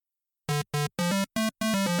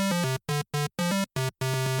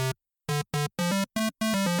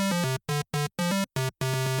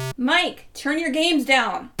Mike, turn your games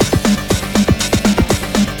down.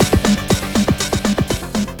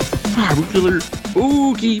 Popular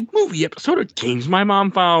spooky movie episode of Games My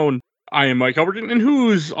Mom Found. I am Mike Alberton, and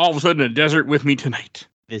who's all of a sudden in a desert with me tonight?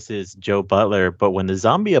 This is Joe Butler, but when the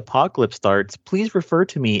zombie apocalypse starts, please refer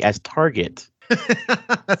to me as Target.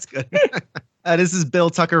 That's good. This is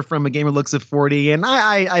Bill Tucker from A Gamer Looks at 40, and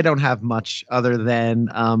I don't have much other than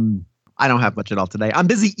I don't have much at all today. I'm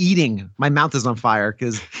busy eating. My mouth is on fire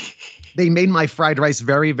because they made my fried rice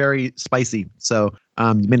very, very spicy. So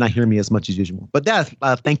you may not hear me as much as usual. But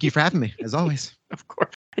thank you for having me, as always. Of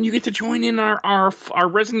course. And you get to join in our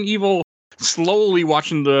Resident Evil, slowly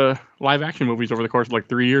watching the live action movies over the course of like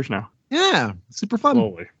 3 years now. Yeah, super fun.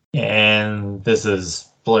 Slowly. And this is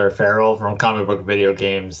Blair Farrell from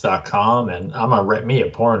comicbookvideogames.com, and I'm gonna rip me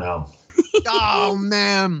a porno. Oh,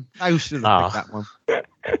 man. I should have picked that one.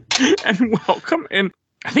 And welcome. And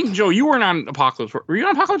I think, Joe, you weren't on Apocalypse. Were you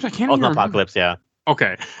on Apocalypse? I can't Oh, remember. Apocalypse, yeah.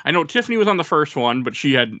 Okay. I know Tiffany was on the first one, but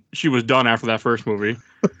she was done after that first movie.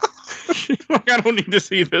 She's like, I don't need to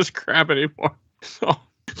see this crap anymore.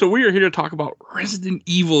 So we are here to talk about Resident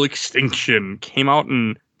Evil Extinction. Came out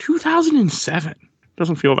in 2007.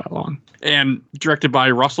 Doesn't feel that long. And directed by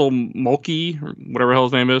Russell Mulcahy, or whatever the hell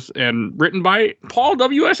his name is, and written by Paul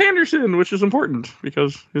W.S. Anderson, which is important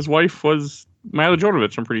because his wife was Mila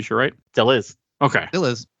Jovovich, I'm pretty sure, right? Still is. Okay. Still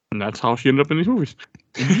is. And that's how she ended up in these movies.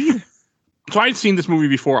 So I'd seen this movie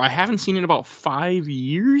before. I haven't seen it in about 5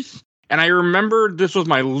 years. And I remember this was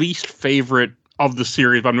my least favorite of the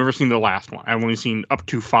series, but I've never seen the last one. I've only seen up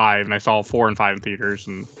to 5, and I saw 4 and 5 in theaters.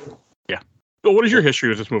 And yeah. So what is your history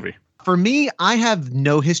with this movie? For me, I have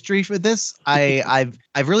no history for this. I've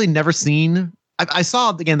really never seen. I saw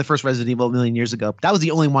again the first Resident Evil a million years ago. That was the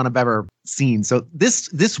only one I've ever seen. So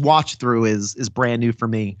this watch through is brand new for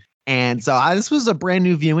me. And so this was a brand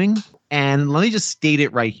new viewing. And let me just state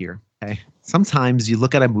it right here. Okay. Sometimes you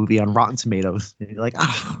look at a movie on Rotten Tomatoes and you're like,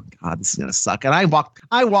 oh God, this is gonna suck. And I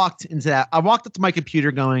walked into that. I walked up to my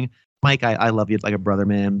computer going, Mike, I love you like a brother,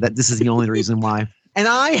 man. This is the only reason why. And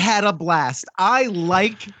I had a blast. I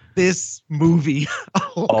like this movie.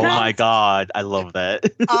 Oh my God, I love that.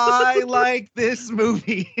 I like this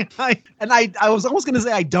movie. I was almost going to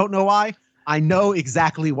say I don't know why. I know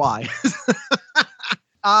exactly why.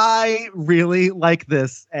 I really like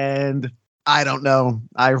this, and I don't know.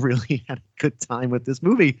 I really had a good time with this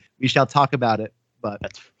movie. We shall talk about it. But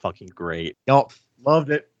That's fucking great. Loved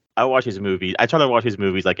it. I watch these movies. I try to watch these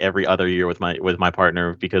movies like every other year with my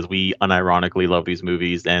partner because we unironically love these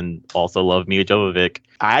movies and also love Mila Jovovich.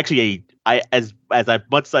 As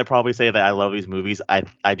much as I probably say that I love these movies,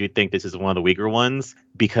 I do think this is one of the weaker ones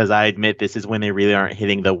because I admit this is when they really aren't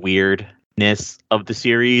hitting the weirdness of the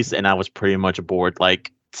series, and I was pretty much bored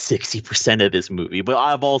like 60% of this movie. But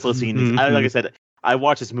I've also seen this. Like I said, I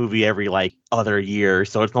watch this movie every like other year,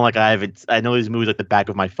 so it's not like I know these movies like the back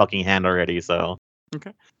of my fucking hand already. So.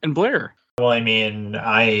 Okay. And Blair? Well, I mean,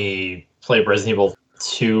 I played Resident Evil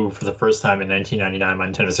 2 for the first time in 1999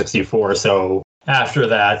 on Nintendo 64, so after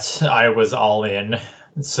that, I was all in.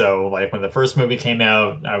 So, like, when the first movie came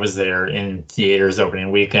out, I was there in theaters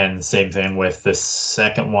opening weekend. Same thing with the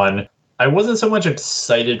second one. I wasn't so much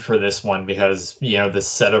excited for this one because, you know, the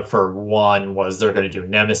setup for one was they're going to do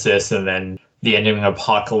Nemesis, and then the ending of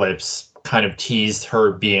Apocalypse kind of teased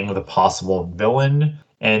her being the possible villain.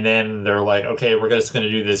 And then they're like, okay, we're just going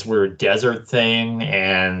to do this weird desert thing.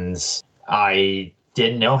 And I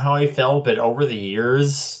didn't know how I felt, but over the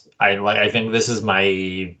years, I think this is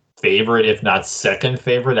my favorite, if not second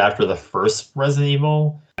favorite, after the first Resident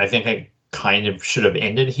Evil. I think it kind of should have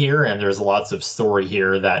ended here, and there's lots of story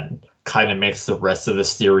here that kind of makes the rest of the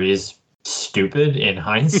series stupid in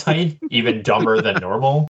hindsight, even dumber than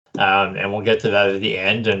normal. And we'll get to that at the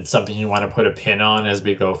end, and something you want to put a pin on as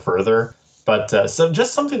we go further. But so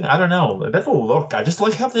just something, I don't know, a bit of a look. I just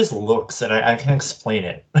like how this looks, and I can't explain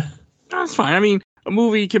it. That's fine. I mean, a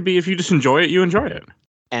movie could be, if you just enjoy it, you enjoy it.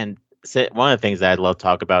 And one of the things that I'd love to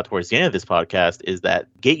talk about towards the end of this podcast is that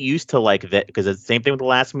get used to like that, because it's the same thing with the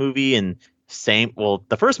last movie and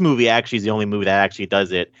the first movie actually is the only movie that actually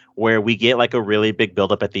does it, where we get like a really big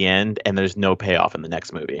buildup at the end and there's no payoff in the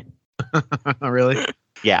next movie. Really?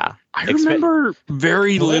 Yeah. I remember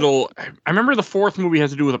very little. I remember the fourth movie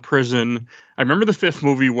has to do with a prison. I remember the fifth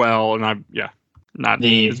movie well, and not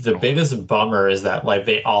the biggest bummer is that like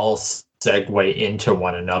they all segue into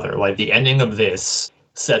one another. Like the ending of this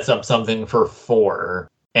sets up something for 4,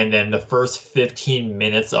 and then the first 15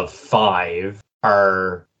 minutes of 5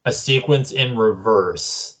 are a sequence in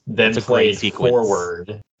reverse, then played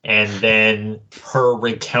forward, and then her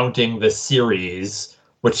recounting the series,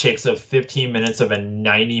 which takes up 15 minutes of a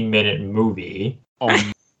 90-minute movie.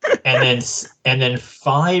 and then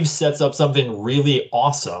 5 sets up something really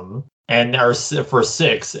awesome, and for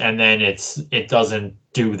 6, and then it doesn't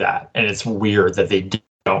do that, and it's weird that they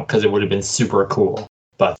don't, because it would have been super cool.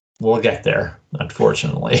 But we'll get there,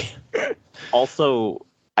 unfortunately. Also,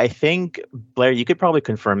 I think, Blair, you could probably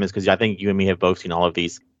confirm this because I think you and me have both seen all of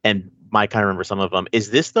these and might kind of remember some of them.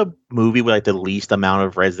 Is this the movie with like the least amount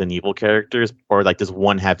of Resident Evil characters, or like does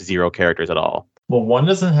one have 0 characters at all? Well, one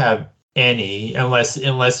doesn't have any,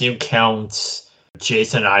 unless you count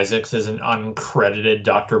Jason Isaacs as an uncredited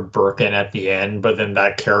Dr. Birkin at the end, but then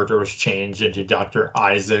that character was changed into Dr.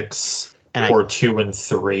 Isaacs for 2 and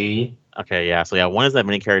 3. Okay, yeah. So yeah, one is that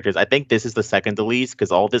many characters. I think this is the second to least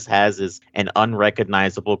because all this has is an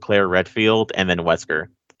unrecognizable Claire Redfield and then Wesker.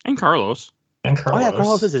 And Carlos. And Carlos. Oh yeah,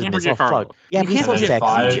 Carlos is Can't his forget Carlos. fuck. Yeah, You he's can't so forget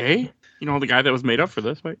sexy. PJ. You know, the guy that was made up for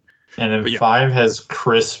this, right? And then But yeah. 5 has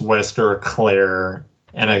Chris, Wesker, Claire,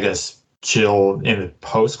 and I guess Jill in the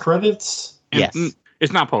post credits Yes.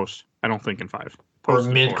 It's not post, I don't think, in 5. or Post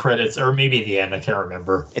is mid before. credits, or maybe the end. I can't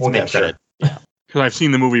remember. It's We'll mid get there. shit. Because I've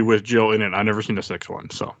seen the movie with Jill in it. I've never seen the 6th one,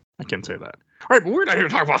 so I can't say that. All right, but we're not here to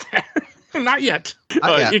talk about that. Not yet.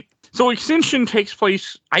 yet. So Extinction takes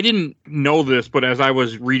place. I didn't know this, but as I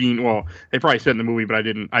was reading, well, they probably said in the movie, but I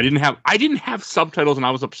didn't have subtitles, and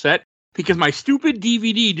I was upset because my stupid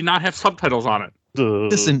DVD did not have subtitles on it.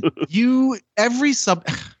 Listen,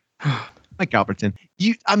 Mike Alberton,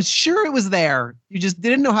 I'm sure it was there. You just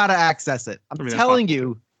didn't know how to access it. I'm that's telling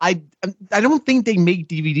you, I don't think they make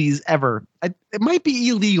DVDs ever. It might be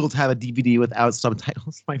illegal to have a DVD without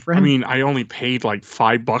subtitles, my friend. I mean, I only paid like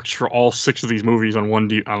 $5 for all 6 of these movies on one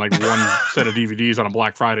set of DVDs on a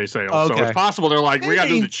Black Friday sale. So Okay. it's possible they're like, we got to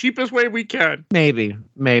do Maybe. the cheapest way we can. maybe.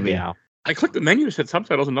 Yeah. I clicked the menu, said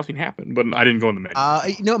subtitles, and nothing happened. But I didn't go in the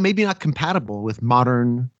menu. Maybe not compatible with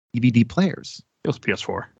modern DVD players. It was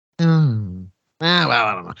PS4. Well,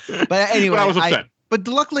 I don't know. But anyway, But I was upset. But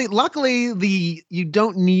luckily, you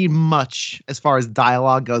don't need much as far as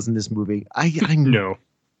dialogue goes in this movie. No.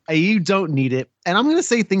 You don't need it, and I'm going to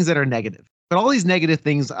say things that are negative. But all these negative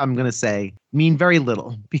things I'm going to say mean very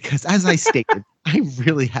little because, as I stated, I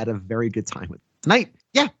really had a very good time with it tonight.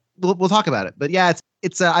 Yeah, we'll talk about it. But yeah,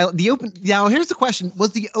 it's the open. Now here's the question: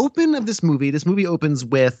 was the open of this movie? This movie opens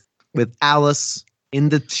with Alice in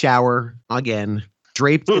the shower again,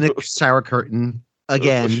 draped in a shower curtain.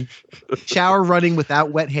 Again, shower running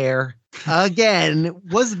without wet hair. Again,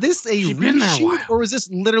 was this a She's been there a reshoot while. or was this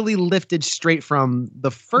literally lifted straight from the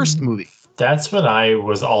first movie? That's what I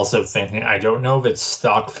was also thinking. I don't know if it's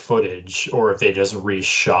stock footage or if they just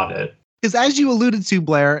reshot it. Because as you alluded to,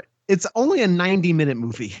 Blair, it's only a 90-minute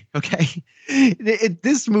movie. Okay,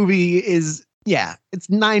 this movie is it's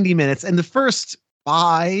 90 minutes, and the first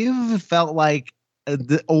 5 felt like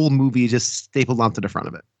the old movie just stapled onto the front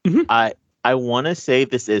of it. I want to say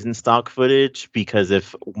this isn't stock footage because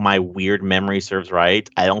if my weird memory serves right,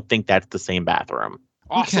 I don't think that's the same bathroom.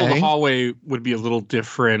 Also, Okay. the hallway would be a little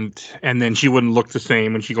different, and then she wouldn't look the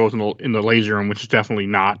same when she goes in the laser room, which is definitely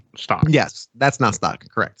not stock. Yes, that's not stock.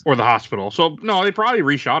 Correct. Or the hospital. So no, they probably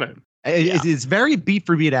reshot it. It's very beat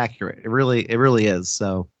for beat accurate. It really is.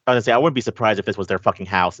 So, I was gonna say I wouldn't be surprised if this was their fucking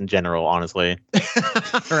house in general, honestly.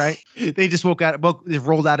 right? They just they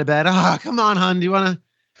rolled out of bed. Oh, come on, hon. Do you want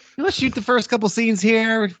to shoot the first couple scenes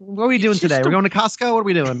here? What are we doing It's just today? We're going to Costco. What are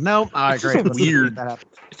we doing? No. All right, It's just great. a Let's weird- make that happen.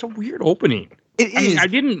 It's a weird opening. It I mean, is. I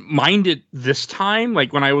didn't mind it this time.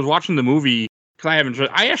 Like when I was watching the movie, because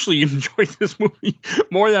I actually enjoyed this movie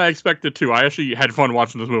more than I expected to. I actually had fun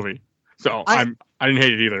watching this movie, so I didn't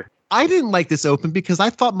hate it either. I didn't like this open because I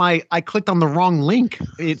thought I clicked on the wrong link.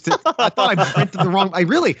 I thought I rented the wrong.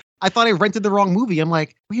 I thought I rented the wrong movie. I'm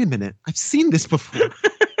like, wait a minute, I've seen this before.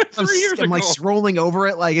 3 years I'm ago. like scrolling over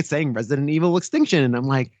it, like it's saying Resident Evil Extinction, and I'm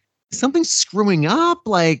like, is something screwing up?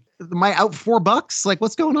 Like, am I out $4? Like,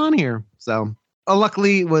 what's going on here? So,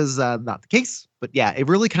 luckily, it was not the case. But yeah, it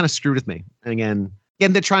really kind of screwed with me. And again,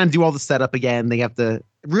 they're trying to do all the setup again. They have to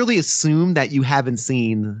really assume that you haven't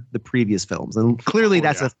seen the previous films, and clearly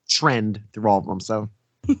that's a trend through all of them. So,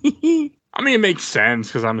 I mean, it makes sense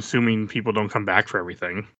because I'm assuming people don't come back for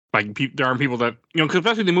everything. Like there are people that because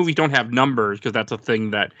especially the movies don't have numbers because that's a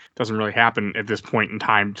thing that doesn't really happen at this point in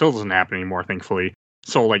time. Still doesn't happen anymore, thankfully.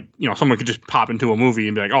 So like someone could just pop into a movie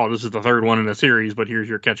and be like, oh, this is the 3rd one in the series, but here's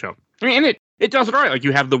your catch up. I mean, and it does it right. Like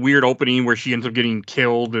you have the weird opening where she ends up getting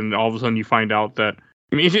killed, and all of a sudden you find out that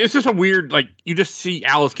it's just a weird you just see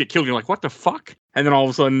Alice get killed. And you're like, what the fuck? And then all of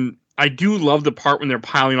a sudden, I do love the part when they're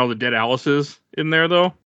piling all the dead Alices in there,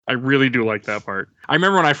 though. I really do like that part. I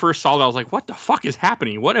remember when I first saw that, I was like, what the fuck is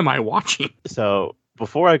happening? What am I watching? So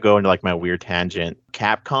before I go into my weird tangent,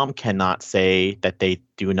 Capcom cannot say that they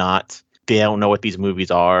they don't know what these movies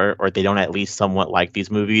are, or they don't at least somewhat like these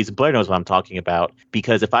movies, Blair knows what I'm talking about.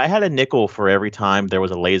 Because if I had a nickel for every time there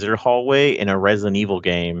was a laser hallway in a Resident Evil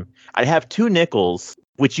game, I'd have 2 nickels,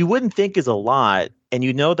 which you wouldn't think is a lot. And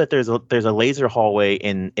you know that there's a laser hallway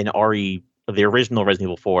in RE, the original Resident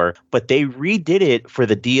Evil 4, but they redid it for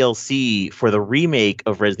the DLC for the remake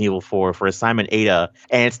of Resident Evil 4 for Assignment Ada,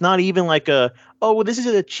 and it's not even like oh, well, this is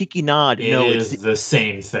a cheeky nod. It's the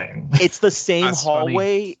same thing. It's the same That's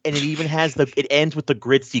hallway, funny. and it even has it ends with the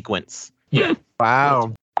grid sequence. Yeah.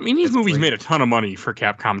 Wow. I mean, these That's movies great. made a ton of money for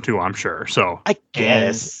Capcom too, I'm sure. So I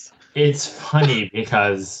guess. It's funny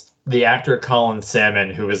because the actor Colin Salmon,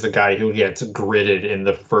 who is the guy who gets gridded in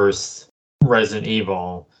the first Resident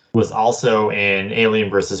Evil, was also in Alien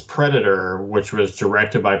vs. Predator, which was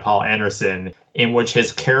directed by Paul Anderson, in which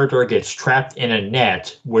his character gets trapped in a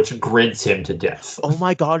net, which grids him to death. Oh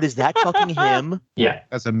my god, is that fucking him? Yeah.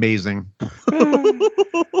 That's amazing.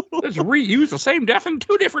 let's reuse the same death in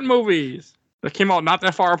 2 different movies that came out not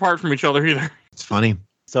that far apart from each other either. It's funny.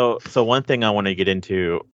 So one thing I want to get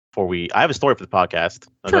into I have a story for the podcast,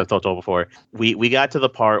 as I've told you before. We got to the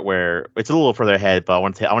part where it's a little further ahead, but I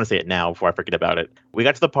want to say it now before I forget about it. We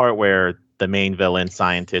got to the part where the main villain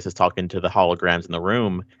scientist is talking to the holograms in the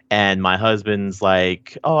room, and my husband's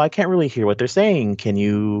like, "Oh, I can't really hear what they're saying. Can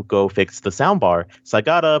you go fix the soundbar?" So I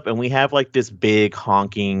got up, and we have like this big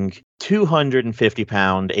honking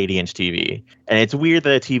 250-pound 80-inch TV, and it's weird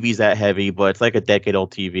that a TV's that heavy, but it's like a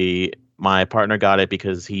decade-old TV. My partner got it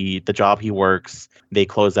because the job he works, they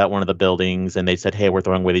closed out one of the buildings and they said, "Hey, we're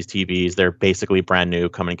throwing away these TVs. They're basically brand new.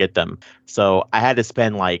 Come and get them." So I had to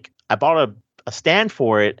spend I bought a stand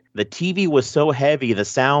for it. The TV was so heavy, the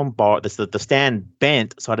sound bar, the stand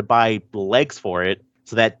bent, so I had to buy legs for it.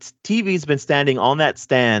 So that TV's been standing on that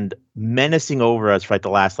stand, menacing over us for the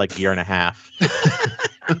last year and a half.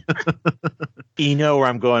 You know where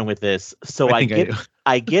I'm going with this. So I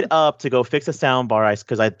get up to go fix the sound bar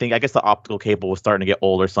because I guess the optical cable was starting to get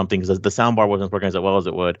old or something because the sound bar wasn't working as well as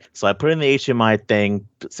it would. So I put in the HDMI thing,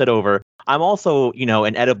 set over. I'm also,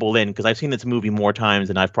 an edible in because I've seen this movie more times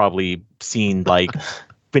than I've probably seen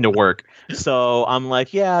been to work. So I'm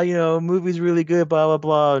like, yeah, movie's really good, blah, blah,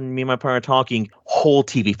 blah. And me and my partner talking, whole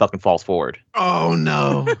TV fucking falls forward. Oh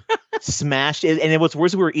no. Smashed it. And what's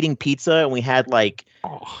worse, we were eating pizza and we had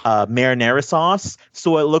marinara sauce.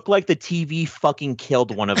 So it looked like the TV fucking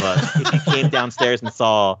killed one of us if you came downstairs and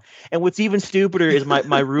saw. And what's even stupider is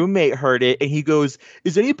my roommate heard it and he goes,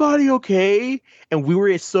 "Is anybody okay?" And we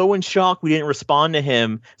were so in shock we didn't respond to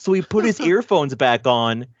him. So he put his earphones back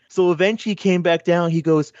on. So eventually he came back down. He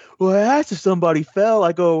goes, "Well, I asked if somebody fell."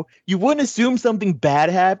 I go, "You wouldn't assume something bad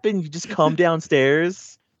happened. You just come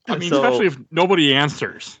downstairs." I mean, especially if nobody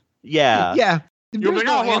answers. Yeah. Yeah. You're like,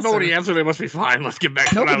 "Oh, well, nobody answered. They must be fine. Let's get back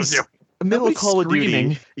to what I was doing." Middle of Call of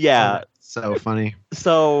Duty. Yeah. So funny.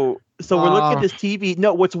 So we're looking at this TV.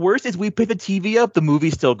 No, what's worse is we pick the TV up. The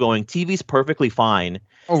movie's still going. TV's perfectly fine.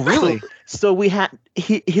 Oh, really? So we had.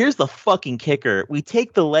 Here's the fucking kicker. We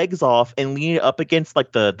take the legs off and lean it up against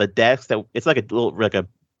the desk. That it's like a little a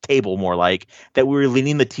table more that we were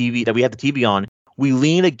leaning the TV that we had the TV on. We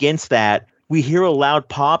lean against that. We hear a loud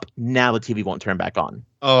pop. Now the TV won't turn back on.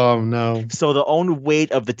 Oh no. So the own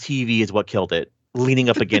weight of the TV is what killed it. Leaning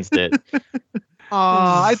up against it.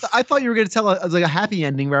 I thought you were going to tell a happy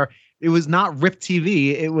ending where it was not ripped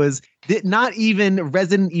TV. It was not even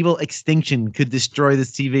Resident Evil Extinction could destroy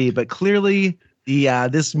this TV, but clearly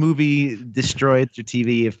this movie destroyed your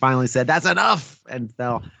TV. It finally said that's enough and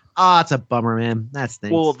fell. It's a bummer, man. That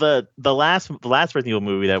stinks. Well, the last Resident Evil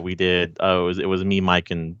movie that we did, it was me,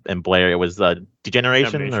 Mike, and Blair. It was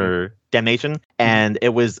Damnation, and it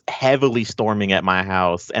was heavily storming at my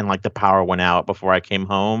house, and the power went out before I came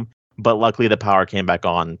home. But luckily, the power came back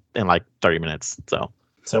on in 30 minutes.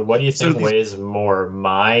 So what do you think weighs more,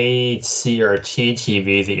 my CRT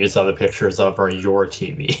TV that you saw the pictures of, or your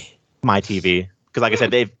TV? My TV, because like I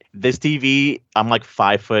said, this TV. I'm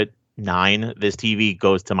 5'9". This TV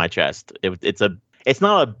goes to my chest. It's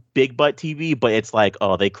not a big butt TV, but it's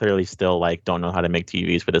they clearly still don't know how to make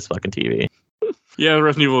TVs for this fucking TV. Yeah,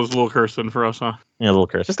 Resident Evil is a little cursing for us, huh? Yeah, a little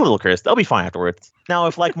cursed. Just a little cursed. I'll be fine afterwards. Now,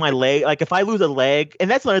 if my leg, if I lose a leg,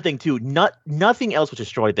 and that's another thing too, nothing else would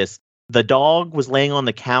destroy this. The dog was laying on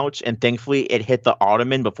the couch, and thankfully it hit the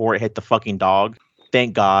ottoman before it hit the fucking dog.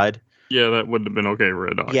 Thank God. Yeah, that wouldn't have been okay for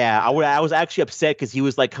a dog. Yeah, I was actually upset because he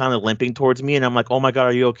was kind of limping towards me, and I'm like, "Oh my God,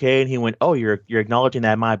 are you okay?" And he went, "Oh, you're acknowledging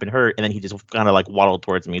that I might have been hurt," and then he just kind of waddled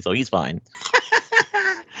towards me, so he's fine.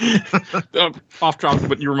 Off topic,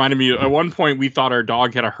 but you reminded me. At one point, we thought our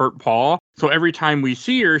dog had a hurt paw, so every time we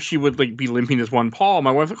see her, she would like be limping this one paw.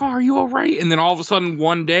 My wife's like, "Oh, are you all right?" And then all of a sudden,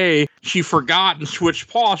 one day, she forgot and switched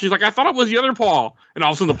paw. She's like, "I thought it was the other paw," and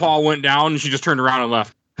all of a sudden, the paw went down, and she just turned around and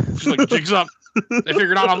left. She's like, "Jigs up." They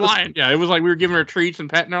figured out I'm lying. Yeah, it was like we were giving her treats and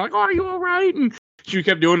petting her, like, "Oh, are you all right?" And she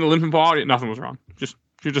kept doing the limping paw. Nothing was wrong.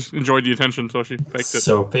 She just enjoyed the attention, so she faked it.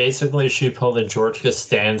 So basically, she pulled a George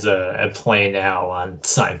Costanza at Play Now on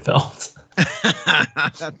Seinfeld.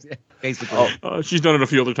 Basically. She's done it a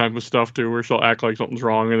few other times with stuff too, where she'll act like something's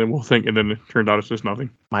wrong, and then we'll think, and then it turned out it's just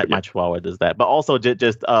nothing. My Chihuahua does that. But also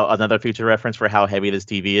just another future reference for how heavy this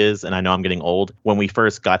TV is, and I know I'm getting old. When we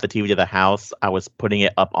first got the TV to the house, I was putting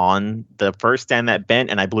it up on the first stand that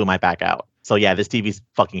bent, and I blew my back out. So yeah, this TV's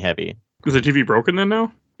fucking heavy. Is the TV broken then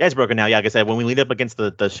now? Yeah, it's broken now. Yeah, like I said, when we leaned up against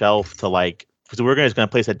the shelf to like, so we were just gonna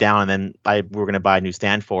place it down, and then we were gonna buy a new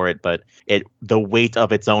stand for it, but the weight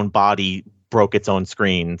of its own body broke its own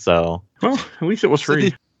screen. So well, at least it was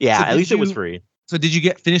free. At least it was free. So did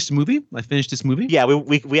you finish the movie? I finished this movie. Yeah,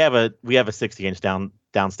 we have a 60-inch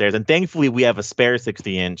downstairs, and thankfully we have a spare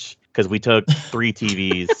 60-inch because we took 3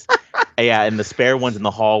 TVs. Yeah, and the spare one's in the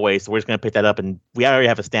hallway, so we're just gonna pick that up, and we already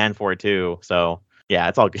have a stand for it too. So yeah,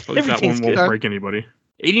 it's all good. At least that one won't break anybody.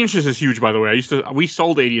 80 inches is huge, by the way. We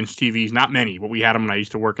sold 80-inch TVs, not many, but we had them when I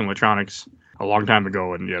used to work in electronics a long time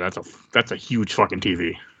ago, and yeah, that's a huge fucking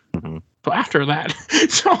TV. Mm-hmm. So after that,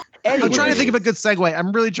 I'm trying to think of a good segue.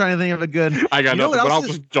 I'm really trying to think of a good. I got nothing, but I'll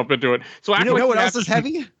just jump into it. So you know what else is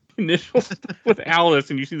heavy? Initial with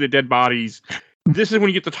Alice, and you see the dead bodies. This is when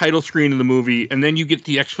you get the title screen of the movie, and then you get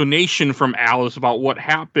the explanation from Alice about what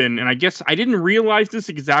happened. And I guess I didn't realize this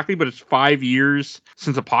exactly, but it's 5 years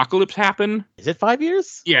since Apocalypse happened. Is it 5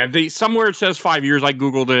 years? Yeah, somewhere it says 5 years. I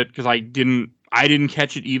Googled it because I didn't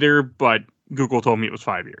catch it either, but Google told me it was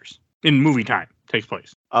 5 years in movie time takes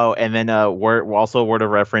place. Oh, and then we're also a word of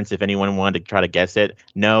reference if anyone wanted to try to guess it.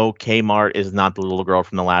 No, Kmart is not the little girl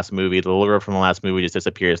from the last movie. The little girl from the last movie just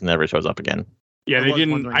disappears and never shows up again. Yeah, they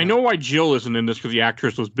didn't. I know why Jill isn't in this because the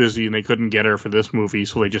actress was busy and they couldn't get her for this movie,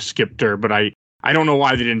 so they just skipped her. But I don't know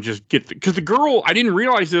why they didn't just get because the girl. I didn't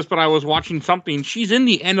realize this, but I was watching something. She's in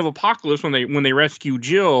the end of Apocalypse when they rescue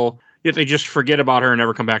Jill, yet they just forget about her and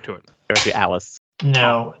never come back to it. There's Alice.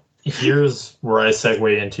 Now, here's where I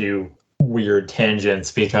segue into weird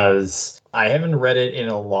tangents because I haven't read it in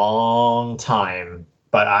a long time,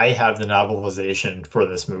 but I have the novelization for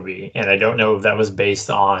this movie, and I don't know if that was based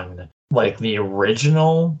on like the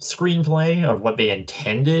original screenplay of what they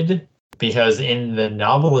intended, because in the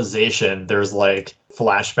novelization there's like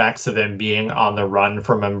flashbacks of them being on the run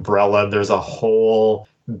from Umbrella. There's a whole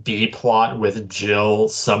B plot with Jill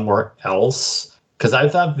somewhere else, because I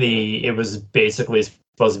thought it was basically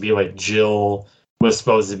supposed to be like Jill was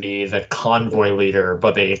supposed to be the convoy leader,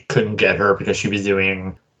 but they couldn't get her because she was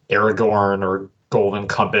doing Aragorn or Golden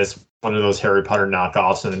Compass, one of those Harry Potter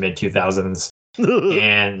knockoffs in the mid 2000s.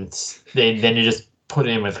 And they just put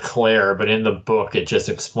it in with Claire, but in the book it just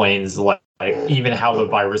explains like even how the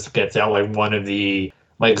virus gets out. Like one of the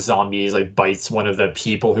like zombies like bites one of the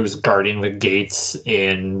people who's guarding the gates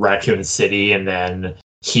in Raccoon City, and then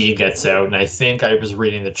he gets out. And I think I was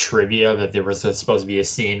reading the trivia that there was supposed to be a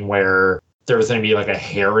scene where there was going to be like a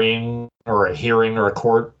hearing or a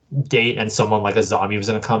court date, and someone like a zombie was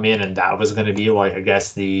going to come in, and that was going to be like, I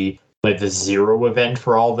guess the zero event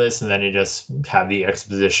for all this. And then you just have the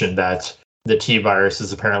exposition that the T-virus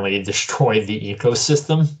has apparently destroyed the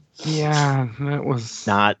ecosystem. Yeah, that was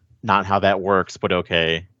not how that works, but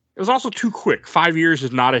okay. It was also too quick. 5 years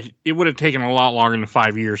is not it would have taken a lot longer than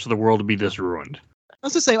 5 years for the world to be this ruined. I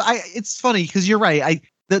was to say, it's funny because you're right.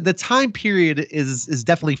 The time period is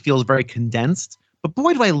definitely feels very condensed, but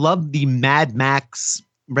boy, do I love the Mad Max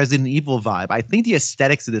Resident Evil vibe. I think the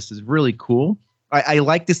aesthetics of this is really cool. I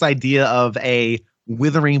like this idea of a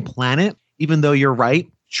withering planet, even though you're right,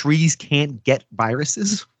 trees can't get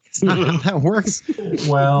viruses. It's not how that works.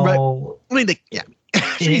 Well, right. I mean,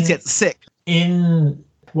 trees get sick. In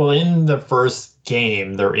the first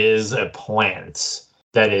game, there is a plant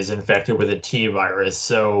that is infected with a T virus.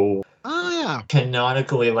 So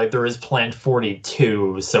canonically, like there is plant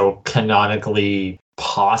 42. So canonically,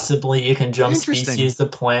 possibly you can jump species the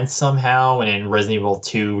plants somehow. And in Resident Evil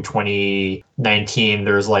 2 2019,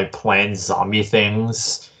 there's like plant zombie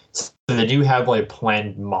things. So they do have like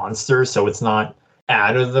plant monsters. So it's not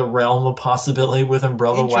out of the realm of possibility with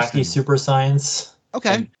Umbrella Wacky Super Science.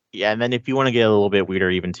 Okay. And then if you want to get a little bit weirder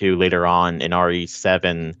even too, later on in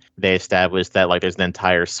RE7, they established that like there's an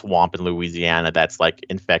entire swamp in Louisiana that's like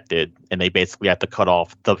infected, and they basically have to cut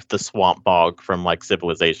off the swamp bog from like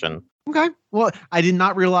civilization. Okay. Well, I did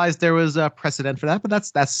not realize there was a precedent for that, but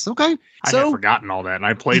that's okay. I had forgotten all that, and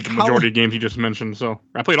I played the majority of games you just mentioned. So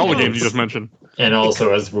I played all the games you just mentioned. And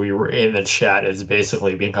also, as we were in the chat, it's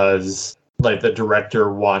basically because like the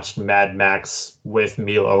director watched Mad Max with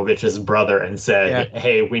Mila Jovovich's brother and said,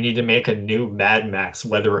 "Hey, we need to make a new Mad Max,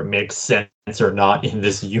 whether it makes sense or not in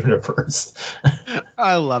this universe."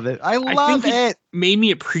 I love it. I love think it. Made me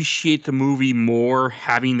appreciate the movie more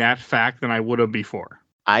having that fact than I would have before.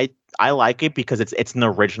 I like it because it's an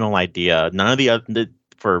original idea. None of the other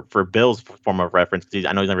for Bill's form of reference.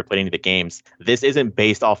 I know he's never played any of the games. This isn't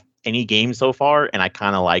based off any game so far, and I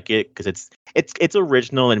kind of like it because it's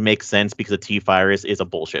original and makes sense because the T virus is a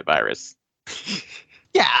bullshit virus.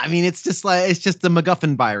 Yeah, I mean, it's just the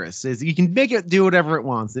MacGuffin virus. You can make it do whatever it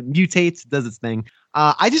wants. It mutates, does its thing.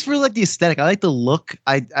 I just really like the aesthetic. I like the look.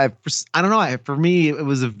 I don't know. For me, it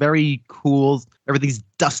was a very cool. Everything's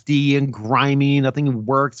dusty and grimy. Nothing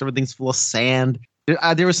works. Everything's full of sand.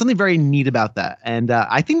 There was something very neat about that, and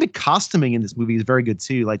I think the costuming in this movie is very good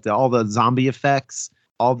too. Like all the zombie effects,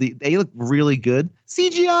 they look really good.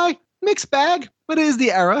 CGI mixed bag, but it is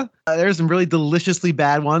the era. There's some really deliciously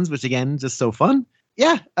bad ones, which again, just so fun.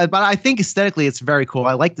 Yeah, but I think aesthetically it's very cool.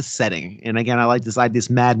 I like the setting, and again, I like this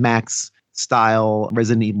Mad Max style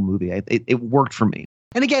Resident Evil movie. It worked for me.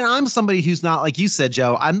 And again, I'm somebody who's not, like you said,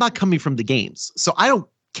 Joe, I'm not coming from the games, so I don't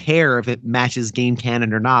care if it matches game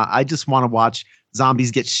canon or not. I just want to watch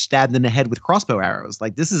zombies get stabbed in the head with crossbow arrows.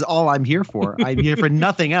 Like, this is all I'm here for. I'm here for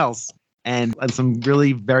nothing else, and some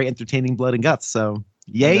really very entertaining blood and guts. So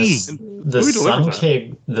yay!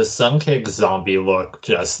 The Sun Cake zombie look,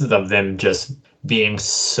 just of them just being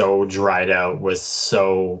so dried out, was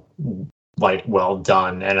so like well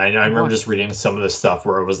done. And I remember just reading some of the stuff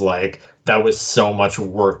where it was like that was so much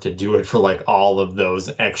work to do it for like all of those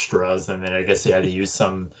extras, and then I guess they had to use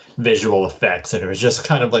some visual effects, and it was just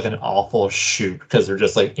kind of like an awful shoot because they're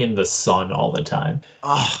just like in the sun all the time.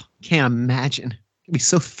 Oh, can't imagine. I'd be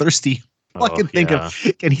so thirsty. All I can think of,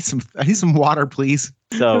 I need some water, please.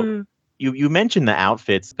 So you mentioned the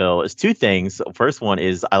outfits, Bill. It's two things. First one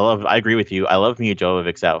is I agree with you. I love Mia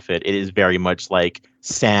Jovovich's outfit. It is very much like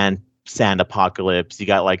sand apocalypse. You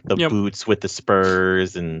got like the boots with the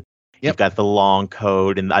spurs, and you've got the long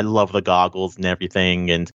coat, and I love the goggles and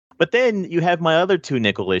everything. But then you have my other two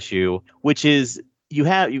nickel issue, which is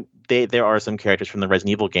there are some characters from the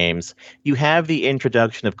Resident Evil games. You have the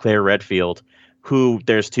introduction of Claire Redfield, who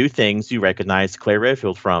there's two things you recognize Claire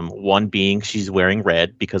Redfield from. One being she's wearing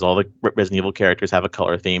red because all the Resident Evil characters have a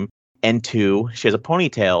color theme. And two, she has a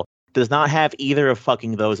ponytail. Does not have either of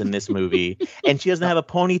fucking those in this movie. And she doesn't have a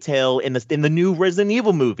ponytail in the new Resident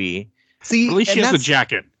Evil movie. See, at least she has a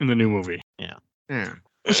jacket in the new movie. Yeah. Well,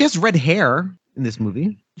 she has red hair in this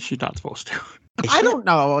movie. She's not supposed to. I don't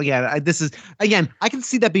know. Yeah, I can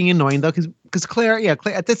see that being annoying though, because Claire,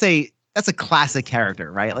 that's a classic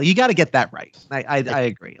character, right? Like, you got to get that right. I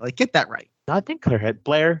agree. Like, get that right. I think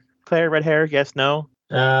Claire red hair. Yes, no.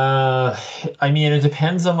 I mean, it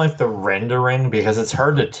depends on like the rendering because it's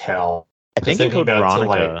hard to tell. I think it's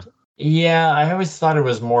Veronica. Yeah, I always thought it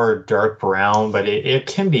was more dark brown, but it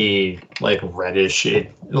can be like reddish.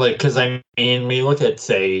 Because I mean, when you look at,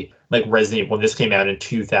 say, like Resident Evil, when this came out in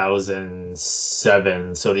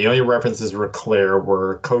 2007, so the only references were Claire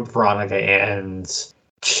were Code Veronica and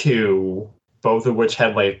 2, both of which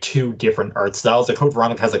had like 2 different art styles. Like Code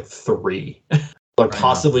Veronica has like 3. Like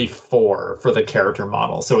possibly 4 for the character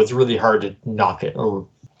model, so it's really hard to lock it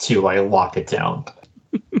down.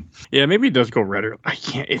 Yeah, maybe it does go redder. I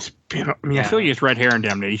can't. It's been. I mean, I feel like it's red hair and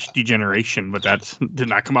Damnation Degeneration, but that did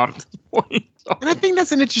not come out at this point. So. And I think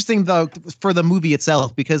that's an interesting though for the movie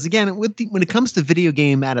itself, because again, when it comes to video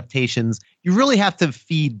game adaptations, you really have to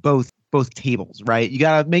feed both tables, right? You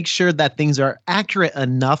got to make sure that things are accurate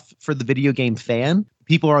enough for the video game fan.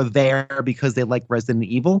 People are there because they like Resident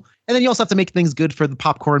Evil. And then you also have to make things good for the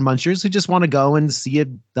popcorn munchers who just want to go and see a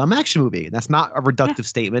dumb action movie. And that's not a reductive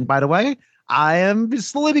statement, by the way. I am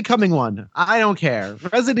slowly becoming one. I don't care.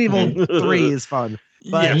 Resident Evil 3 is fun.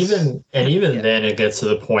 But even then it gets to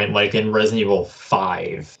the point like in Resident Evil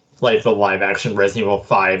 5, like the live action Resident Evil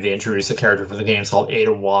 5, they introduce a character from the game called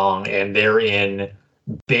Ada Wong, and they're in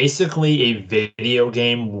basically a video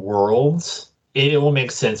game world. It will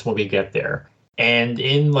make sense when we get there. And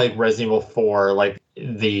in like Resident Evil 4, like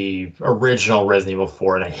the original Resident Evil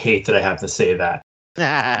 4, and I hate that I have to say that,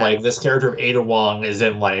 like this character of Ada Wong is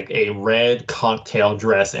in like a red cocktail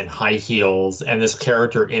dress and high heels, and this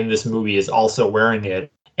character in this movie is also wearing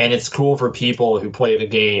it. And it's cool for people who play the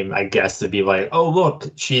game, I guess, to be like, oh, look,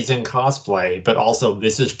 she's in cosplay. But also,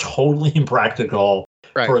 this is totally impractical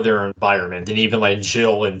for their environment. And even like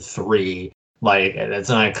Jill in 3, Like, it's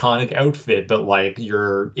an iconic outfit, but like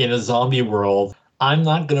you're in a zombie world. I'm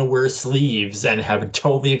not gonna wear sleeves and have a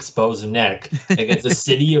totally exposed neck against a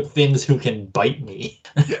city of things who can bite me.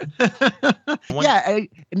 And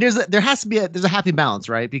there has to be there's a happy balance,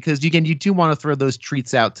 right? Because you do want to throw those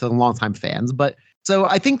treats out to the longtime fans, but so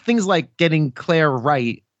I think things like getting Claire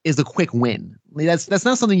right is a quick win. That's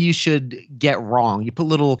not something you should get wrong. You put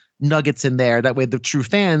little nuggets in there, that way the true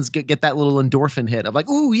fans get that little endorphin hit of like,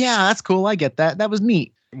 ooh, yeah, that's cool. I get that. That was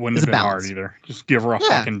neat. Wouldn't have been hard either. Just give her a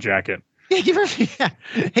fucking jacket. Yeah, give her. Yeah.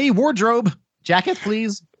 Hey, wardrobe, jacket,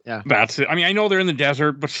 please. Yeah, that's it. I mean, I know they're in the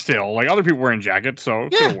desert, but still, like other people wearing jackets, so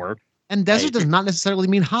it could work. And desert does not necessarily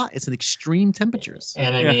mean hot. It's an extreme temperatures.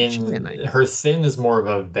 And I mean, her thing is more of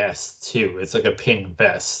a vest too. It's like a pink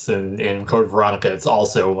vest, and in Code Veronica, it's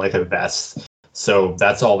also like a vest. So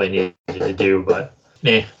that's all they needed to do. But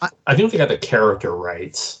I think they got the character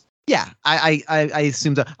right. Yeah, I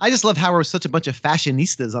assume so. I just love how we're such a bunch of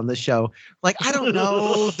fashionistas on this show. Like, I don't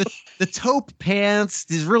know, the taupe pants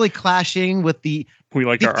is really clashing with the we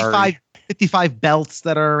like 55 belts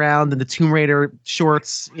that are around and the Tomb Raider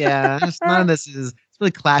shorts. Yeah, none of this it's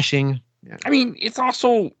really clashing. Yeah. I mean, it's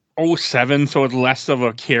also 07, so it's less of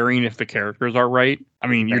a caring if the characters are right. I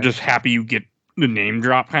mean, you're just happy you get the name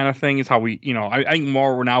drop kind of thing is how we, I think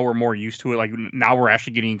we're more used to it. Like now we're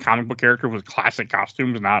actually getting comic book characters with classic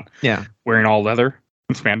costumes, not wearing all leather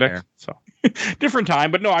and spandex. So different time,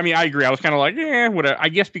 but no, I mean, I agree. I was kind of like, whatever. I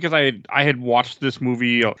guess because I had watched this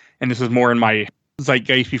movie and this is more in my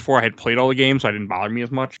zeitgeist before I had played all the games, so it didn't bother me as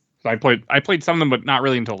much. So I played some of them, but not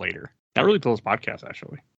really until later. Not really until this podcast,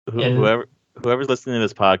 actually. Whoever's listening to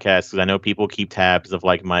this podcast, because I know people keep tabs of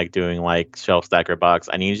like Mike doing like shelf stacker box.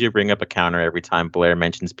 I need you to bring up a counter every time Blair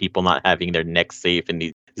mentions people not having their necks safe in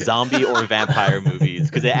these zombie or vampire movies,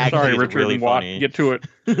 because it actually is really funny. Get to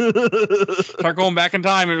it. Start going back in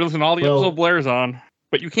time and listen to all the episodes Blair's on,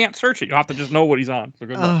 but you can't search it. You have to just know what he's on. So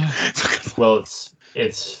good luck. Well,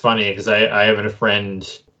 it's funny because I have a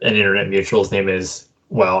friend, an internet mutual. His name is,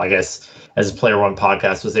 well, I guess as a Player One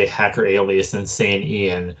podcast was a hacker alias Insane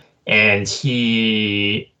Ian. And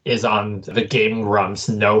he is on the Game Grumps,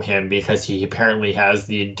 know him because he apparently has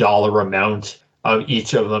the dollar amount of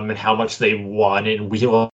each of them and how much they won in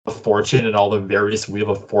Wheel of Fortune and all the various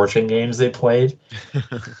Wheel of Fortune games they played.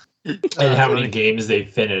 And how many games they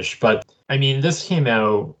finished. But I mean, this came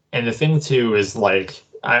out, and the thing too is like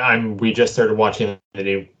we just started watching the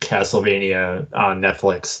new Castlevania on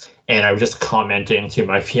Netflix, and I was just commenting to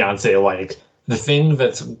my fiance like, the thing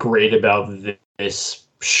that's great about this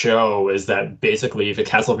show is that basically the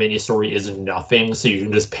Castlevania story is nothing, so you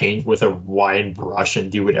can just paint with a wide brush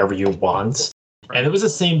and do whatever you want. And it was the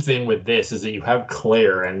same thing with this, is that you have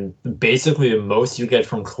Claire, and basically the most you get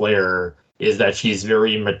from Claire is that she's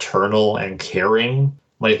very maternal and caring.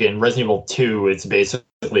 Like in Resident Evil 2, it's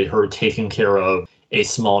basically her taking care of a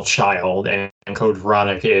small child, and in Code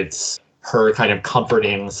Veronica, it's her kind of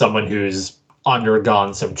comforting someone who's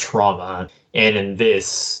undergone some trauma. And in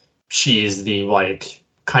this, she's the like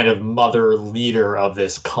kind of mother leader of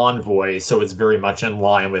this convoy, so it's very much in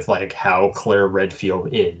line with like how Claire Redfield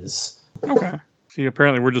is. Okay. See,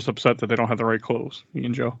 apparently we're just upset that they don't have the right clothes, me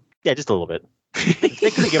and Joe. Yeah, just a little bit. They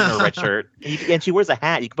could have given her a red shirt. And she wears a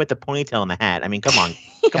hat. You can put the ponytail in the hat. I mean, come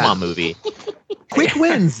on, movie. Quick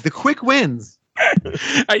wins. The quick wins.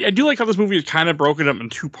 I do like how this movie is kind of broken up in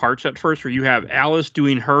two parts at first, where you have Alice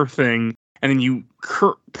doing her thing, and then you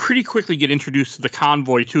pretty quickly get introduced to the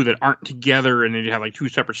convoy, too, that aren't together, and then you have like two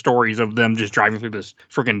separate stories of them just driving through this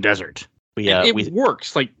freaking desert. Yeah, it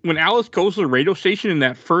works. Like, when Alice goes to the radio station in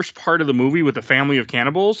that first part of the movie with the family of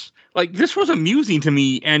cannibals, like, this was amusing to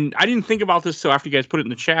me, and I didn't think about this till after you guys put it in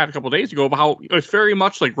the chat a couple of days ago, about how it's very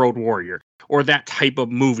much like Road Warrior, or that type of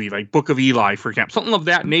movie, like Book of Eli, for example. Something of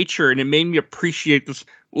that nature, and it made me appreciate this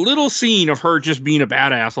little scene of her just being a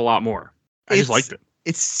badass a lot more. I just liked it.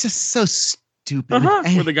 It's just so stupid.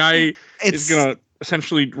 Where the guy is going to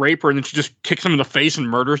essentially rape her, and then she just kicks him in the face and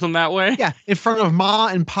murders him that way. Yeah, in front of Ma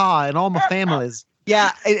and Pa and all my families.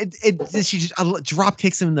 Yeah, she just drop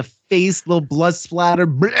kicks him in the face, little blood splatter.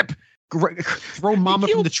 Blip, throw Mama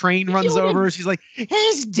from the train, runs over. She's like,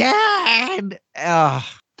 "He's dead."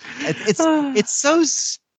 It's so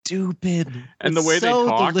stupid, and the way they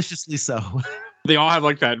talk, deliciously so. They all have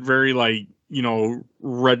like that very like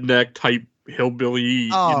redneck type hillbilly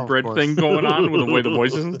inbred thing going on with the way the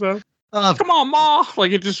voices and stuff. Come on, Ma!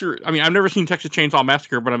 Like, it just, I mean, I've never seen Texas Chainsaw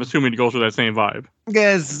Massacre, but I'm assuming it goes with that same vibe.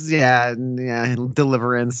 Yes, yeah,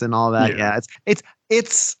 Deliverance and all that. Yeah,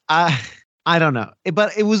 it's I don't know,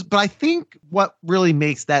 but I think what really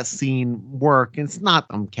makes that scene work, and it's not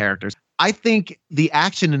characters. I think the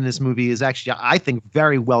action in this movie is actually, I think,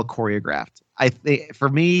 very well choreographed. I think for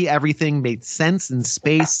me, everything made sense in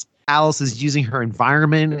space. Alice is using her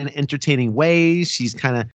environment in entertaining ways. She's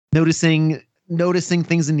kind of noticing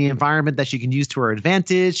things in the environment that she can use to her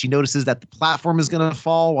advantage. She notices that the platform is going to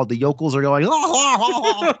fall while the yokels are going,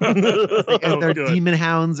 and their demon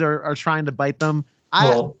hounds are trying to bite them.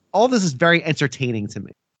 All this is very entertaining to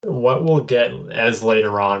me. What we'll get as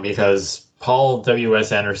later on, because Paul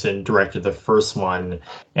W.S. Anderson directed the first one,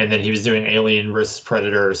 and then he was doing Alien vs.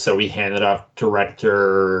 Predator, so we handed off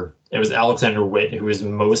director. It was Alexander Witt, who is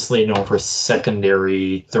mostly known for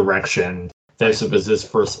secondary direction. This was his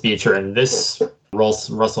first feature, and this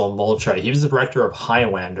Russell Mulcahy, he was the director of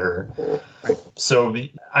Highlander. So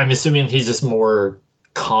I'm assuming he's just more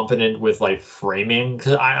competent with like framing.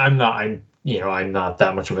 Cause I'm not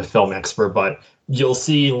that much of a film expert, but you'll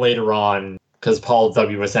see later on, because Paul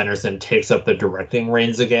W.S. Anderson takes up the directing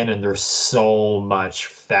reins again, and there's so much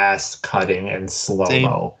fast cutting and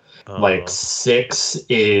slow-mo. Like 6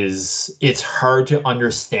 it's hard to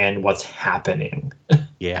understand what's happening.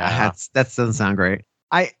 Yeah, that doesn't sound great.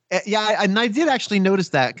 I did actually notice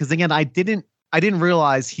that, because again, I didn't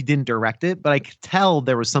realize he didn't direct it, but I could tell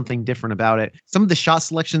there was something different about it. Some of the shot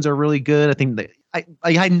selections are really good. I think that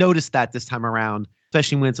I noticed that this time around,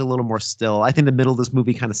 especially when it's a little more still. I think the middle of this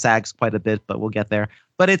movie kind of sags quite a bit, but we'll get there.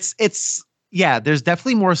 But it's there's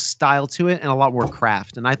definitely more style to it and a lot more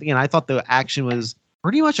craft. And I thought the action was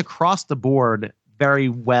pretty much across the board very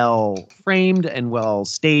well framed and well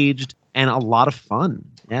staged and a lot of fun.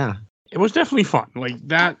 Yeah. It was definitely fun. Like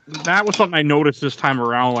that was something I noticed this time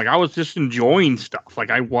around. Like I was just enjoying stuff. Like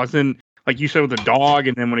I wasn't, like you said, with the dog,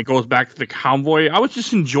 and then when it goes back to the convoy, I was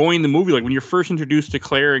just enjoying the movie. Like when you're first introduced to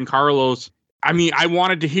Claire and Carlos, I mean, I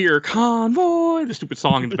wanted to hear Convoy, the stupid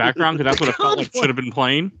song in the background, because that's what it felt like should have been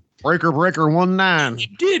playing. Breaker 19.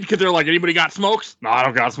 It did, because they're like, anybody got smokes? No, I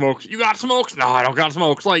don't got smokes. You got smokes? No, I don't got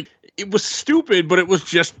smokes. Like, it was stupid, but it was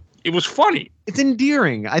funny. It's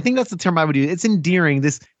endearing. I think that's the term I would use. It's endearing.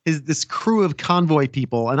 This crew of convoy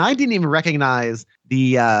people, and I didn't even recognize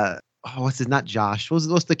the not Josh.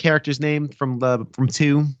 What's the character's name from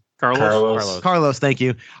 2? Carlos, thank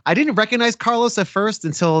you. I didn't recognize Carlos at first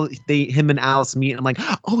until him and Alice meet. I'm like,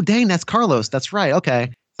 oh dang, that's Carlos. That's right.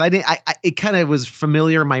 Okay. So it kind of was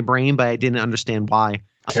familiar in my brain, but I didn't understand why.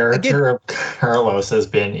 Character of Carlos has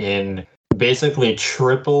been in basically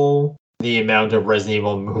triple the amount of Resident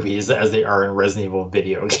Evil movies as they are in Resident Evil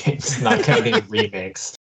video games, not counting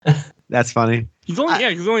remakes. That's funny. He's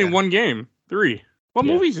only in one game. 3. What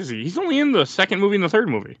movies is he? He's only in the second movie and the third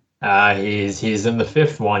movie. He's in the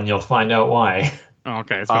 5th one. You'll find out why. Oh,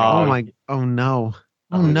 okay. Oh no.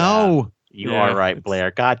 Oh no. You are right,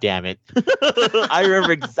 Blair. God damn it.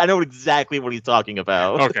 I know exactly what he's talking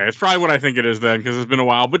about. Okay, it's probably what I think it is then, because it's been a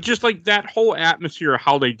while. But just like that whole atmosphere of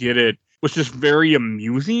how they did it was just very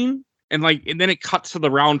amusing. And then it cuts to the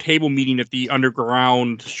round table meeting at the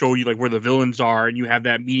underground to show you like where the villains are, and you have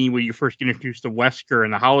that meeting where you first get introduced to Wesker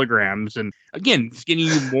and the holograms, and again, it's getting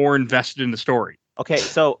you more invested in the story. Okay,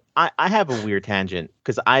 so I have a weird tangent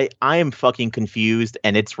because I am fucking confused,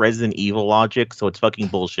 and it's Resident Evil logic, so it's fucking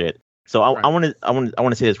bullshit. So I want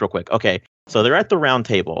to say this real quick. Okay, so they're at the round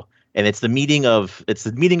table, and it's the meeting of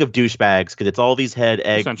douchebags, because it's all these head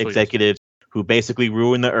executives who basically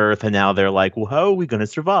ruin the Earth, and now they're like, well, how are we gonna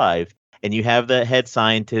survive? And you have the head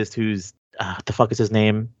scientist who's what the fuck is his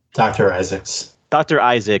name? Dr. Isaacs. Dr.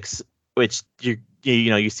 Isaacs, which you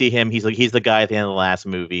see him. He's the guy at the end of the last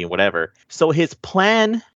movie, whatever. So his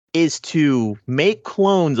plan is to make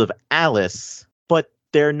clones of Alice, but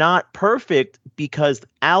they're not perfect because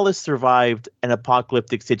Alice survived an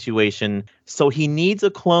apocalyptic situation. So he needs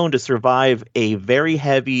a clone to survive a very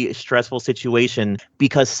heavy, stressful situation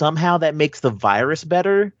because somehow that makes the virus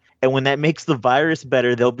better. And when that makes the virus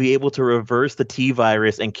better, they'll be able to reverse the T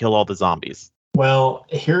virus and kill all the zombies. Well,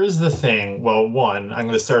 here's the thing. Well, one, I'm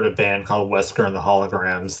going to start a band called Wesker and the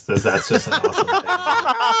Holograms, because that's just an awesome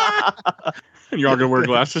thing. And you're all going to wear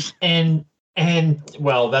glasses? And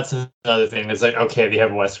well, that's another thing. It's like, okay, they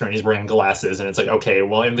have Wesker and he's wearing glasses, and it's like, okay,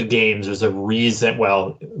 well, in the games, there's a reason.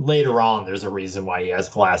 Well, later on, there's a reason why he has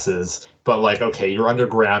glasses. But like, okay, you're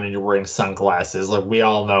underground and you're wearing sunglasses. Like we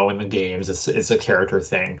all know in the games, it's a character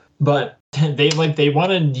thing. But they want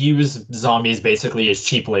to use zombies basically as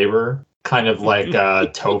cheap labor, kind of like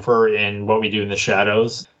Topher in What We Do in the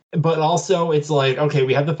Shadows. But also, it's like, okay,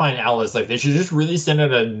 we have to find Alice. Like, they should just really send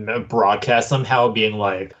out a broadcast somehow being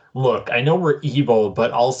like, look, I know we're evil,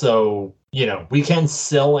 but also, we can't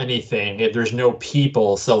sell anything if there's no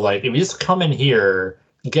people. So, like, if we just come in here,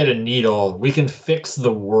 get a needle, we can fix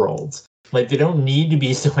the world. Like, they don't need to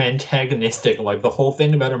be so antagonistic. Like, the whole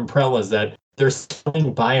thing about Umbrella is that they're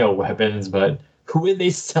selling bioweapons, but who are they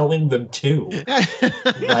selling them to?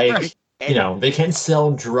 Like, you know, they can't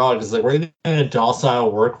sell drugs. Like, we're in a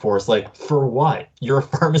docile workforce. Like, for what? You're a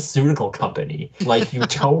pharmaceutical company. Like, you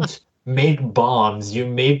don't make bombs. You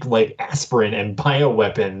make, like, aspirin and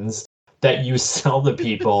bioweapons that you sell to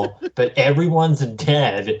people, but everyone's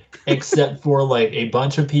dead except for, like, a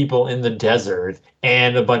bunch of people in the desert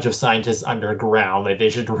and a bunch of scientists underground. Like,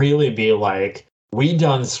 they should really be like, we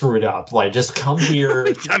done screwed up. Like, just come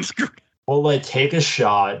here. We'll, like, take a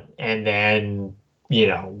shot, and then, you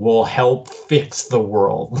know, we'll help fix the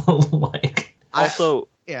world. Like, Also,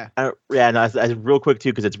 real quick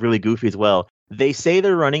too, because it's really goofy as well. They say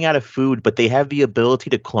they're running out of food, but they have the ability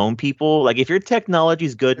to clone people. Like, if your technology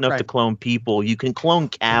is good enough to clone people, you can clone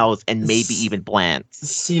cows and maybe even plants.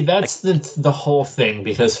 See, that's the whole thing,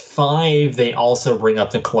 because 5, they also bring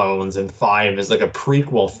up the clones, and 5 is like a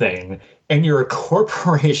prequel thing. And you're a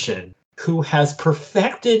corporation who has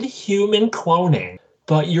perfected human cloning,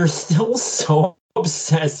 but you're still so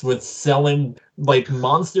obsessed with selling, like,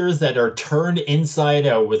 monsters that are turned inside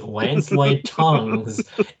out with lance-like tongues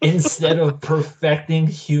instead of perfecting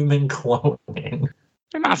human cloning.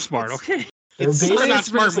 They're not smart, okay? They're not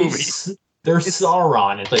smart movies. They're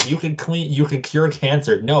Sauron. It's like, you can cure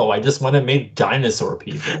cancer. No, I just want to make dinosaur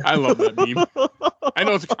people. I love that meme. I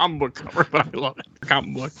know it's a comic book cover, but I love it.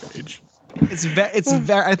 Comic book page. It's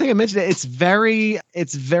very. I think I mentioned it. It's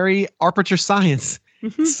very arbiter science.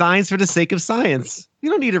 Science for the sake of science. You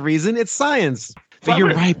don't need a reason. It's science. But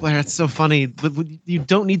you're right, Blair. It's so funny. But you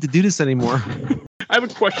don't need to do this anymore. I have a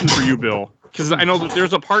question for you, Bill, because I know that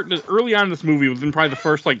there's a part that early on in this movie, within probably the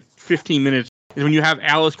first like 15 minutes, is when you have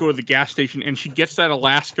Alice go to the gas station and she gets that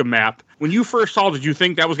Alaska map. When you first saw it, did you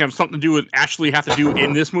think that was going to have something to do with actually have to do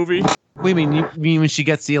in this movie? What do you mean? You mean when she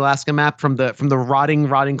gets the Alaska map from the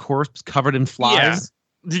rotting corpse covered in flies?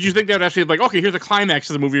 Yeah. Did you think that would actually like, okay, here's the climax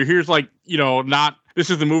of the movie, or here's like, you know, not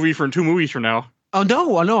this is the movie for 2 movies from now? Oh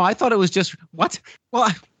no! I thought it was just what?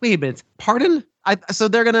 Well, wait a minute. Pardon? So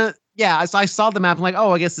they're gonna. Yeah, so I saw the map. I'm like,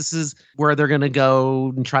 oh, I guess this is where they're gonna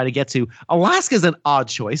go and try to get to. Alaska's an odd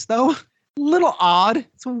choice, though. Little odd.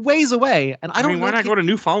 It's ways away, and I don't. Why not go to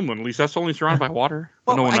Newfoundland? At least that's only surrounded by water.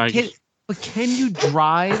 Well, but can you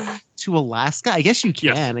drive to Alaska? I guess you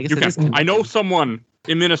can. Yes, I guess you can. I know someone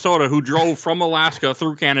in Minnesota who drove from Alaska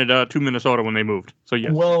through Canada to Minnesota when they moved. So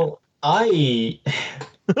yes. Well,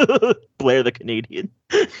 Blair the Canadian.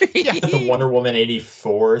 The Wonder Woman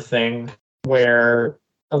 84 thing, where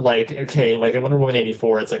like in Wonder Woman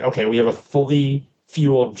 84, it's like, okay, we have a fully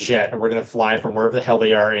fueled jet and we're gonna fly from wherever the hell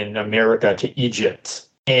they are in America to Egypt,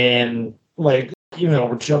 and like, you know,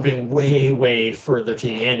 we're jumping way further to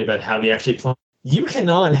the end about how they actually fly. You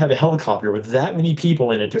cannot have a helicopter with that many people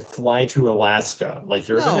in it to fly to Alaska. Like,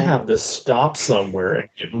 you're going to have to stop somewhere and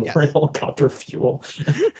get more helicopter fuel.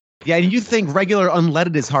 Yeah, and you think regular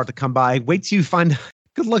unleaded is hard to come by. Wait till you find...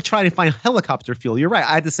 Good luck trying to find helicopter fuel. You're right.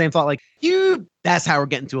 I had the same thought. Like, that's how we're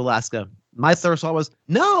getting to Alaska. My first thought was,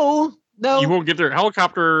 no. You won't get there.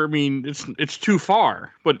 Helicopter, I mean, it's too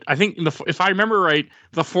far. But I think, if I remember right,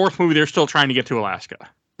 the 4th movie, they're still trying to get to Alaska.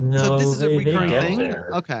 No, so this is a recurring thing? There.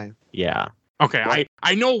 Okay. Yeah. Okay,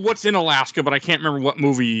 I know what's in Alaska, but I can't remember what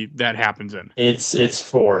movie that happens in. It's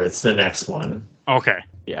 4. It's the next one. Okay.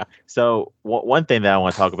 Yeah. So one thing that I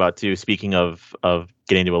want to talk about too, speaking of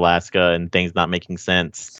getting to Alaska and things not making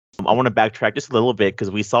sense, I want to backtrack just a little bit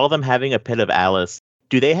because we saw them having a pit of Alice.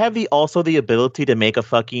 Do they have also the ability to make a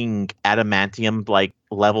fucking adamantium like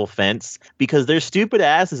level fence? Because their stupid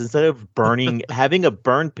asses, instead of having a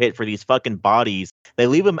burn pit for these fucking bodies, they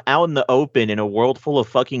leave them out in the open in a world full of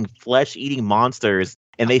fucking flesh-eating monsters,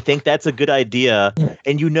 and they think that's a good idea.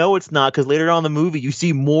 And you know it's not, because later on in the movie, you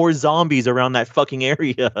see more zombies around that fucking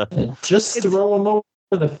area. Just throw them over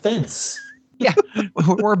the fence. Yeah,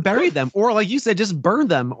 or bury them, or like you said, just burn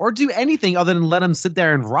them, or do anything other than let them sit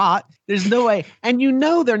there and rot. There's no way. And you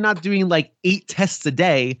know they're not doing like 8 tests a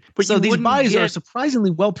day. But so these bodies are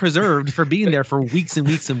surprisingly well preserved for being there for weeks and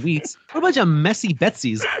weeks and weeks. What a bunch of messy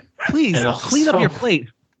Betsies. Please clean up your plate.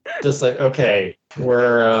 Just like, okay,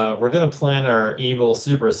 we're gonna plan our evil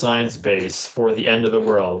super science base for the end of the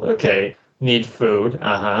world. Okay. Need food,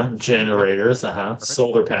 generators,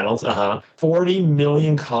 solar panels, 40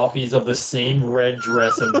 million copies of the same red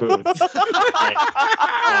dress and boots.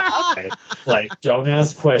 Like, don't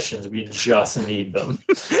ask questions, we just need them.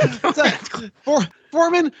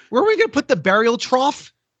 Foreman, where are we going to put the burial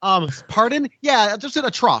trough? Pardon? Yeah, just in a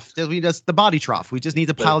trough. Just the body trough. We just need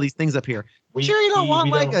to pile these things up here. Sure, you don't want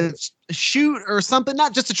like a chute or something?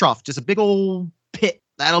 Not just a trough, just a big old pit.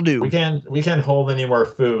 That'll do. We can't hold any more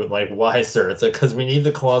food. Like, why, sir? It's like, because we need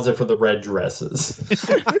the closet for the red dresses.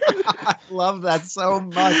 I love that so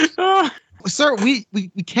much. Sir, we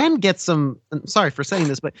can get some. I'm sorry for saying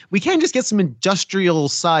this, but we can just get some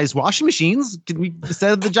industrial-sized washing machines. Can we,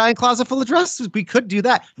 instead of the giant closet full of dresses, we could do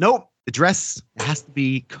that. Nope, the dress has to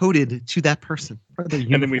be coded to that person. And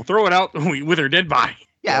then we throw it out with her dead body.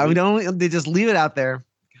 Yeah, we don't. They just leave it out there.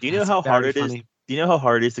 Do you know how hard it is? Do you know how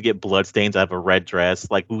hard it is to get blood stains out of a red dress?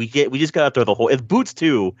 Like we just gotta throw the whole. It's boots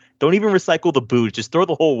too. Don't even recycle the boots. Just throw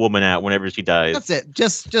the whole woman out whenever she dies. That's it.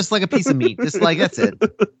 Just like a piece of meat. Just like that's it.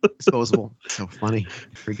 Disposable. So funny.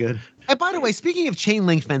 Pretty good. And by the way, speaking of chain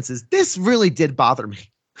link fences, this really did bother me.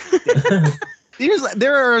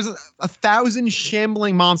 There are 1,000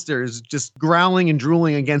 shambling monsters just growling and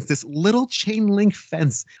drooling against this little chain link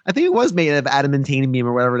fence. I think it was made of adamantanium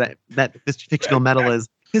or whatever that this fictional metal is.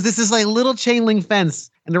 Because this is like little chain link fence,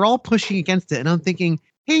 and they're all pushing against it. And I'm thinking,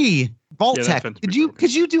 hey, Vault Tech, could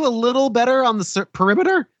you do a little better on the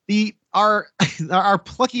perimeter? Our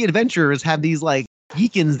plucky adventurers have these like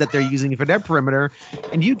beacons that they're using for their perimeter,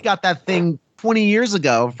 and you got that thing 20 years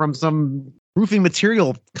ago from some roofing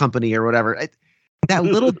material company or whatever. That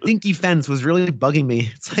little dinky fence was really bugging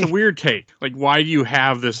me. It's a weird take. Like, why do you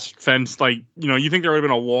have this fence? Like, you think there would have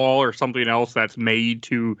been a wall or something else that's made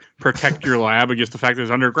to protect your lab against the fact that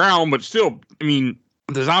it's underground, but still, I mean,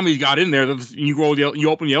 the zombies got in there. You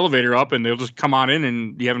open the elevator up and they'll just come on in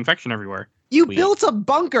and you have infection everywhere. You built a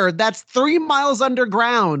bunker that's 3 miles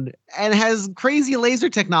underground and has crazy laser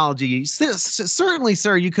technology. Certainly,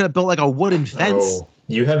 sir, you could have built like a wooden fence. Oh,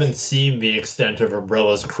 you haven't seen the extent of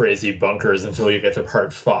Umbrella's crazy bunkers until you get to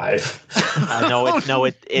part 5.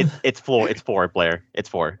 It's 4. It's 4, Blair. It's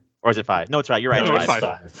 4. Or is it 5? No, it's right. You're right. No, it's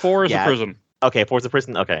 5. 4 is the prison. Okay, 4 is the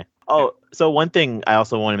prison. Okay. Oh, so one thing I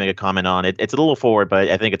also want to make a comment on. It's a little forward, but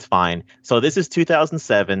I think it's fine. So this is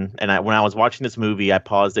 2007, and when I was watching this movie, I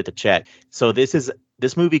paused it to check. So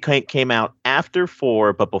this movie came out after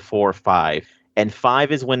 4, but before 5. And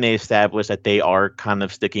 5 is when they established that they are kind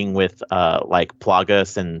of sticking with like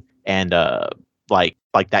Plagas and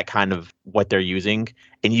like that kind of what they're using.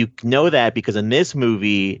 And you know that because in this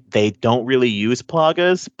movie, they don't really use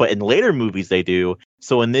Plagas, but in later movies they do.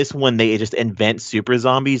 So in this one, they just invent super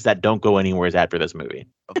zombies that don't go anywhere after this movie.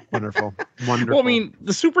 Wonderful. Well, I mean,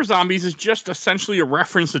 the super zombies is just essentially a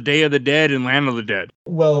reference to Day of the Dead and Land of the Dead.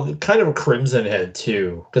 Well, kind of Crimson Head,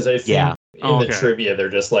 too. Because I think the trivia, they're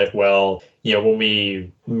just like, well, when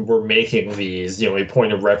we were making these, my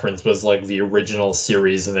point of reference was like the original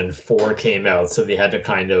series, and then 4 came out, so they had to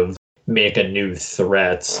kind of make a new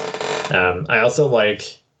threat. I also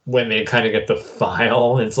like when they kind of get the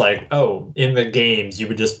file, it's like, oh, in the games, you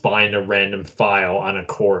would just find a random file on a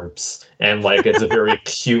corpse. And like, it's a very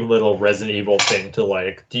cute little Resident Evil thing to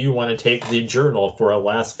like, do you want to take the journal for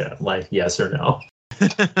Alaska? Like, yes or no?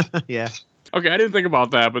 Yeah. Okay, I didn't think about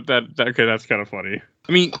that, but that's kind of funny.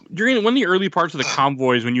 I mean, during one of the early parts of the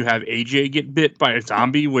convoys, when you have AJ get bit by a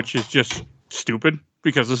zombie, which is just stupid,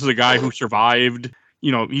 because this is a guy who survived.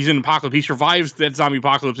 He's in Apocalypse. He survives that zombie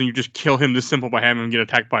apocalypse, and you just kill him this simple by having him get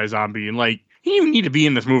attacked by a zombie. And like, he didn't even need to be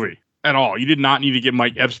in this movie at all. You did not need to get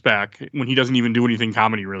Mike Epps back when he doesn't even do anything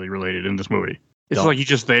comedy really related in this movie. It's like he's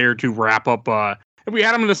just there to wrap up. We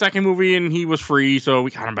had him in the second movie, and he was free, so we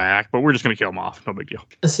got him back. But we're just gonna kill him off. No big deal.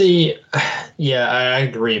 See, yeah, I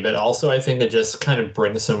agree, but also I think it just kind of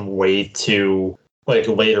brings some weight to like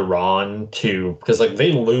later on too, because like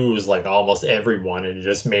they lose like almost everyone, and it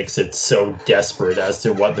just makes it so desperate as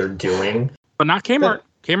to what they're doing. But not Kmart.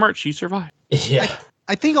 Kmart, she survived. Yeah.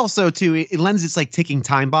 I think also too, it lends its like ticking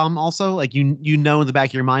time bomb also. Like in the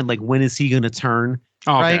back of your mind, like when is he gonna turn?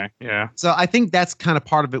 Oh, okay. Right? Yeah. So I think that's kind of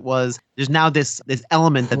part of it was there's now this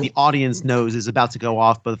element that the audience knows is about to go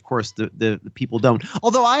off, but of course the people don't.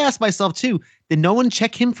 Although I asked myself too, did no one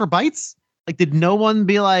check him for bites? Like, did no one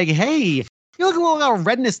be like, hey, you look a little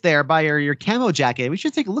redness there by your camo jacket. We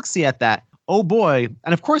should take a look-see at that. Oh boy.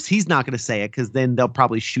 And of course he's not going to say it because then they'll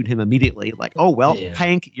probably shoot him immediately. Like, oh, well,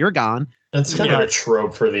 Hank, you're gone. It's kind of a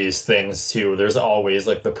trope for these things too. There's always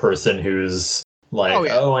like the person who's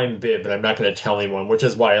like, oh, I'm bit, but I'm not going to tell anyone, which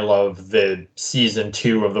is why I love the season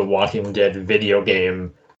 2 of the Walking Dead video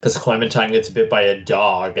game. Because Clementine gets bit by a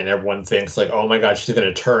dog, and everyone thinks like, "Oh my God, she's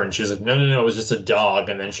gonna turn." She's like, "No, it was just a dog,"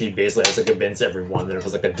 and then she basically has to convince everyone that it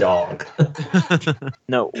was like a dog.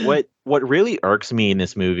 No, what really irks me in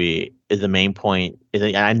this movie is the main point.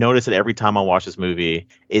 And I notice it every time I watch this movie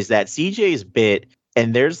is that CJ's bit,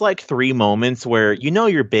 and there's like 3 moments where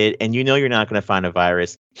you're bit, and you're not gonna find a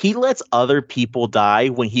virus. He lets other people die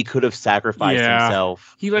when he could have sacrificed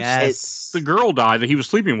himself. He lets the girl die that he was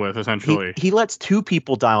sleeping with, essentially. He lets 2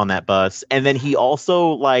 people die on that bus. And then he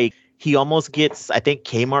also, he almost gets, I think,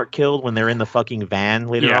 Kmart killed when they're in the fucking van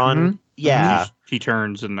later on. Mm-hmm. Yeah. he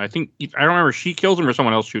turns, and I don't remember she kills him or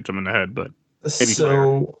someone else shoots him in the head, but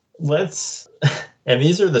so let's. And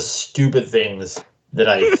these are the stupid things that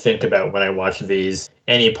I think about when I watch these,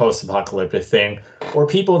 any post-apocalyptic thing, or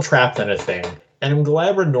people trapped in a thing. And I'm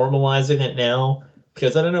glad we're normalizing it now,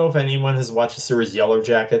 because I don't know if anyone has watched the series Yellow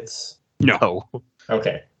Jackets. no.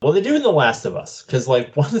 Okay. Well, they do in The Last of Us, because,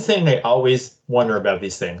 like, one thing I always wonder about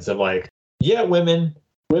these things, I'm like, yeah, women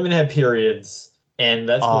have periods, and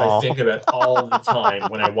that's what I think about all the time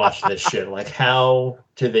when I watch this shit. Like, how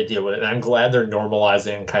do they deal with it? And I'm glad they're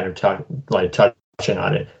normalizing, kind of touching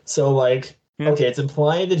on it. So, like, okay, it's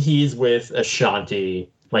implied that he's with Ashanti,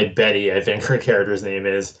 like Betty, I think her character's name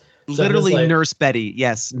is. So Literally like, Nurse Betty.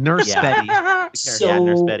 Yes, Nurse Betty. So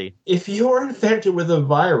Nurse Betty. if you're infected with a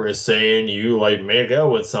virus, saying you like make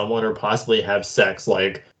out with someone or possibly have sex,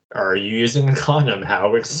 like, are you using a condom?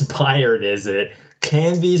 How expired is it?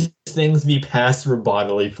 Can these things be passed through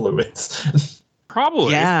bodily fluids?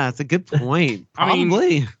 Probably. Yeah, it's a good point. Probably.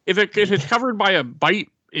 I mean, if it's covered by a bite,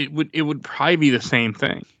 it would probably be the same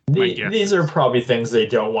thing. These are probably things they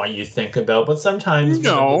don't want you to think about, but sometimes when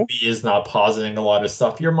the movie is not positing a lot of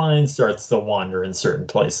stuff, your mind starts to wander in certain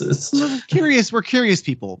places. We're curious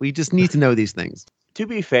people. We just need to know these things. To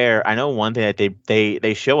be fair, I know one thing that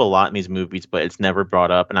they show a lot in these movies, but it's never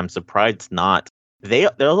brought up, and I'm surprised it's not.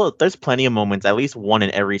 There's plenty of moments, at least one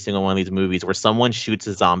in every single one of these movies, where someone shoots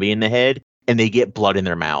a zombie in the head and they get blood in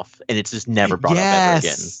their mouth, and it's just never brought up ever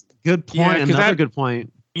again. Good point. Yeah, Another good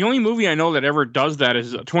point. The only movie I know that ever does that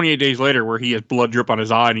is 28 Days Later, where he has blood drip on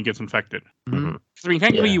his eye and he gets infected. Mm-hmm. I mean,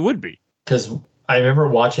 technically you would be. Because I remember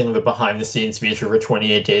watching the behind-the-scenes feature for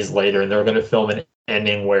 28 Days Later, and they were going to film an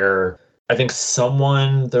ending where I think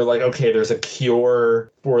they're like, okay, there's a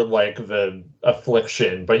cure for, like, the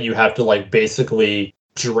affliction, but you have to, like, basically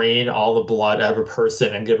drain all the blood out of a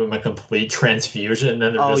person and give them a complete transfusion. And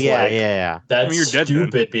then they're that's you're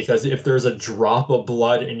stupid dead because if there's a drop of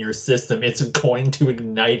blood in your system, it's going to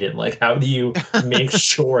ignite it. Like, how do you make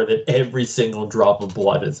sure that every single drop of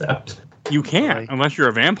blood is out? You can't, unless you're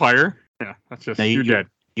a vampire. Yeah, that's just, you're dead.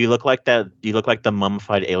 You look like that. You look like the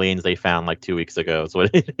mummified aliens they found like 2 weeks ago. Is what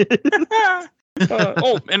it is.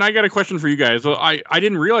 And I got a question for you guys. So I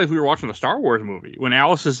didn't realize we were watching the Star Wars movie. When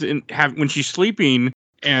Alice is when she's sleeping,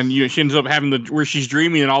 and she ends up having where she's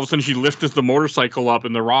dreaming, and all of a sudden she lifts the motorcycle up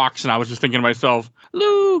in the rocks, and I was just thinking to myself,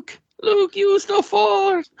 Luke, use the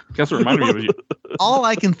Force. Guess what reminded me of you. All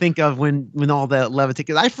I can think of when all the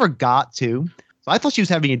levitation, I forgot to. So I thought she was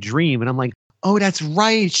having a dream, and I'm like, oh, that's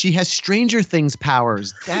right. She has Stranger Things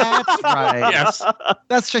powers. That's right. Yes.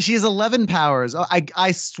 That's right. She has 11 powers. Oh,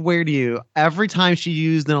 I swear to you, every time she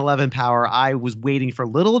used an 11 power, I was waiting for a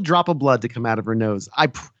little drop of blood to come out of her nose.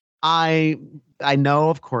 I know,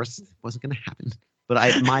 of course, it wasn't going to happen,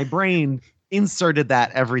 but my brain inserted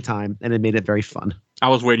that every time, and it made it very fun. I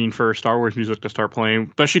was waiting for Star Wars music to start playing,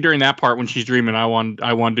 especially during that part when she's dreaming. I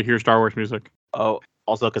wanted to hear Star Wars music. Oh,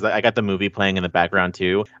 also, because I got the movie playing in the background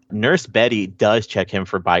too. Nurse Betty does check him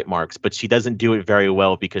for bite marks, but she doesn't do it very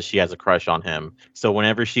well because she has a crush on him. So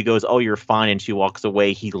whenever she goes, "Oh, you're fine," and she walks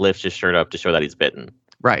away, he lifts his shirt up to show that he's bitten.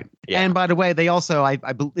 Right. Yeah. And by the way, they also,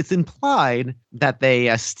 it's implied that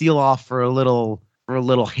they steal off for a little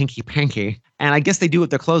hanky panky, and I guess they do it with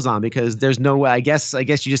their clothes on because there's no way. I guess you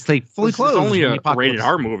just take fully clothed. It's only a rated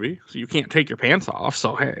R movie, so you can't take your pants off.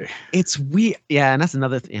 So hey, it's weird. Yeah, and that's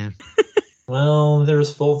another thing. Yeah. Well,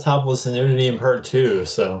 there's full topless nudity in part 2,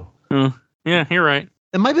 so. Yeah, you're right.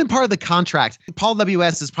 It might have been part of the contract. Paul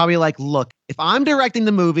W.S. is probably like, look, if I'm directing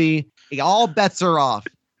the movie, all bets are off.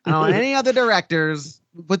 I don't want any other directors.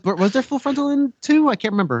 But was there full frontal in 2? I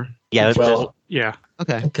can't remember. Yeah. Yeah.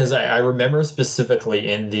 Okay. Because I remember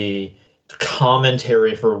specifically in the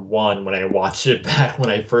commentary for 1 when I watched it back when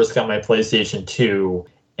I first got my PlayStation 2,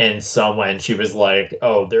 and she was like,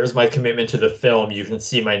 "Oh, there's my commitment to the film. You can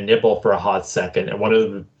see my nipple for a hot second." And one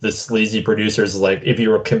of the sleazy producers is like, "If you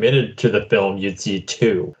were committed to the film, you'd see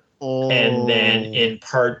 2." Oh. And then in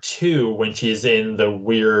part 2, when she's in the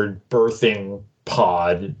weird birthing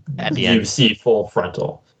pod, you see full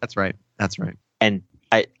frontal. That's right. And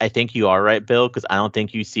I think you are right, Bill, because I don't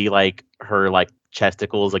think you see like her like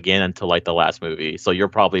chesticles again until like the last movie. So you're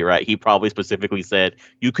probably right. He probably specifically said,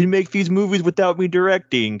 "You can make these movies without me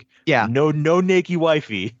directing." Yeah. No naked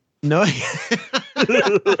wifey. No.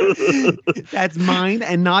 That's mine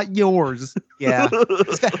and not yours. Yeah.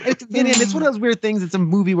 It's one of those weird things. It's a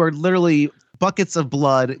movie where literally buckets of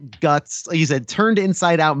blood, guts, like you said, turned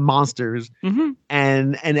inside out monsters. Mm-hmm.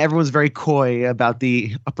 And everyone's very coy about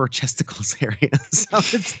the upper chesticles area. So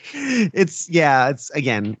it's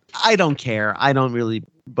again, I don't care. I don't really,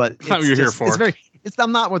 but that's what you're here for.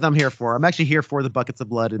 I'm not what I'm here for. I'm actually here for the buckets of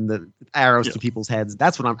blood and the arrows to people's heads.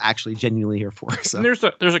 That's what I'm actually genuinely here for. So and there's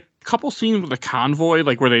a couple scenes with a convoy,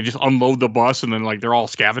 like where they just unload the bus and then like they're all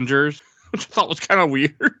scavengers, which I thought was kind of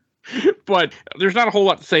weird. But there's not a whole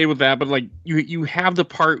lot to say with that. But like you have the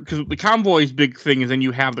part, because the convoy's big thing is then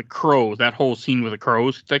you have the crows. That whole scene with the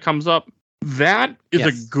crows that comes up. That is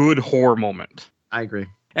a good horror moment. I agree.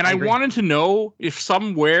 And I wanted to know if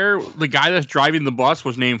somewhere the guy that's driving the bus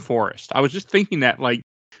was named Forrest. I was just thinking that, like,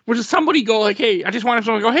 would somebody go like, "Hey," I just wanted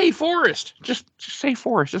someone to go, "Hey, Forrest," just say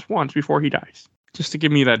Forrest just once before he dies, just to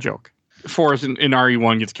give me that joke. Forrest in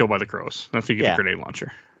RE1 gets killed by the crows. That's he gets a grenade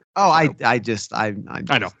launcher. Oh, I know. I just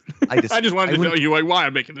wanted to tell you like why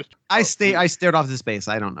I'm making this. I stared off the space.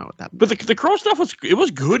 I don't know what that. But the crow stuff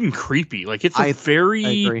was good and creepy. Like it's very. I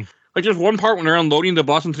agree. Like there's one part when they're unloading the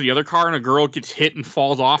bus into the other car and a girl gets hit and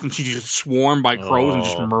falls off and she's just swarmed by crows and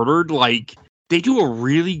just murdered. Like they do a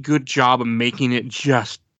really good job of making it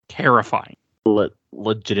just terrifying.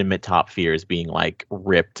 Legitimate top fears being like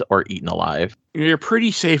ripped or eaten alive. You're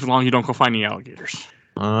pretty safe as long as you don't go find the alligators.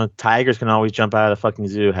 Tigers can always jump out of the fucking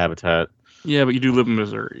zoo habitat. Yeah, but you do live in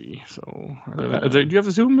Missouri, so do you have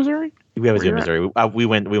a zoo in Missouri? We have a zoo in Missouri. We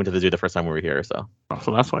went to the zoo the first time we were here, so. Oh,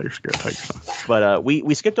 so that's why you're scared of tigers. But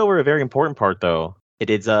we skipped over a very important part though. It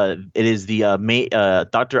is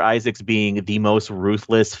Dr. Isaacs being the most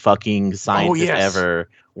ruthless fucking scientist ever.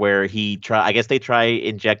 Where I guess they try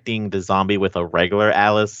injecting the zombie with a regular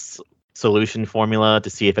Alice solution formula to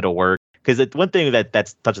see if it'll work. Because one thing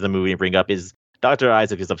that's touching the movie and bring up is Dr.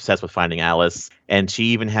 Isaac is obsessed with finding Alice, and she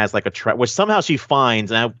even has like a which somehow she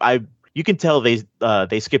finds, and you can tell they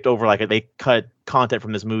skipped over they cut content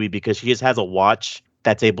from this movie because she just has a watch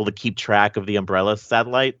that's able to keep track of the Umbrella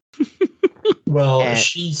satellite. Well,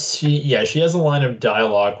 she has a line of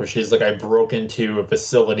dialogue where she's like, I broke into a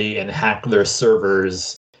facility and hacked their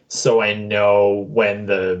servers, so I know when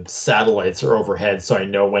the satellites are overhead, so I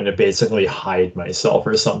know when to basically hide myself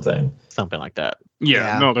or something. Something like that.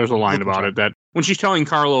 Yeah, no, there's a line about it that when she's telling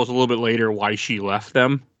Carlos a little bit later why she left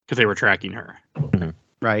them, because they were tracking her. Mm-hmm.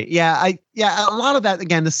 Right. Yeah. A lot of that,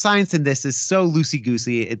 again, the science in this is so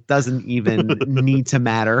loosey-goosey, it doesn't even need to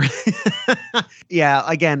matter. Yeah.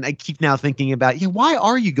 Again, I keep now thinking about, why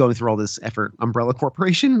are you going through all this effort, Umbrella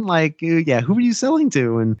Corporation? Like, who are you selling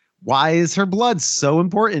to? And why is her blood so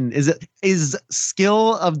important? Is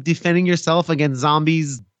skill of defending yourself against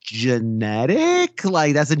zombies genetic?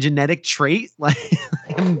 Like that's a genetic trait? Like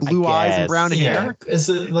having blue eyes and brown hair? Is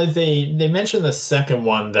it like they mentioned the second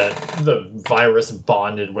one that the virus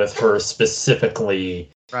bonded with her specifically,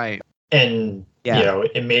 right? And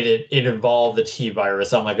it involved the T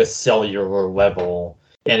virus on like a cellular level.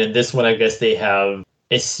 And in this one, I guess they have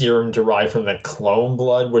a serum derived from the clone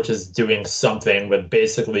blood, which is doing something, but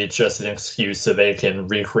basically it's just an excuse so they can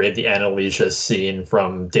recreate the Annalisa scene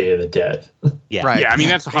from Day of the Dead. Yeah, right. Yeah, I mean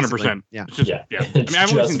that's 100%. Yeah, I mean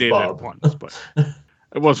I've only seen Day of the Dead once, but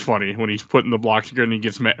it was funny when he's putting the block together and he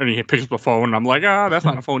gets and he picks up the phone. And I'm like, that's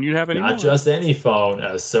not a phone you have anymore. Not just any phone,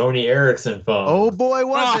 a Sony Ericsson phone. Oh boy,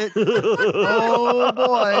 was it? Oh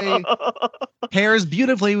boy, pairs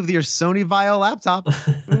beautifully with your Sony Vaio laptop.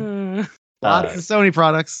 Lots of Sony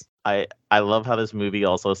products. I love how this movie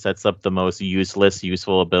also sets up the most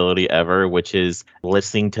useful ability ever, which is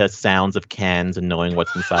listening to sounds of cans and knowing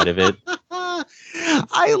what's inside of it.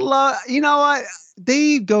 I love, what?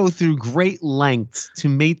 They go through great lengths to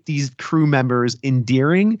make these crew members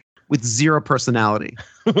endearing with zero personality.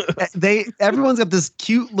 Everyone's got this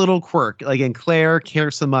cute little quirk. Like, and Claire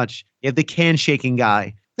cares so much. You have the can shaking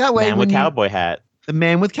guy. That way, man with cowboy hat. The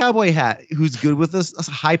man with cowboy hat who's good with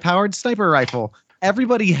a high-powered sniper rifle.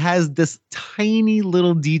 Everybody has this tiny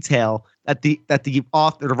little detail that the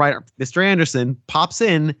author, the writer, Mr. Anderson, pops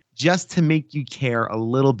in just to make you care a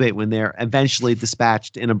little bit when they're eventually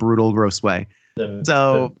dispatched in a brutal, gross way.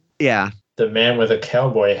 The man with a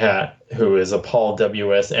cowboy hat, who is a Paul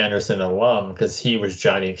W.S. Anderson alum, because he was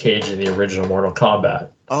Johnny Cage in the original Mortal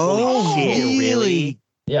Kombat. Oh, really?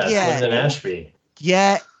 Yeah, it's Lyndon Ashby.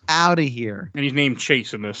 Get out of here. And he's named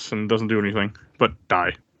Chase in this and doesn't do anything but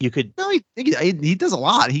die. You could. No, he does a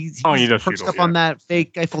lot. He does perched up on that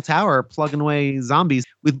fake Eiffel Tower, plugging away zombies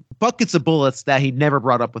with buckets of bullets that he never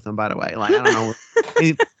brought up with him. By the way, like I don't know,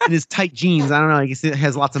 in his tight jeans. I don't know. I guess it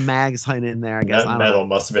has lots of mags hiding in there. I guess that metal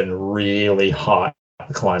must have been really hot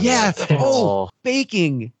climbing. Yeah.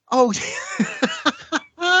 Baking. Oh.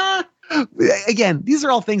 Again, these are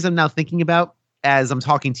all things I'm now thinking about as I'm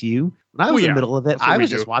talking to you. When I was in the middle of it, I was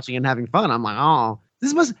just watching and having fun. I'm like,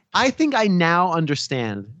 I think I now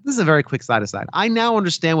understand. This is a very quick side aside. I now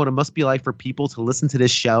understand what it must be like for people to listen to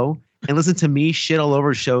this show and listen to me shit all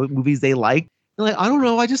over movies they like. They're like, I don't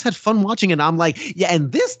know. I just had fun watching it. And I'm like, yeah,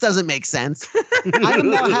 and this doesn't make sense. I am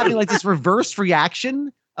now having like this reverse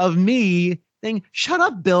reaction of me saying, shut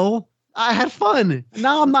up, Bill. I had fun.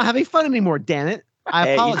 Now I'm not having fun anymore. Damn it. I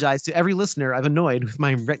apologize to every listener I've annoyed with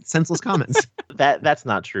my senseless comments. That's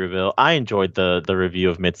not true, Bill. I enjoyed the review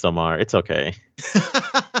of Midsommar. It's okay.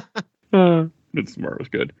 Midsommar was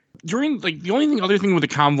good. During the only other thing with the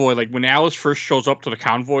convoy, like when Alice first shows up to the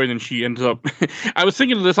convoy and then she ends up, I was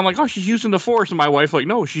thinking of this. I'm like, oh, she's using the Force, and my wife like,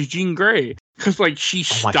 no, she's Jean Grey, because like she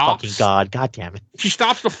stops. My fucking God damn it! She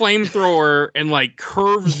stops the flamethrower and like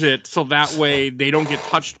curves it so that way they don't get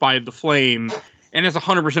touched by the flame, and it's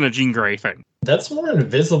 100% a Jean Grey thing. That's more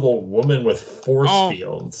Invisible Woman with force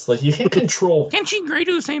fields. Like you can't control. Can't Jean Grey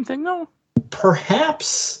do the same thing though?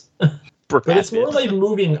 Perhaps. But it's more like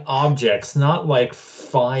moving objects, not like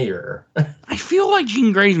fire. I feel like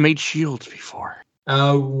Jean Grey's made shields before.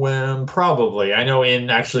 Well, probably. I know in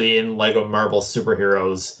Lego Marvel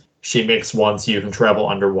Superheroes, she makes one so you can travel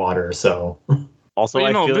underwater. So also,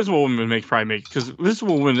 but, Invisible Woman because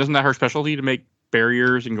Invisible Woman, isn't that her specialty to make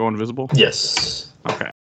barriers and go invisible? Yes. Okay.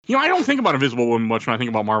 I don't think about Invisible Woman much when I think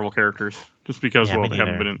about Marvel characters, just because they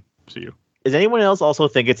haven't been in MCU. Does anyone else also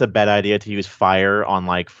think it's a bad idea to use fire on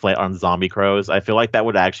on zombie crows? I feel like that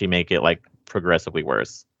would actually make it like progressively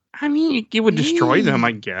worse. I mean, it would destroy them,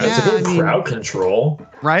 I guess. It's a good crowd control,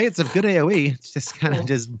 right? It's a good AOE. It's just kind of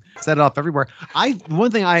just set it off everywhere. In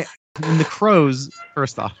the crows,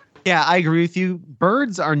 first off, yeah, I agree with you.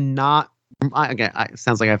 Birds are not. It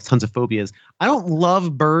sounds like I have tons of phobias. I don't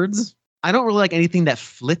love birds. I don't really like anything that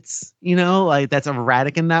flits. Like that's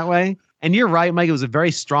erratic in that way. And you're right, Mike. It was a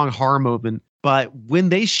very strong horror moment. But when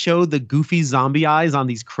they showed the goofy zombie eyes on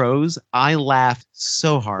these crows, I laughed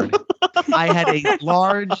so hard. I had a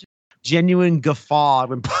large, genuine guffaw.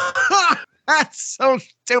 That's so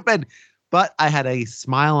stupid. But I had a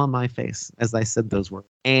smile on my face as I said those words.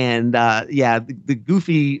 And the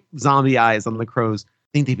goofy zombie eyes on the crows. I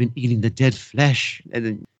think they've been eating the dead flesh. And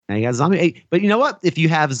then now you got zombie. But you know what? If you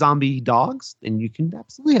have zombie dogs, then you can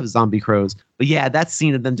absolutely have zombie crows. But yeah, that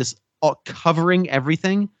scene of them just covering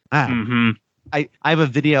everything. Mm-hmm. I have a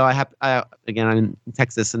video. I'm in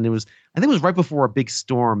Texas, and I think it was right before a big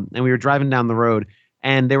storm, and we were driving down the road,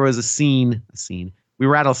 and there was a scene. We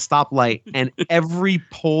were at a stoplight, and every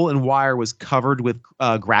pole and wire was covered with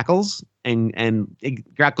grackles, and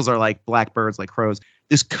grackles are like blackbirds, like crows,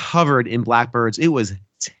 just covered in blackbirds. It was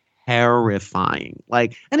terrifying.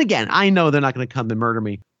 And again, I know they're not going to come and murder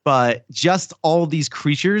me, but just all these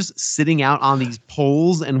creatures sitting out on these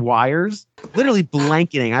poles and wires, literally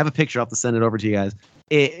blanketing. I have a picture. I'll have to send it over to you guys.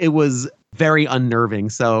 It was very unnerving.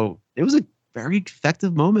 So it was a very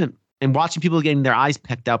effective moment. And watching people getting their eyes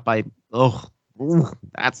pecked out by,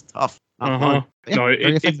 that's tough. Yeah, no,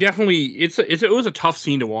 it definitely it was a tough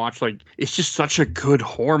scene to watch. Like it's just such a good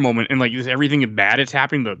horror moment, and like everything bad is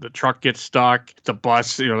happening. The truck gets stuck. The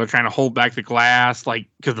bus, they're trying to hold back the glass, like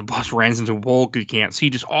because the bus runs into a pole because you can't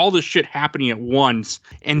see. Just all this shit happening at once,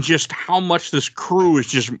 and just how much this crew is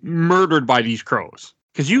just murdered by these crows.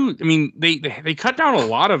 Because they cut down a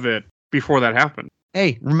lot of it before that happened.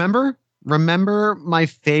 Hey, remember my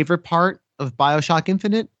favorite part of BioShock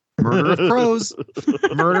Infinite? Murder of crows.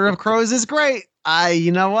 Murder of crows is great.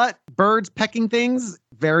 You know what? Birds pecking things,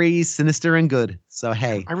 very sinister and good. So,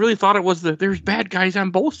 hey. I really thought it was there's bad guys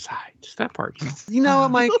on both sides. That part. You know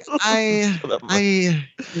what, Mike?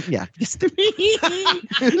 Yeah.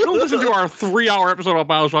 Don't listen to our 3-hour episode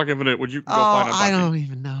about BioShock Infinite. Would you go find out? I don't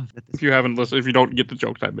even know. If you haven't listened, if you don't get the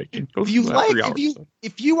jokes I'm making. If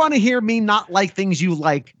you want to hear me not like things you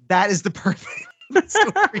like, that is the perfect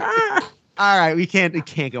story. All right, we can't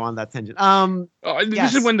go on that tangent.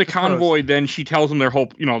 This is when the convoy, then she tells them their whole,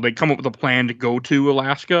 they come up with a plan to go to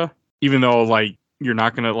Alaska, even though you're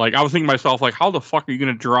not gonna I was thinking to myself how the fuck are you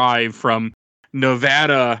gonna drive from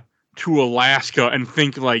Nevada to Alaska and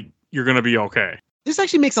think you're gonna be okay? This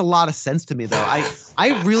actually makes a lot of sense to me, though.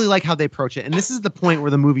 I really like how they approach it, and this is the point where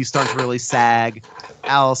the movie starts to really sag.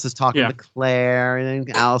 Alice is talking to Claire, and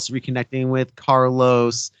then Alice reconnecting with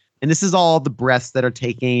Carlos. And this is all the breaths that are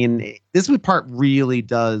taking. This part really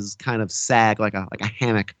does kind of sag like a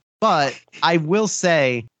hammock. But I will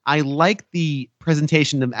say I like the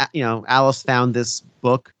presentation of Alice found this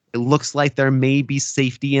book. It looks like there may be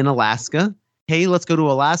safety in Alaska. Hey, let's go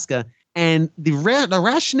to Alaska. And the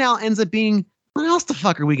rationale ends up being, what else the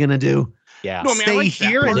fuck are we gonna do? Yeah, stay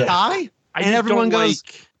here and die. And everyone goes,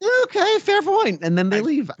 okay, fair point. And then they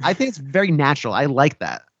leave. I think it's very natural. I like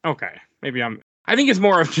that. Okay, maybe I think it's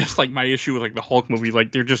more of just my issue with the Hulk movie.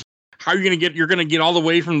 They're just, how are you you're going to get all the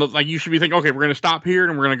way from you should be thinking, okay, we're going to stop here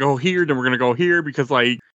and we're going to go here, then we're going to go here because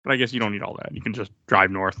but I guess you don't need all that. You can just drive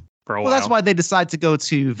north for a Well, while. that's why they decide to go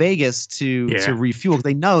to Vegas to refuel.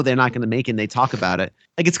 They know they're not going to make it, and they talk about it.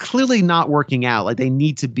 Like, it's clearly not working out. Like, they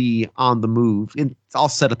need to be on the move. And it's all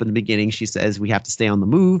set up in the beginning. She says we have to stay on the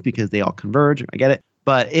move because they all converge. I get it.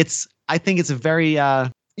 But I think it's a very, I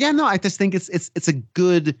just think it's a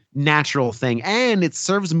good natural thing. And it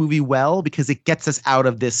serves the movie well because it gets us out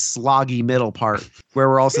of this sloggy middle part where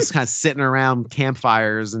we're also just kind of sitting around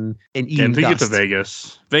campfires and eating and to get to dust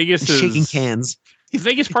Vegas. Vegas and is shaking cans. The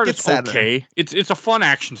Vegas part is Gets out of okay. It's a fun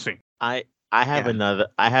action scene. I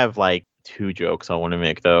have like 2 jokes I want to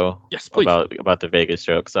make though. Yes, please. About the Vegas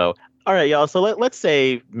joke. So, all right, y'all. So let's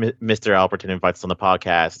say Mr. Alberton invites us on the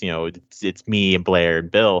podcast. You know, it's me and Blair and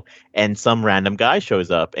Bill, and some random guy shows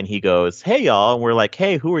up, and he goes, "Hey, y'all," and we're like,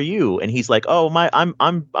 "Hey, who are you?" And he's like, "Oh,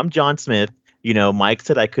 I'm John Smith. You know, Mike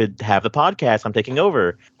said I could have the podcast. I'm taking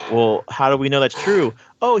over." Well, how do we know that's true?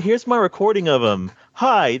 Oh, here's my recording of him.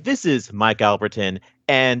 Hi, this is Mike Alberton,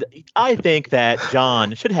 and I think that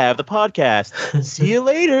John should have the podcast. See you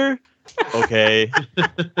later. Okay.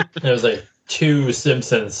 There was like 2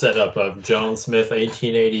 Simpsons setup of John Smith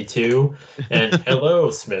 1882 and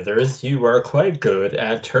hello Smithers, you are quite good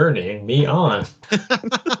at turning me on.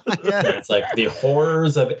 It's like the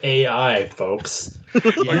horrors of AI, folks. Like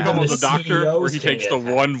the doctor CEOs where he can takes get the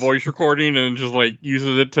hacked. one voice recording and just like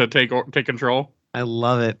uses it to take control. I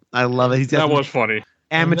love it. He's got That some was funny.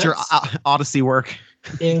 amateur that's- Odyssey work.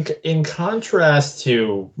 In contrast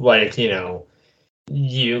to, like, you know,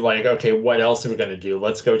 you like, okay, what else are we gonna do?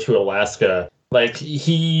 Let's go to Alaska. Like,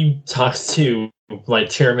 he talks to like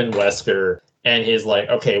Chairman Wesker and he's like,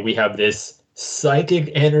 okay, we have this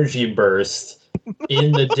psychic energy burst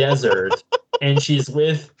in the desert, and she's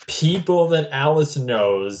with people that Alice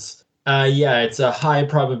knows. Yeah, it's a high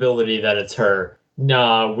probability that it's her.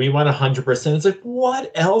 Nah, we want 100%. It's like,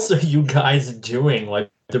 what else are you guys doing? Like,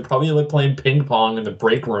 they're probably like playing ping pong in the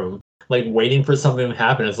break room, like waiting for something to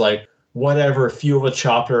happen. It's like, whatever, fuel the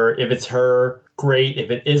chopper. If it's her, great.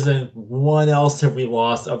 If it isn't, what else have we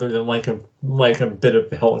lost other than like a bit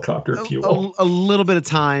of helicopter fuel? A little bit of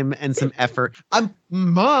time and some effort.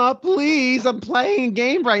 Ma, please, I'm playing a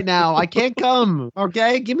game right now. I can't come.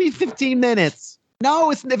 Okay, give me 15 minutes.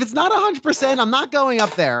 No, if it's not 100%, I'm not going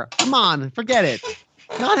up there. Come on, forget it.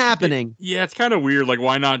 Not happening. Yeah, it's kind of weird. Like,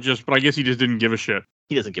 why not just? But I guess he just didn't give a shit.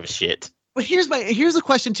 He doesn't give a shit. But here's a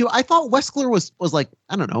question too. I thought Weskler was like,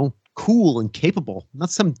 I don't know, cool and capable,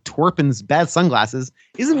 not some twerp in bad sunglasses.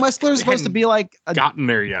 Isn't Weskler supposed to be like gotten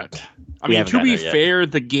there yet? I We mean, haven't to gotten be there yet. fair,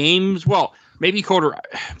 the games. Well, maybe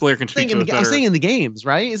Blair can speak to it I'm better. saying in the games,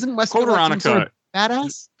 right? Isn't Weskler like some sort of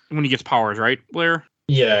badass? When he gets powers, right, Blair?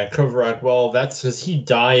 Yeah, Kovarak. Well, that's because he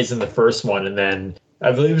dies in the first one, and then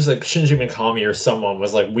I believe it was like Shinji Mikami or someone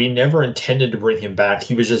was like, we never intended to bring him back.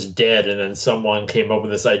 He was just dead, and then someone came up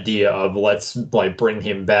with this idea of let's like bring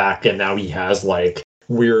him back, and now he has like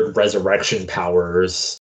weird resurrection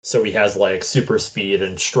powers. So he has like super speed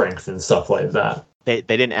and strength and stuff like that. They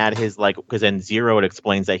didn't add his like, because in Zero it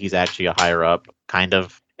explains that he's actually a higher up, kind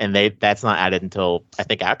of, and that's not added until I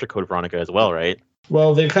think after Code Veronica as well, right?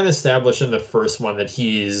 Well, they kind of established in the first one that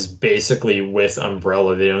he's basically with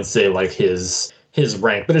Umbrella. They don't say like his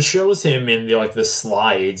rank, but it shows him in the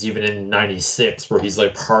slides, even in '96, where he's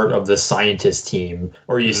like part of the scientist team,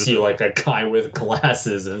 or you see like a guy with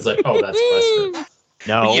glasses, and it's like, oh, that's Wesker.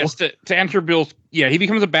 No. But yes, to answer Bill's, he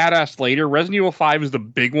becomes a badass later. Resident Evil 5 is the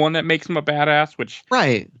big one that makes him a badass, which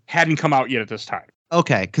hadn't come out yet at this time.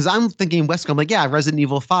 Okay, because I'm thinking Wesker. I'm like, yeah, Resident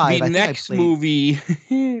Evil 5. The next movie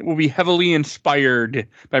will be heavily inspired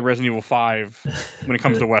by Resident Evil 5 when it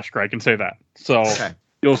comes to Wesker. I can say that. So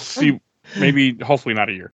you'll see, hopefully not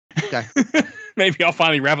a year. Okay. Maybe I'll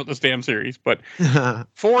finally wrap up this damn series. But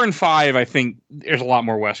 4 and 5, I think there's a lot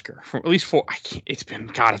more Wesker. At least 4. It's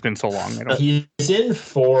been so long. He's in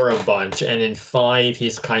 4 a bunch, and in 5,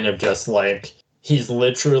 he's kind of just like, he's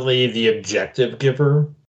literally the objective giver.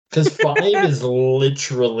 Because 5 is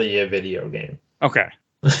literally a video game. Okay.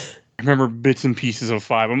 I remember bits and pieces of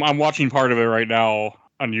 5. I'm watching part of it right now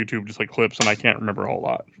on YouTube, just like clips, and I can't remember a whole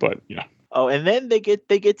lot. But yeah. Oh, and then they get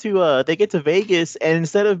to Vegas, and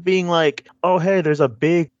instead of being like, oh hey, there's a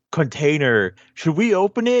big container, should we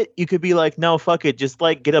open it? You could be like, no, fuck it, just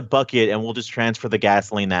like get a bucket and we'll just transfer the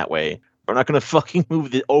gasoline that way. We're not gonna fucking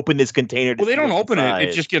open this container. Well, they don't open it.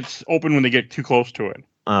 It just gets open when they get too close to it.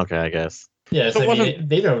 Okay, I guess. Yes, So I mean,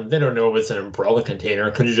 they don't know if it's an umbrella container.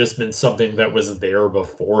 It could have just been something that was there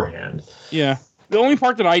beforehand. Yeah. The only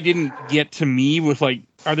part that I didn't get to me was like,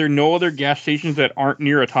 are there no other gas stations that aren't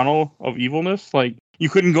near a tunnel of evilness? Like, you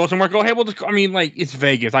couldn't go somewhere, hey, well, it's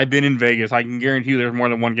Vegas. I've been in Vegas. I can guarantee you there's more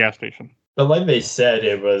than one gas station. But like they said,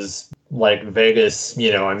 it was like Vegas,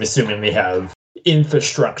 I'm assuming they have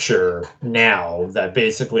infrastructure now that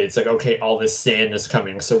basically it's like, okay, all this sand is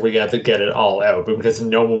coming, so we have to get it all out. But because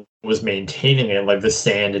no one was maintaining it, like the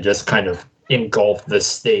sand had just kind of engulfed the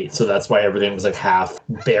state. So that's why everything was like half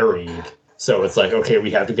buried. So it's like, okay,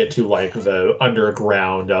 we have to get to like the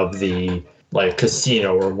underground of the like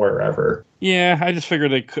casino or wherever. Yeah, I just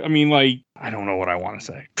figured I mean, like, I don't know what I want to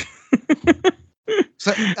say.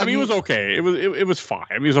 So, I mean, it was okay. It was fine.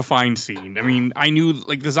 I mean, it was a fine scene. I mean, I knew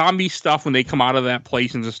like the zombie stuff when they come out of that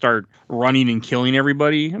place and just start running and killing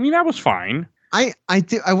everybody. I mean, that was fine. I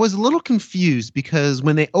was a little confused because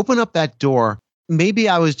when they open up that door, maybe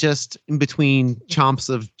I was just in between chomps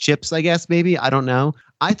of chips, I guess, maybe. I don't know.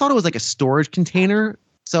 I thought it was like a storage container.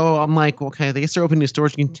 So I'm like, okay, I guess they're opening a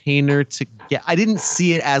storage container to get. I didn't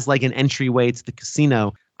see it as like an entryway to the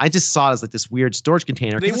casino. I just saw it as like this weird storage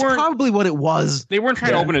container. That's probably what it was. They weren't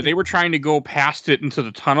trying to open it. They were trying to go past it into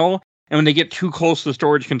the tunnel. And when they get too close to the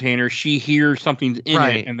storage container, she hears something's in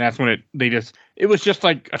it. And that's when it was just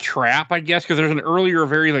like a trap, I guess. Because there's an earlier,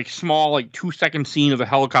 very like small, like 2-second scene of the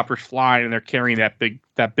helicopters flying and they're carrying that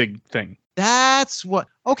big thing. That's what.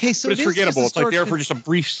 Okay, so but it's forgettable. It's like there for just a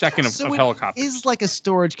brief second of helicopters. It is like a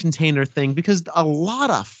storage container thing because a lot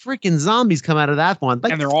of freaking zombies come out of that one.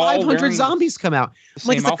 Like and they're all 500 zombies come out.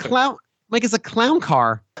 Like it's outfit. A clown. Like it's a clown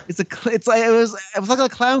car. It was like a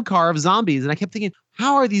clown car of zombies, and I kept thinking,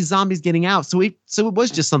 how are these zombies getting out? So it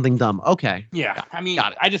was just something dumb. Okay. Yeah, I mean,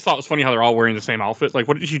 I just thought it was funny how they're all wearing the same outfit. Like,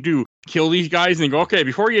 what did you do? Kill these guys and then go, okay,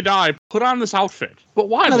 before you die, put on this outfit. But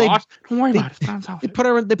why, boss? Don't worry about it. It's not outfit.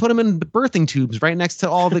 They put them in birthing tubes right next to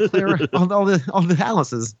all the all the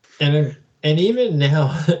Alices. And even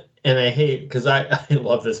now, and I hate because I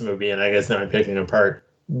love this movie, and I guess now I'm picking it apart.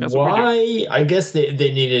 That's why? I guess they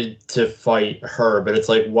needed to fight her, but it's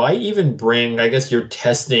like, why even bring? I guess you're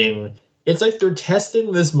testing. It's like they're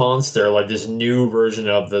testing this monster, like this new version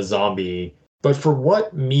of the zombie. But for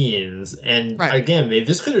what means? And again, they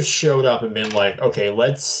just could have showed up and been like, okay,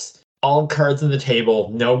 let's all cards on the table,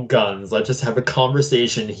 no guns. Let's just have a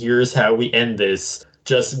conversation. Here's how we end this.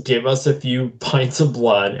 Just give us a few pints of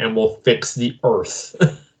blood and we'll fix the earth.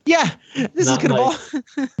 Yeah, this is gonna.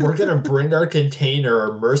 Like, we're gonna bring our container,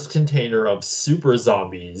 our immersed container of super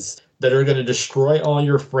zombies that are gonna destroy all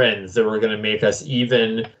your friends. That are gonna make us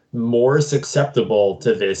even more susceptible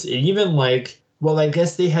to this. Even like, well, I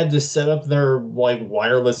guess they had to set up their like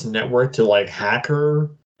wireless network to like hack her,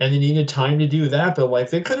 and they needed time to do that. But like,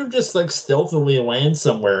 they could have just like stealthily landed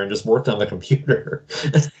somewhere and just worked on the computer.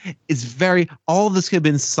 It's very. All of this could have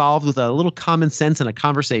been solved with a little common sense and a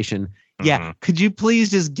conversation. Yeah, could you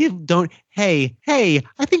please just hey, I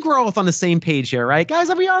think we're all on the same page here, right?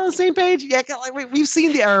 Guys, are we all on the same page? Yeah, like, we've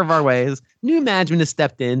seen the error of our ways. New management has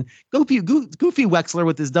stepped in. Goofy Wexler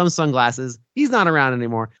with his dumb sunglasses. He's not around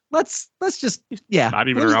anymore. Let's just, Not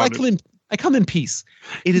even around. I come in peace.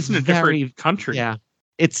 It is a very different country. Yeah,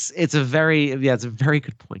 it's a very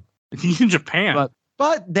good point. He's in Japan.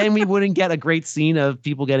 But then we wouldn't get a great scene of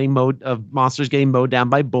people monsters getting mowed down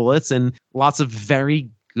by bullets and lots of very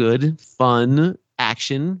good, fun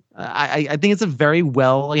action. I think it's a very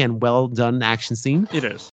well done action scene. It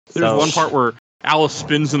is. There's one part where Alice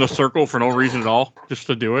spins in a circle for no reason at all, just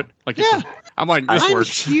to do it. Like, I'm like, this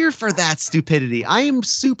works. I'm here for that stupidity. I am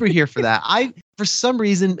super here for that. For some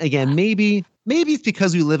reason, again, maybe it's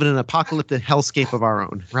because we live in an apocalyptic hellscape of our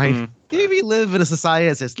own, right? Maybe we live in a society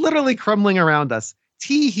that's just literally crumbling around us.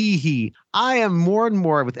 Tee-hee-hee. I am more and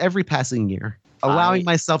more with every passing year allowing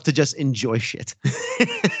myself to just enjoy shit.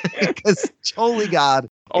 Because, holy God,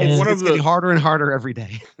 it's getting harder and harder every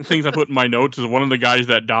day. The things I put in my notes is one of the guys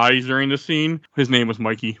that dies during the scene, his name was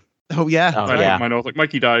Mikey. Oh, yeah. My notes, like,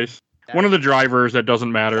 Mikey dies. One of the drivers that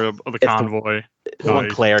doesn't matter of the convoy. The one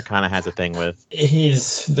Claire kind of has a thing with.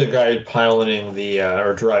 He's the guy piloting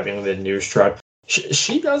or driving the news truck.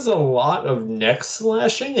 She does a lot of neck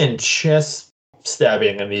slashing and chest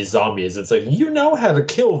stabbing in these zombies. It's like, you know how to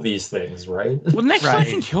kill these things, right? Well, next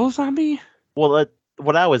slashing kill a zombie? Well,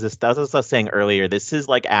 what I was saying earlier, this is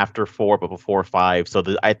like after 4, but before 5. So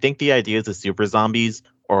I think the idea is the super zombies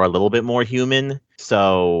are a little bit more human.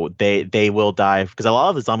 So they will die because a lot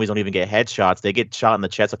of the zombies don't even get headshots. They get shot in the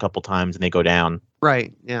chest a couple times and they go down.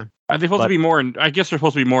 Right. Yeah. Are they supposed to be more? I guess they're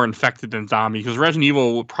supposed to be more infected than zombies because Resident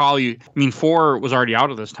Evil would probably. I mean, 4 was already out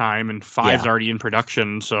at this time and 5's already in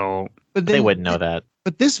production. So they wouldn't know that.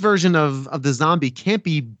 But this version of the zombie can't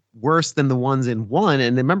be worse than the ones in 1.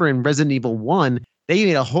 And remember, in Resident Evil 1, they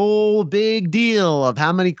made a whole big deal of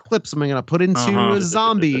how many clips am I going to put into a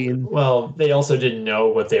zombie. And well, they also didn't know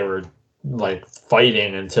what they were like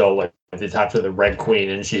fighting until like they talked to the Red Queen,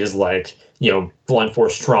 and she's like, blunt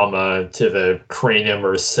force trauma to the cranium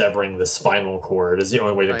or severing the spinal cord is the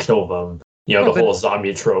only way to kill them. You know, Yeah, the whole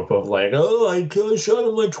zombie trope of like, oh, I shot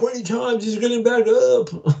him like 20 times. He's getting back up.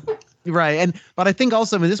 Right. But I think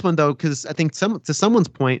also in this one though, because I think to someone's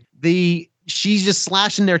point, she's just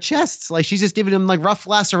slashing their chests. Like she's just giving them like rough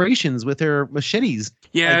lacerations with her machetes.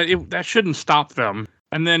 Yeah, Like, that shouldn't stop them.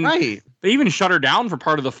 And then right. they even shut her down for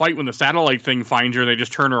part of the fight when the satellite thing finds her. They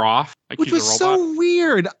just turn her off. Like Which she's was a robot. so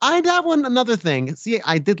weird. That one, another thing. See,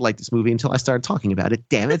 I did like this movie until I started talking about it.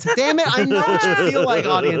 Damn it. I know what you feel like,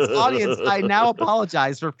 audience. Audience, I now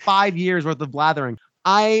apologize for 5 years worth of blathering.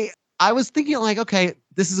 I was thinking like, okay,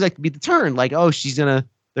 this is like to be the turn. Like, oh,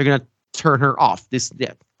 they're gonna turn her off.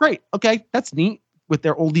 Yeah, great. Okay, that's neat with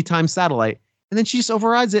their oldie time satellite. And then she just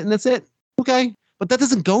overrides it and that's it. Okay. But that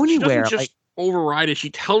doesn't go anywhere. She doesn't just override it. She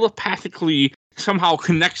telepathically somehow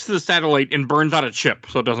connects to the satellite and burns out a chip,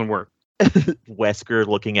 so it doesn't work. Wesker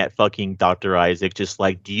looking at fucking Dr. Isaac, just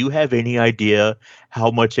like, do you have any idea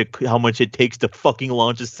how much it takes to fucking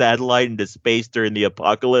launch a satellite into space during the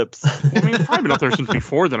apocalypse? I mean, it's probably been up there since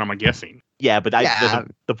before then, I'm guessing. Yeah, but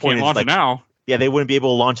the point Can't is launch like, it now. yeah, they wouldn't be able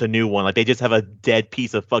to launch a new one. Like they just have a dead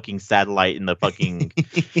piece of fucking satellite in the fucking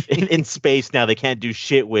in space now. They can't do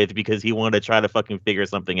shit with because he wanted to try to fucking figure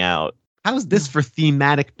something out. How's this for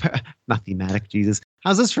not thematic, Jesus.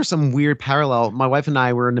 How's this for some weird parallel? My wife and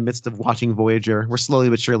I were in the midst of watching Voyager. We're slowly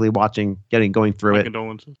but surely going through My it.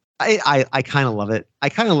 condolences. I kind of love it.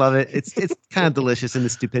 It's kind of delicious in the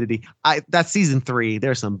stupidity. That's season 3.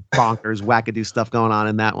 There's some bonkers wackadoo stuff going on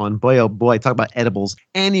in that one. Boy, oh boy, talk about edibles.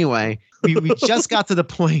 Anyway, we just got to the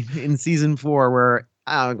point in season 4 where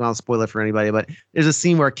I don't want to spoil it for anybody, but there's a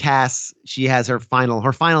scene where Cass, she has her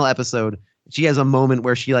final episode. She has a moment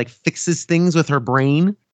where she like fixes things with her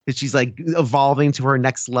brain. And she's like evolving to her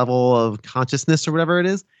next level of consciousness or whatever it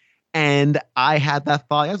is. And I had that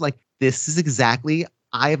thought. I was like, this is exactly.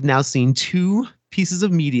 I have now seen 2 pieces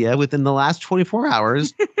of media within the last 24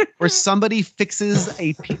 hours where somebody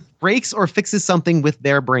breaks or fixes something with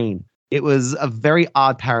their brain. It was a very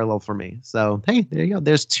odd parallel for me. So, hey, there you go.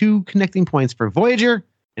 There's 2 connecting points for Voyager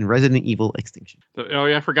and Resident Evil Extinction. Oh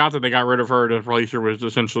yeah, I forgot that they got rid of her to replace her with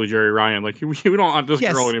essentially Jerry Ryan. Like we don't want this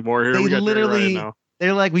girl anymore. Here we got Jerry Ryan now.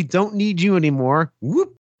 They're like, we don't need you anymore.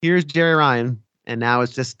 Whoop! Here's Jerry Ryan, and now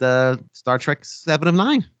it's just Star Trek 7 of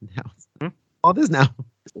 9. Now all it is now.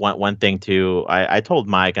 One thing too, I told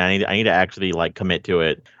Mike I need to actually like commit to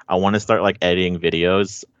it. I want to start like editing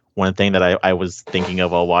videos. One thing that I was thinking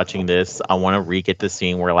of while watching this, I want to re-get the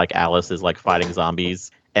scene where like Alice is like fighting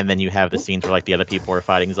zombies. And then you have the scenes where like the other people are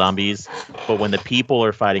fighting zombies. But when the people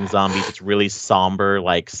are fighting zombies, it's really somber,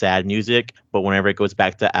 like sad music. But whenever it goes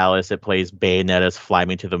back to Alice, it plays Bayonetta's Fly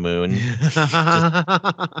Me to the Moon.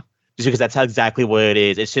 Just because that's exactly what it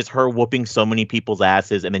is. It's just her whooping so many people's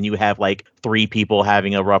asses. And then you have like 3 people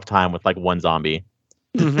having a rough time with like 1 zombie.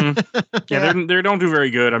 Mm-hmm. Yeah, they don't do very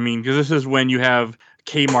good. I mean, because this is when you have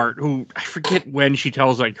Kmart, who I forget when she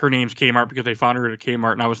tells like her name's Kmart because they found her at a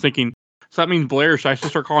Kmart. And I was thinking, so that means Blair, should I still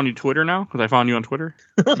start calling you Twitter now? Because I found you on Twitter.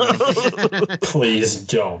 Please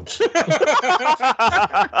don't.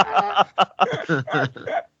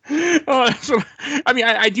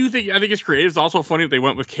 I do think it's creative. It's also funny that they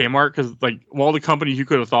went with Kmart because like of all the companies you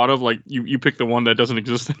could have thought of, like you picked the one that doesn't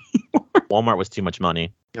exist anymore. Walmart was too much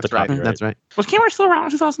money. That's right. That's right. Was Kmart still around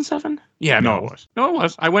in 2007? Yeah, no, it was. No, it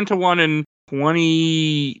was. I went to one in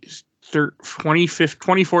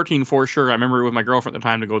 2014 for sure. I remember it with my girlfriend at the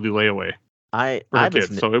time to go do layaway.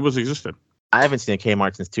 So it was existed. I haven't seen a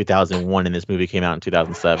Kmart since 2001, and this movie came out in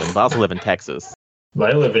 2007. But I also live in Texas.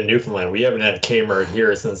 I live in Newfoundland. We haven't had Kmart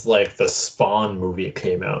here since like the Spawn movie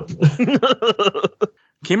came out.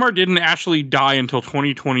 Kmart didn't actually die until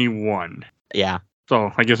 2021. Yeah.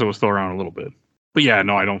 So I guess it was still around a little bit. But yeah,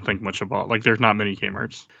 no, I don't think much about like there's not many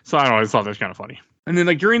Kmarts. So I don't know, I thought that was kind of funny. And then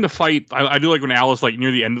like during the fight, I do like when Alice like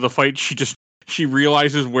near the end of the fight, she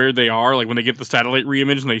realizes where they are. Like when they get the satellite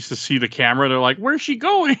reimage and they see the camera, they're like, "Where's she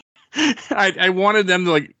going?" I wanted them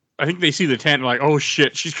to like. I think they see the tent and like, "Oh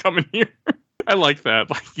shit, she's coming here." I like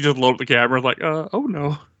that. Like you just load up the camera, like, "Oh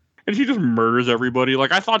no," and she just murders everybody.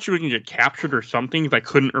 Like I thought she was gonna get captured or something. Because I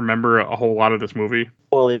couldn't remember a whole lot of this movie.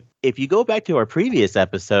 Well, if you go back to our previous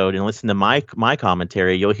episode and listen to my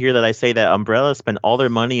commentary, you'll hear that I say that Umbrella spent all their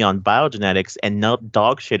money on biogenetics and not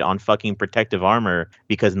dog shit on fucking protective armor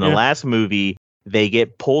because in the last movie they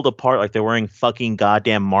get pulled apart like they're wearing fucking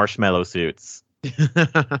goddamn marshmallow suits.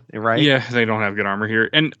 Right? Yeah, they don't have good armor here.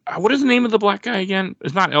 And what is the name of the black guy again?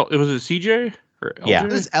 It's not It was it CJ or LJ? Yeah, I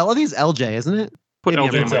think it's LJ, isn't it? Put Maybe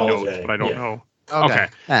LJ in my LJ, notes, but I don't know. Okay.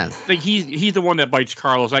 Yeah. Like he's the one that bites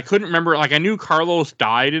Carlos. I couldn't remember. Like I knew Carlos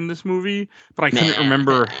died in this movie, but I couldn't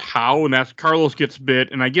remember how. And that's Carlos gets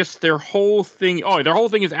bit. And I guess their whole thing. Oh, their whole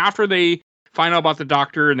thing is after they find out about the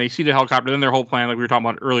doctor and they see the helicopter. Then their whole plan, like we were talking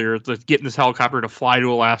about earlier, is let's get in this helicopter to fly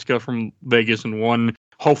to Alaska from Vegas in one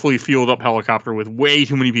hopefully fueled up helicopter with way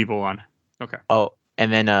too many people on. Okay. Oh,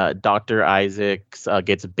 and then Dr. Isaacs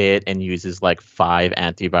gets bit and uses like 5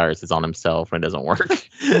 antiviruses on himself and it doesn't work.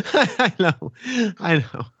 I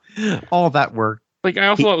know. All that work. Like, I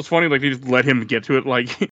also thought it was funny, like, they just let him get to it.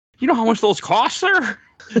 Like, you know how much those cost, sir?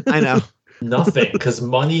 I know. Nothing, because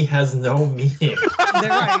money has no meaning. They're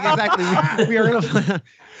right, exactly. We are gonna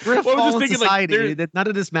Well, fall in thinking, society. like, that none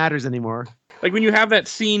of this matters anymore. Like, when you have that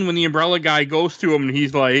scene when the umbrella guy goes to him and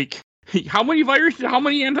he's like, how many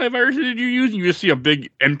antiviruses did you use? And you just see a big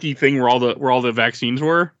empty thing where all the vaccines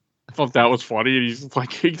were. I thought that was funny. And he's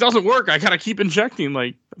like, it doesn't work. I gotta keep injecting.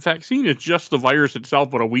 Like, the vaccine is just the virus itself,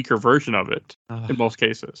 but a weaker version of it in most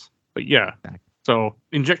cases. But yeah. So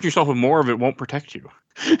inject yourself with more of it won't protect you.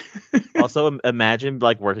 Also, imagine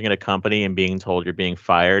like working at a company and being told you're being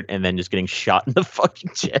fired and then just getting shot in the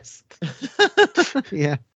fucking chest.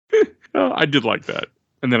 Yeah. I did like that.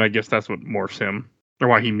 And then I guess that's what morphs him, or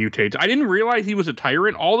why he mutates. I didn't realize he was a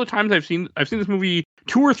tyrant. All the times I've seen this movie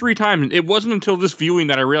 2 or 3 times. It wasn't until this viewing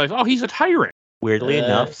that I realized, oh, he's a tyrant. Weirdly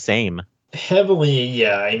enough, same. Heavily,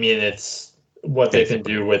 yeah. I mean, it's what they can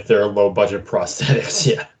do with their low budget prosthetics.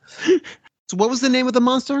 Yeah. So what was the name of the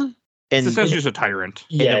monster? It's essentially just a tyrant.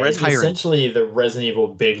 Yeah, it's essentially the Resident Evil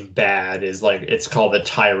big bad is like, it's called a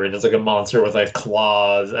tyrant. It's like a monster with like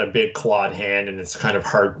claws, a big clawed hand, and it's kind of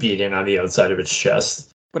heart beating on the outside of its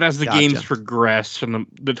chest. But as the games progress and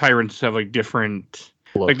the tyrants have like different,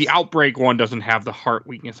 like the Outbreak one doesn't have the heart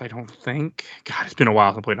weakness, I don't think. God, it's been a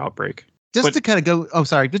while since I played Outbreak. Just to kind of go,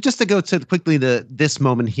 but just to go to quickly to this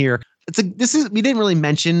moment here. We didn't really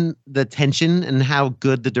mention the tension and how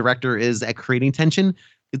good the director is at creating tension.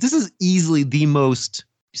 This is easily the most,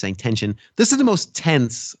 you're saying tension, this is the most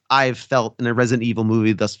tense I've felt in a Resident Evil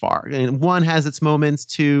movie thus far. And 1 has its moments,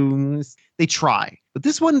 2, they try. But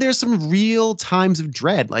this one, there's some real times of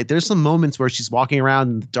dread. Like there's some moments where she's walking around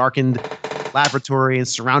in the darkened laboratory and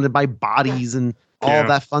surrounded by bodies and all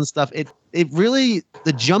that fun stuff. It really,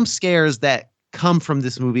 the jump scares that come from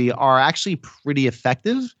this movie are actually pretty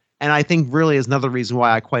effective. And I think really is another reason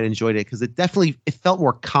why I quite enjoyed it, because it felt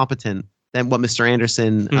more competent than what Mr.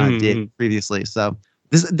 Anderson did previously. So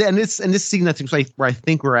this scene that's where I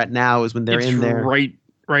think we're at now is when they're in there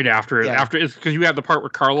right after it. After it's because you have the part where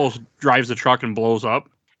Carlos drives the truck and blows up,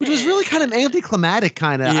 which was really kind of anticlimactic.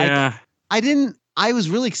 Kind of. Yeah. I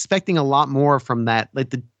was really expecting a lot more from that.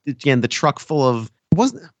 Like the truck full of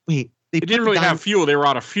They didn't really have fuel. They were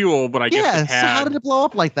out of fuel, but I guess it had. So how did it blow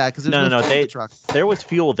up like that? Because there was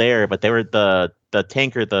fuel there, but they were the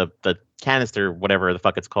tanker, the canister, whatever the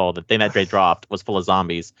fuck it's called, the thing that they dropped was full of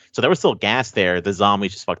zombies. So there was still gas there. The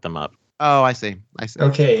zombies just fucked them up. Oh, I see.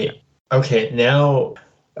 Okay. Now,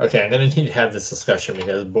 I'm gonna need to have this discussion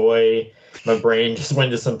because boy, my brain just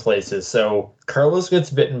went to some places. So Carlos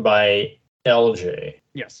gets bitten by LJ.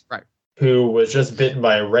 Yes. Right. Who was just bitten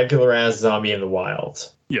by a regular ass zombie in the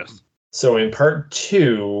wild. Yes. So in part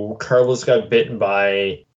 2, Carlos got bitten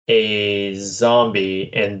by a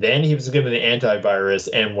zombie, and then he was given the antivirus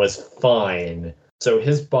and was fine. So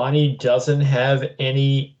his body doesn't have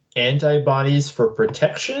any antibodies for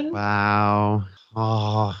protection? Wow.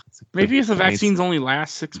 Oh, maybe if the vaccines only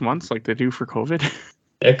last 6 months like they do for COVID.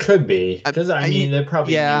 It could be. Because, I mean, it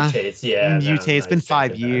probably mutates. Yeah. It's been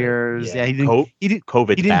 5 years. Yeah, he did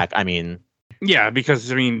COVID back. I mean... Yeah,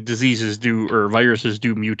 because, I mean, diseases do, or viruses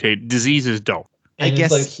do mutate. Diseases don't. And I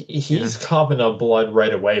guess like he's coughing up blood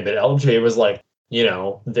right away, but LJ was like,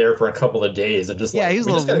 there for a couple of days and just he was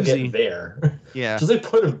we just gotta woozy. get there. Yeah. Just like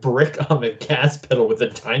put a brick on the gas pedal with a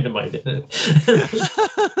dynamite in it.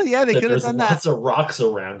 Yeah, they could have done that. There's lots of rocks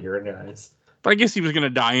around here, guys. But I guess he was going to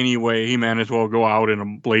die anyway. He might as well go out in a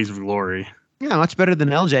blaze of glory. Yeah, much better than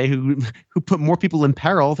LJ, who put more people in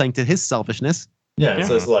peril thanks to his selfishness. Yeah,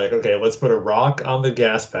 so it's like, okay, let's put a rock on the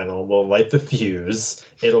gas pedal. We'll light the fuse.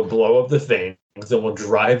 It'll blow up the thing. Then we'll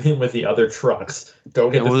drive in with the other trucks.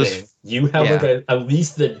 Go get the thing. You have at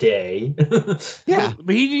least the day. Yeah, but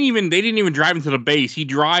they didn't even drive into the base. He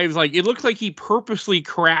drives it looks like he purposely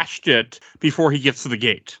crashed it before he gets to the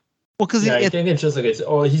gate. Well, because I think it's just like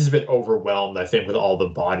he's a bit overwhelmed. I think with all the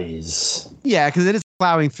bodies. Yeah, because it is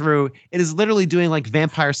plowing through. It is literally doing like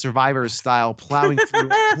Vampire Survivors style, plowing through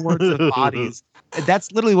hordes of bodies.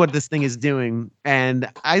 That's literally what this thing is doing, and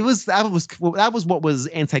that was what was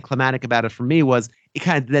anticlimactic about it for me. Was it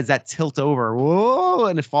kind of does that tilt over, whoa,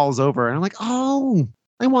 and it falls over, and I'm like, oh,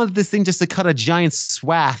 I wanted this thing just to cut a giant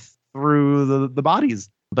swath through the bodies,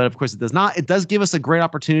 but of course it does not. It does give us a great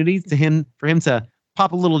opportunity for him to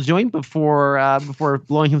pop a little joint before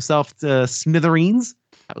blowing himself to smithereens.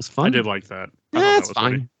 That was fun. I did like that. I thought Yeah, that it's was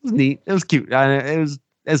fine. funny. It was neat. It was cute. It was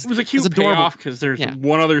It was a cute adorable. payoff because there's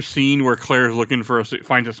one other scene where Claire's looking for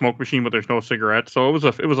finds a smoke machine, but there's no cigarette. So it was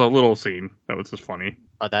a little scene that was just funny.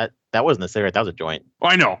 That wasn't a cigarette. That was a joint. Oh,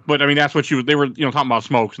 I know, but I mean that's what they were talking about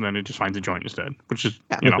smokes, and then it just finds a joint instead, which is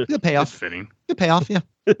good payoff. it's fitting. Good payoff. Yeah.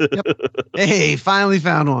 Yep. Hey, finally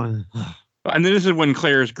found one. And then this is when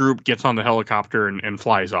Claire's group gets on the helicopter and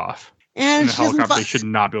flies off. And the helicopter they should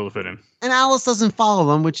not be able to fit in. And Alice doesn't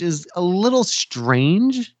follow them, which is a little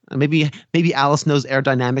strange. Maybe Alice knows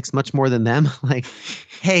aerodynamics much more than them. Like,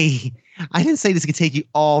 hey, I didn't say this could take you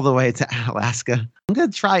all the way to Alaska. I'm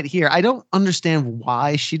gonna try it here. I don't understand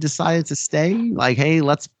why she decided to stay. Like, hey,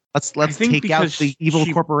 let's take out the evil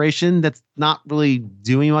corporation that's not really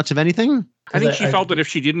doing much of anything. I think she felt that if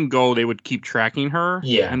she didn't go, they would keep tracking her.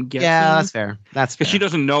 Yeah. And get that's fair. That's fair. Because she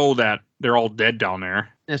doesn't know that they're all dead down there.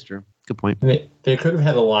 That's true. Good point. They could have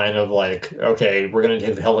had a line of like, okay, we're going to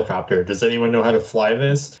take the helicopter. Does anyone know how to fly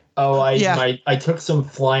this? Oh, I took some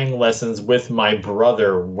flying lessons with my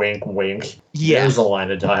brother, wink, wink. Yeah. There's a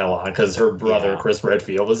line of dialogue because her brother, Chris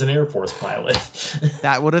Redfield, is an Air Force pilot.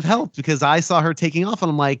 That would have helped because I saw her taking off and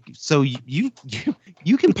I'm like, so you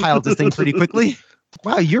can pilot this thing pretty quickly.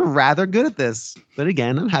 Wow, you're rather good at this. But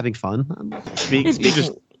again, I'm having fun. Speaking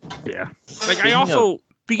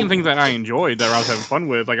of things that I enjoyed, that I was having fun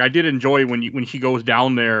with, like I did enjoy when she goes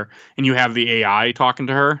down there and you have the AI talking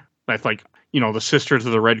to her. That's like, the sister to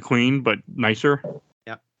the Red Queen, but nicer.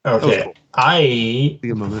 Yeah. Okay. Cool. I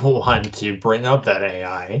want to bring up that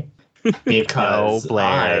AI because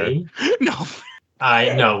not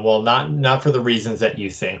for the reasons that you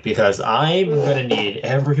think, because I'm going to need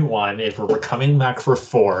everyone, if we're coming back for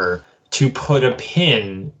 4, to put a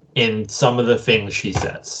pin in some of the things she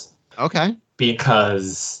says. Okay.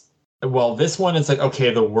 Because, this one, it's like,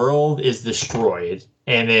 okay, the world is destroyed.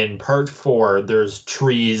 And in part 4, there's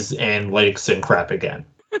trees and lakes and crap again.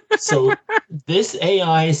 So this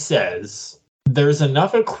AI says there's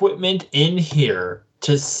enough equipment in here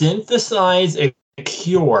to synthesize a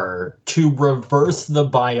cure to reverse the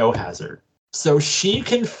biohazard. So she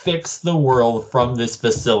can fix the world from this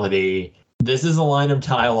facility. This is a line of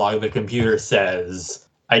dialogue the computer says.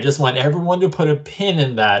 I just want everyone to put a pin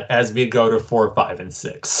in that as we go to 4, 5, and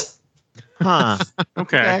 6. Huh.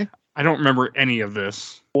 Okay. I don't remember any of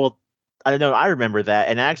this. Well, I don't know. I remember that.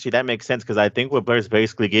 And actually, that makes sense because I think what Blair's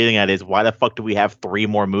basically getting at is why the fuck do we have 3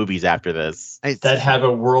 more movies after this? That have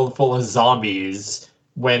a world full of zombies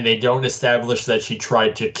when they don't establish that she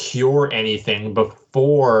tried to cure anything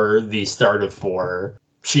before the start of 4.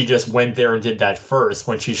 She just went there and did that first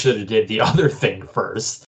when she should have did the other thing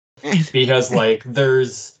first. Because,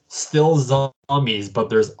 there's still zombies,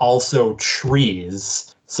 but there's also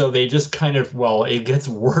trees. So they just kind of, it gets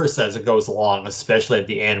worse as it goes along, especially at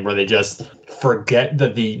the end where they just forget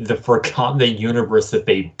the universe that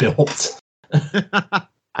they built.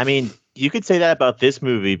 I mean, you could say that about this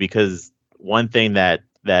movie because one thing that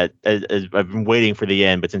I've been waiting for the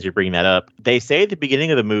end, but since you're bringing that up, they say at the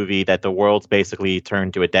beginning of the movie that the world's basically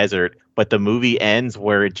turned to a desert, but the movie ends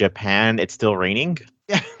where Japan, it's still raining.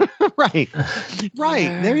 Yeah, right.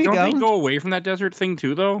 There you go. Don't they go away from that desert thing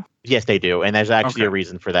too, though? Yes, they do. And there's actually a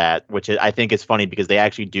reason for that, which I think is funny because they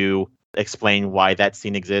actually do explain why that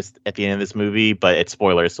scene exists at the end of this movie, but it's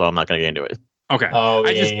spoilers, so I'm not going to get into it. Okay. Oh,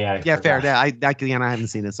 fair. Yeah, I haven't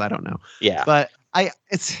seen it, so I don't know. Yeah. But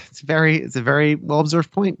it's a very well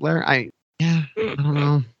observed point, Blair. I don't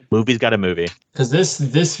know. Movie's got a movie. Because this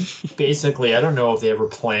basically, I don't know if they ever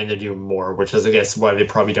plan to do more, which is, I guess, why they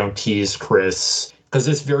probably don't tease Chris. Because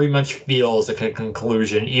this very much feels like a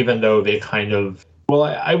conclusion, even though they kind of,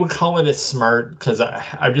 I would call it a smart, because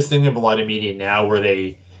I'm just thinking of a lot of media now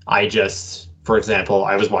where for example,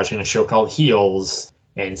 I was watching a show called Heels,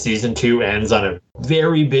 and season 2 ends on a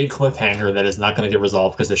very big cliffhanger that is not going to get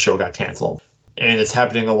resolved because the show got canceled. And it's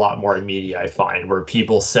happening a lot more in media, I find, where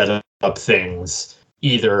people set up things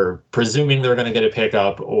either presuming they're going to get a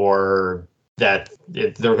pickup or that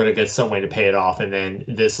they're going to get some way to pay it off, and then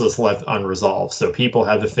this is left unresolved. So people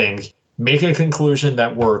have to think, make a conclusion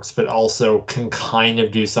that works, but also can kind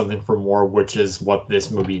of do something for more, which is what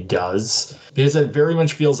this movie does. Because it very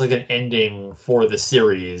much feels like an ending for the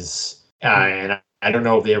series. And I don't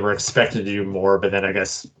know if they ever expected to do more, but then I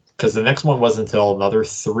guess, because the next one wasn't until another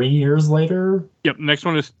 3 years later. Yep, next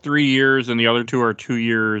one is 3 years, and the other 2 are 2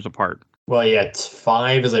 years apart. Well, yeah,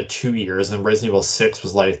 5 is 2 years, and Resident Evil 6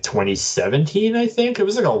 was 2017, I think. It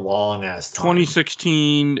was a long-ass time.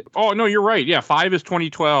 2016. Oh, no, you're right. Yeah, 5 is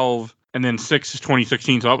 2012, and then 6 is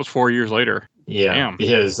 2016, so that was 4 years later. Yeah, damn.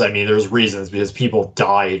 Because, there's reasons, because people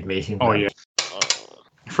died making them. Oh, yeah.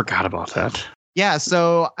 I forgot about that. Yeah,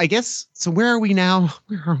 so I guess where are we now?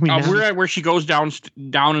 We're at where she goes down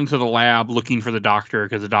into the lab looking for the doctor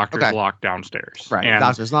because the doctor's locked downstairs. Right, and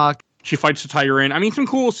doctor's locked. She fights the tyrant. I mean, some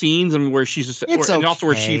cool scenes, and where and also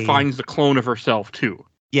where she finds the clone of herself too.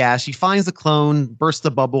 Yeah, she finds the clone, bursts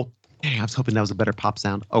the bubble. Dang, I was hoping that was a better pop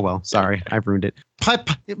sound. Oh well, sorry, I've ruined it.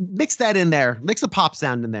 Mix that in there. Mix a pop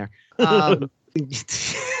sound in there. Do a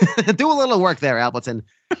little work there, Appleton.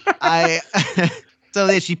 So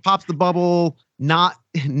that she pops the bubble. No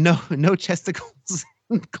chesticles.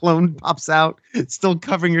 Clone pops out, still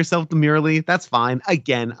covering herself demurely. That's fine.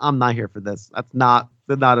 Again, I'm not here for this. That's not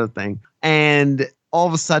a thing. And all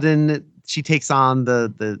of a sudden, she takes on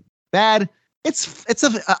the bad.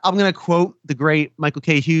 I'm gonna quote the great Michael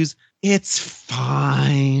K. Hughes. It's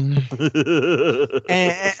fine.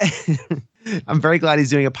 And I'm very glad he's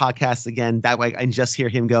doing a podcast again. That way I can just hear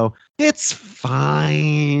him go, it's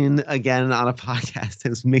fine again on a podcast.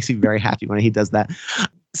 It makes me very happy when he does that.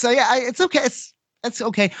 So yeah, it's okay. It's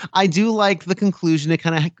okay. I do like the conclusion. It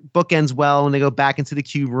kind of bookends well when they go back into the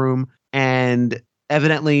cube room. And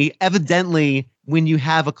evidently, when you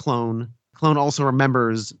have a clone also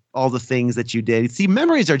remembers all the things that you did. See,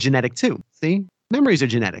 memories are genetic too. See? Memories are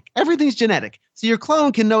genetic. Everything's genetic. So your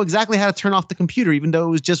clone can know exactly how to turn off the computer, even though it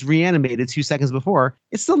was just reanimated 2 seconds before.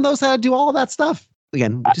 It still knows how to do all that stuff.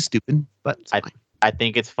 Again, which is stupid, but it's fine. I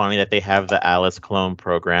think it's funny that they have the Alice clone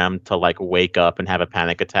program to like wake up and have a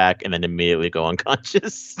panic attack and then immediately go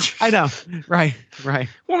unconscious. I know. Right.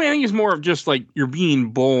 Well, I mean, I think it's more of just like you're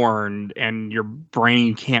being born and your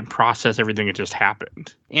brain can't process everything that just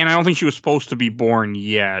happened. And I don't think she was supposed to be born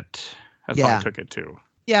yet. That's how I took it too.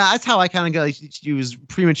 Yeah, that's how I kind of go. She was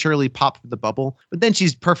prematurely popped the bubble, but then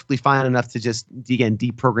she's perfectly fine enough to just again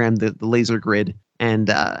deprogram the laser grid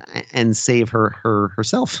and save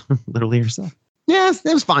herself, literally herself. Yeah,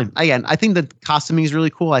 it was fine. Again, I think the costuming is really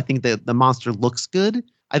cool. I think that the monster looks good.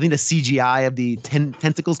 I think the CGI of the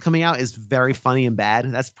tentacles coming out is very funny and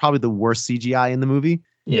bad. That's probably the worst CGI in the movie.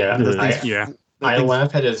 Yeah, I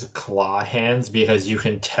laugh at his claw hands because you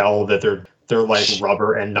can tell that they're like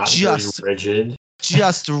rubber and not very rigid.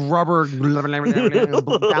 Just rubber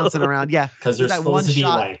bouncing around. Yeah. Because they're supposed to be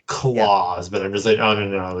like claws, but I'm just like, oh,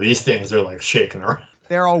 no. These things are like shaking around.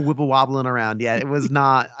 They're all wibble wobbling around. Yeah, it was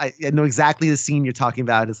not. I know exactly the scene you're talking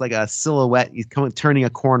about. It's like a silhouette. He's turning a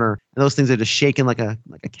corner, and those things are just shaking like a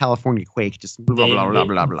California quake. Just blah, blah,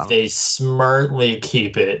 blah, blah. They smartly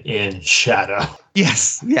keep it in shadow.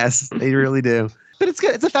 Yes, they really do. But it's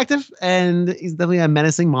good. It's effective, and he's definitely a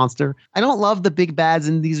menacing monster. I don't love the big bads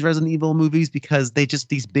in these Resident Evil movies because they just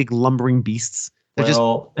these big lumbering beasts. They're just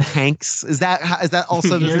tanks. Is that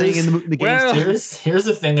also the thing in the game? Well, here's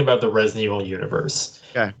the thing about the Resident Evil universe.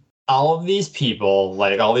 Okay. All of these people,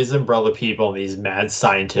 like all these Umbrella people, these mad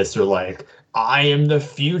scientists are like, I am the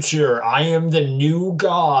future. I am the new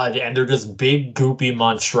god. And they're just big, goopy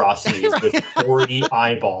monstrosities with 40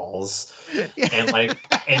 eyeballs. Yeah.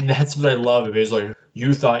 And that's what I love. It's like,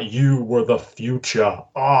 you thought you were the future.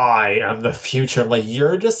 I am the future. I'm like,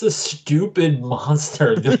 you're just a stupid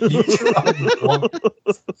monster. The future of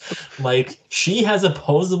like, she has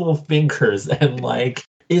opposable fingers and like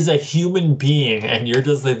is a human being. And you're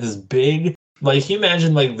just like this big. Like, can you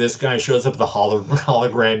imagine, like, this guy shows up at the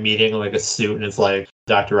hologram meeting in, like, a suit, and it's like,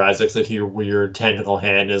 Dr. Isaac's like, your weird tentacle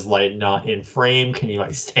hand is, like, not in frame. Can you,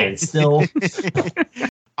 like, stand still?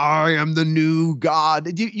 I am the new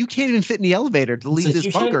god. You can't even fit in the elevator to leave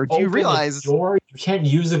this bunker. Do you realize? You can't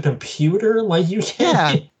use a computer? Like, you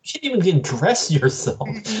can't even dress yourself.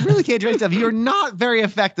 You really can't dress yourself. You're not very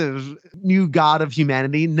effective, new god of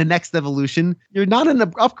humanity. In the next evolution, you're not an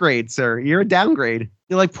upgrade, sir. You're a downgrade.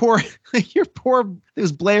 You're like you're poor. It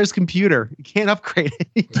was Blair's computer. You can't upgrade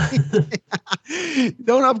it.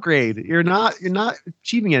 Don't upgrade. You're not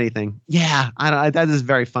achieving anything. Yeah, that is a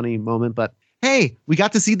very funny moment. But hey, we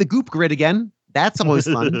got to see the goop grid again. That's always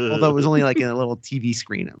fun. Although it was only like in a little TV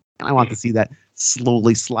screen, and I want to see that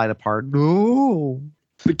slowly slide apart. No,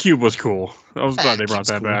 the cube was cool. I was glad they brought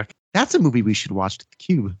that back. That's a movie we should watch. The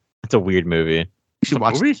Cube. It's a weird movie. We should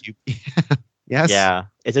watch The Cube. Yes. Yeah.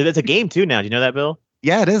 It's a game too now. Do you know that, Bill?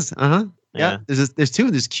 Yeah, it is. Yeah. There's two.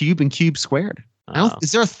 There's Cube and Cube Squared.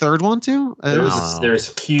 Is there a third one too? There's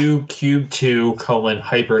Cube 2,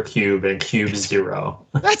 Hypercube, and Cube 0.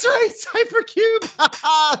 That's right. It's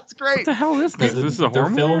Hypercube. That's great. What the hell is this? This is a horror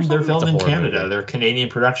movie? They're filmed in Canada. Movie. They're Canadian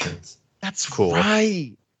productions. That's cool.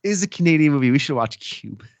 Right. It is a Canadian movie. We should watch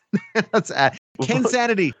Cube. Let's Ken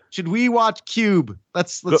Sanity. Should we watch Cube?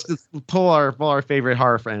 Let's just pull our favorite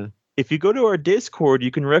horror fan. If you go to our Discord,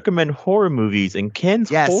 you can recommend horror movies in Ken's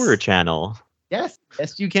horror channel. Yes,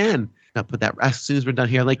 you can. I'll put that as soon as we're done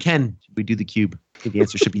here. I'm like, Ken, should we do the Cube? The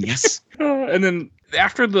answer should be yes. And then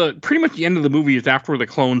after pretty much the end of the movie is after the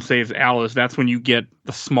clone saves Alice. That's when you get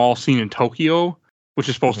the small scene in Tokyo, which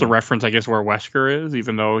is supposed to reference, I guess, where Wesker is,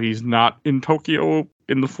 even though he's not in Tokyo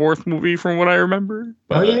in the fourth movie, from what I remember.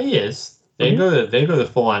 Oh yeah, he is. They go to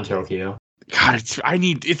full on Tokyo. God, I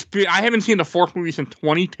haven't seen the fourth movie since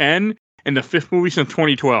 2010 and the fifth movie since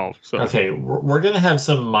 2012. So okay, we're gonna have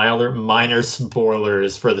some minor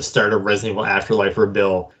spoilers for the start of Resident Evil Afterlife for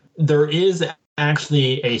Bill. There is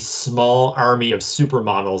actually a small army of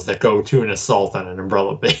supermodels that go to an assault on an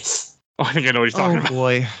Umbrella base. Oh, I think I know what he's talking about. Oh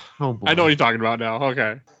boy. I know what he's talking about now.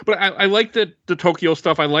 Okay. But I like the Tokyo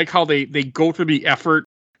stuff. I like how they go to the effort.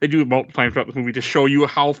 They do it multiple times throughout the movie to show you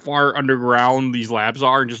how far underground these labs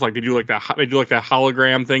are, and just like they do like that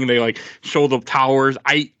hologram thing. They like show the towers.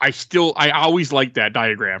 I always like that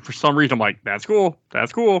diagram. For some reason, I'm like, that's cool.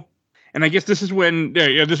 That's cool. And I guess this is when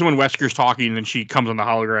Wesker's talking, and she comes on the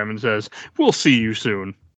hologram and says, "We'll see you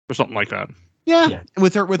soon," or something like that. Yeah.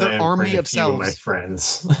 With her army of cells. My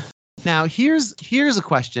friends. Now here's a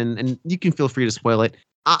question, and you can feel free to spoil it.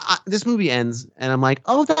 This movie ends, and I'm like,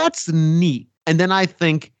 oh, that's neat. And then I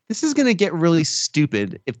think this is going to get really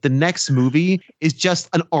stupid if the next movie is just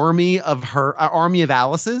an army of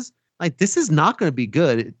Alice's. Like, this is not going to be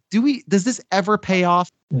good. Does this ever pay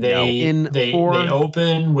off? They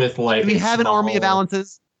open with like. Do we have an army of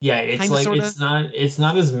Alice's? Yeah, it's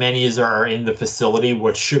not as many as there are in the facility,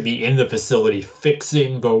 which should be in the facility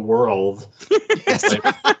fixing the world. Yes.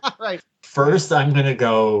 Right. First, I'm going to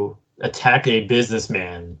go attack a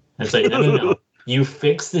businessman. And say, no. You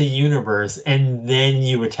fix the universe, and then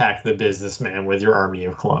you attack the businessman with your army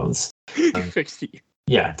of clones.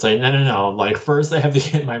 Yeah, it's like, no. Like, first I have to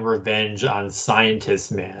get my revenge on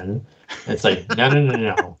Scientist Man. It's like,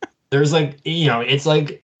 no. There's like, it's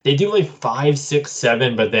like, they do like 5, 6,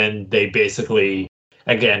 7, but then they basically,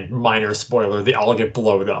 again, minor spoiler, they all get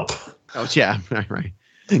blown up. Oh, yeah, right.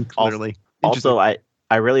 Clearly. Also, I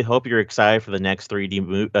really hope you're excited for the next 3D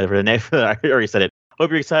movie. I already said it. Hope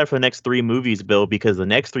you're excited for the next 3 movies, Bill, because the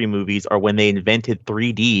next 3 movies are when they invented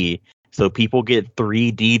 3D. So people get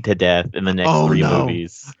 3D to death in the next 3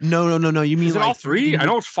 movies. No. You mean is it all 3? I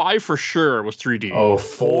know it's 5 for sure. It was 3D. Oh,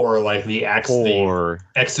 4. Like the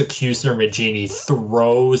Executioner Magini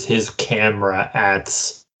throws his camera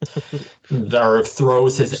at, or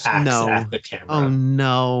throws his axe at the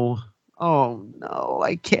camera. Oh no,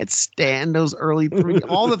 I can't stand those early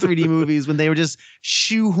all the 3D movies when they were just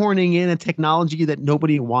shoehorning in a technology that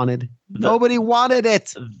nobody wanted. Nobody wanted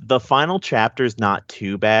it. The final chapter's not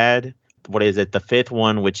too bad. What is it? The 5th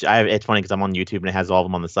one, it's funny because I'm on YouTube and it has all of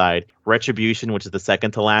them on the side. Retribution, which is the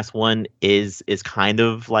second to last one, is kind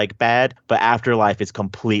of like bad, but Afterlife is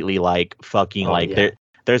completely like fucking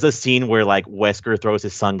there's a scene where like Wesker throws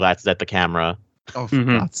his sunglasses at the camera. Oh, for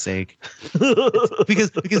God's sake!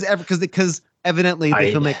 because evidently the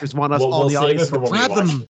filmmakers want us all the audience to grab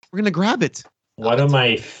them. We're gonna grab it. One of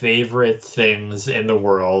my favorite things in the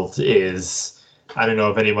world is, I don't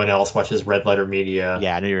know if anyone else watches Red Letter Media.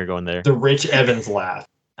 Yeah, I knew you were going there. The Rich Evans laugh.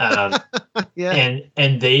 Yeah.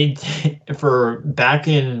 And they, for back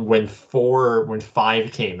in when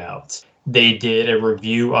 5 came out, they did a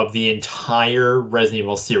review of the entire Resident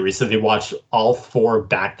Evil series. So they watched all 4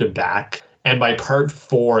 back to back. And by part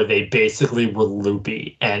 4, they basically were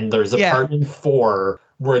loopy. And there's a part in 4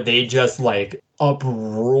 where they just like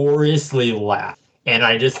uproariously laugh. And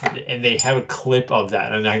they have a clip of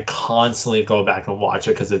that. And I constantly go back and watch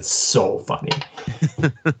it because it's so funny.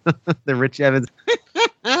 The Rich Evans.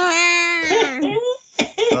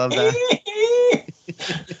 Love that.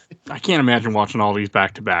 I can't imagine watching all these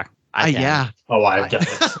back to back. Yeah. Oh, I've done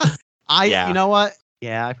it. You know what?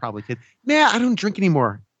 Yeah, I probably could. Man, I don't drink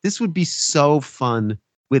anymore. This would be so fun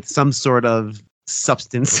with some sort of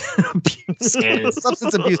substance abuse.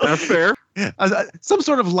 Substance abuse. That's fair. Some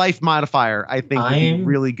sort of life modifier, I think, would be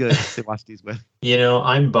really good to watch these with.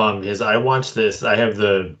 I'm bummed because I watched this. I have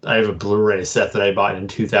a Blu-ray set that I bought in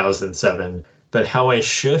 2007. But how I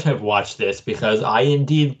should have watched this, because I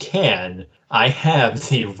indeed can. I have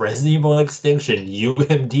the Resident Evil Extinction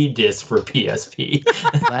UMD disc for PSP.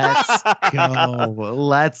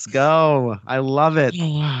 Let's go. I love it.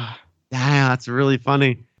 Yeah, that's really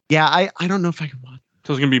funny. Yeah, I don't know if I can watch.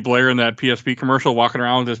 So it's going to be Blair in that PSP commercial walking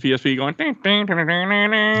around with his PSP going,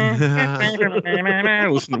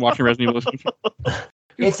 watching Resident Evil.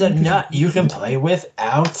 It's a nut you can play with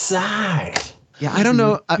outside. Yeah, I don't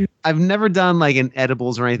know. I've never done like an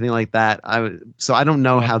edibles or anything like that. So I don't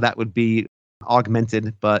know how that would be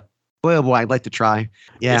augmented, but boy, I'd like to try.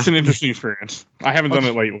 Yeah, it's an interesting experience. I haven't done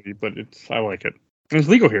it lately, but I like it. And it's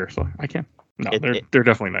legal here, so I can. No, they're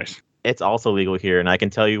definitely nice. it's also legal here, and I can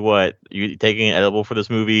tell you what, you taking an edible for this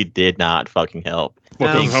movie did not fucking help. Well,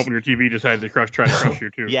 it doesn't help when your TV decided to try to crush you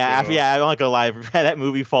too. Yeah, so. yeah, I'm not gonna lie. That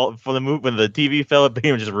movie fall for the movie when the TV fell, it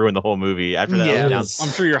pretty much just ruined the whole movie. After that, Yeah. I'm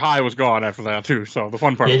sure your high was gone after that too. So the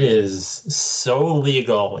fun part. It is so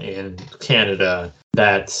legal in Canada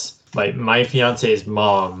that like my fiance's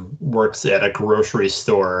mom works at a grocery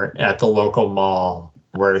store at the local mall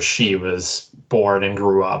where she was born and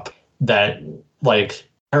grew up. That like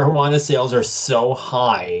marijuana sales are so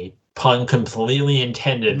high, pun completely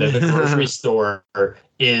intended, that the grocery store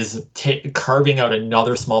is carving out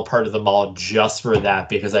another small part of the mall just for that,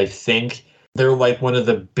 because I think they're like one of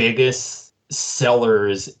the biggest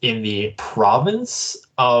sellers in the province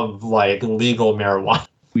of like legal marijuana.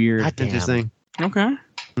 Weird. God damn. Interesting. Okay.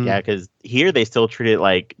 Yeah, because here they still treat it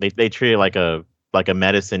like they treat it like a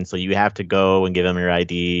medicine. So you have to go and give them your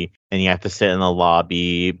ID, and you have to sit in the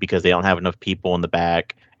lobby because they don't have enough people in the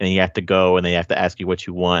back. And then you have to go and they have to ask you what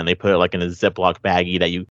you want. And they put it like in a Ziploc baggie that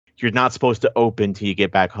you're not supposed to open till you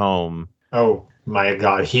get back home. Oh my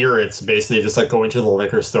god, here it's basically just like going to the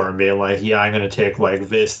liquor store and being like, yeah, I'm gonna take like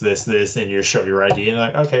this, and you show your ID and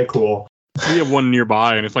like, okay, cool. We have one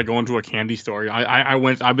nearby, and it's like going to a candy store.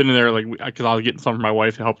 I've been in there like because I was getting some for my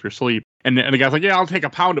wife to help her sleep, and the guy's like, yeah, I'll take a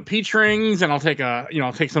pound of peach rings, and I'll take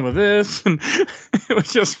I'll take some of this, and it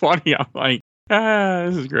was just funny. I'm like,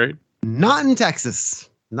 this is great. Not in Texas.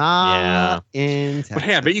 Not in Texas. But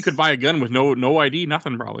hey, I bet you could buy a gun with no ID,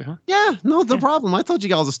 nothing probably, huh? Yeah, no problem. I told you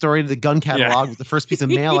guys a story. The gun catalog was the first piece of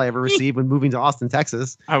mail I ever received when moving to Austin,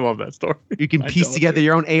 Texas. I love that story. You can piece together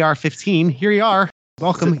your own AR-15. Here you are.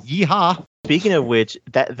 Welcome. Yeehaw. Speaking of which,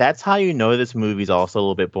 that's how you know this movie's also a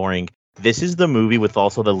little bit boring. This is the movie with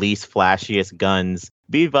also the least flashiest guns.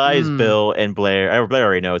 Be advised, Bill and Blair. Blair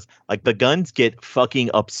already knows. Like, the guns get fucking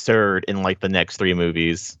absurd in like the next 3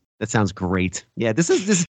 movies. That sounds great. Yeah, this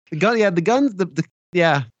the gun. Yeah, the guns.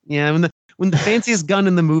 Yeah. When the fanciest gun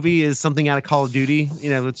in the movie is something out of Call of Duty,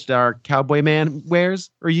 which our cowboy man wears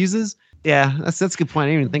or uses. Yeah, that's a good point.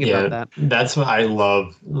 I didn't even think about that. That's what I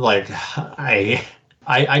love. Like,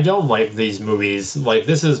 I don't like these movies. Like,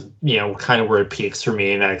 this is, kind of where it peaks for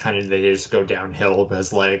me, and they just go downhill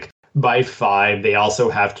because, like, by 5, they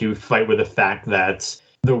also have to fight with the fact that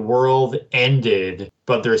the world ended,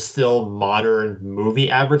 but there's still modern movie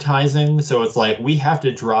advertising. So it's like, we have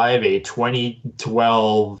to drive a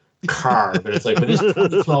 2012 car, but it's like, but this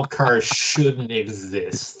 2012 car shouldn't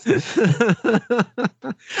exist.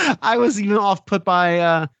 I was even off put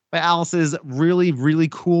by Alice's really, really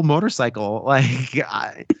cool motorcycle. Like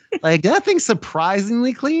that thing's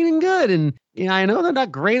surprisingly clean and good. And I know they're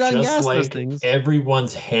not great on gas, like those things.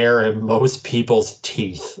 Everyone's hair and most people's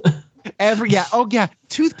teeth.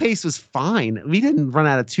 Toothpaste was fine. We didn't run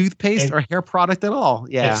out of toothpaste or hair product at all.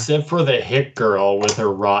 Yeah, except for the hit girl with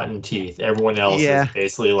her rotten teeth. Everyone else is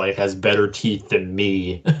basically like has better teeth than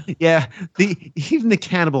me. Yeah, even the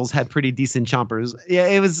cannibals had pretty decent chompers. Yeah,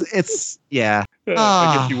 I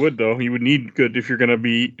guess you would though. You would need good if you're gonna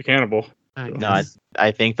be a cannibal. No,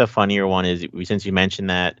 I think the funnier one is, since you mentioned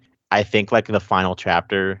that, I think like the final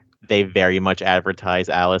chapter, they very much advertise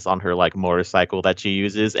Alice on her like motorcycle that she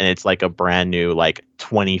uses, and it's like a brand new like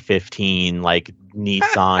 2015 like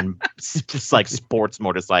Nissan like sports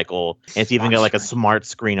motorcycle, and it's even got like a smart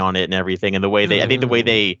screen on it and everything. And the way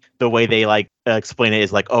they like explain it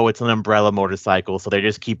is like, oh, it's an umbrella motorcycle, so they're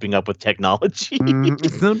just keeping up with technology.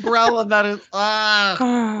 It's an umbrella that is.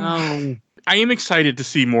 I am excited to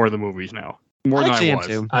see more of the movies now. More than I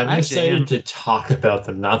was. I'm excited to talk about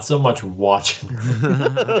them, not so much watching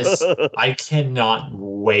them. I cannot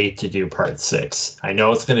wait to do part 6. I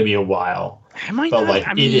know it's going to be a while,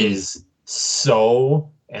 it is so,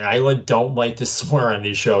 and I don't like to swear on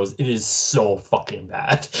these shows, it is so fucking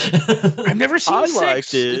bad. I've never seen 6.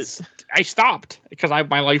 Liked it. I stopped because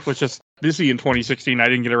my life was just busy in 2016. I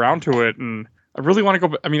didn't get around to it, and I really want to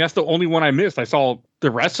go. I mean, that's the only one I missed. I saw the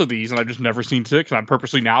rest of these, and I've just never seen 6. And I'm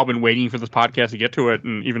purposely now been waiting for this podcast to get to it.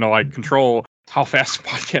 And even though I control how fast the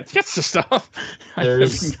podcast gets to stuff,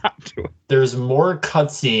 there's more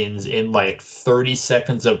cutscenes in like 30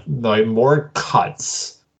 seconds of more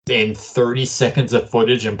cuts in 30 seconds of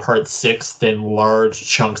footage in part 6 than large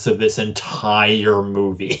chunks of this entire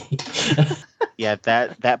movie. Yeah,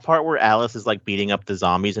 that part where Alice is like beating up the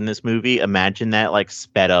zombies in this movie, imagine that like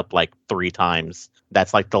sped up like 3 times.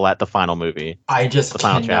 That's like the final movie. I just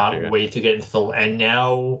cannot wait to get into and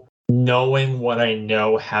now knowing what I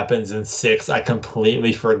know happens in 6, I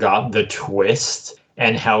completely forgot the twist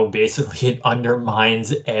and how basically it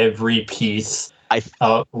undermines every piece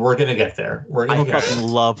We're gonna get there. We're gonna I get fucking there.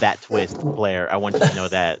 love that twist, Blair. I want you to know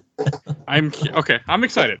that. I'm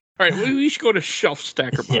excited. All right, we should go to shelf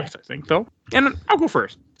stacker box, Yeah. I think, though. And I'll go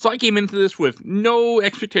first. So I came into this with no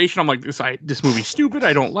expectation. I'm like, this movie's stupid.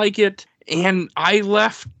 I don't like it. And I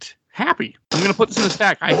left happy. I'm going to put this in the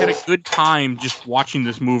stack. I had a good time just watching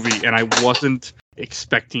this movie, and I wasn't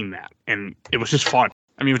expecting that. And it was just fun.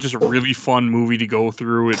 I mean, it was just a really fun movie to go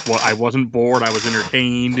through. I wasn't bored. I was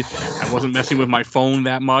entertained. I wasn't messing with my phone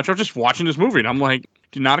that much. I was just watching this movie, and I'm like,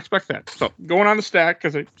 did not expect that. So going on the stack,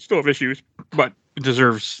 because I still have issues, but it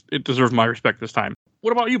deserves my respect this time.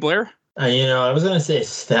 What about you, Blair? I was gonna say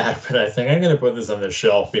stack, but I think I'm gonna put this on the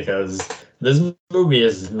shelf because this movie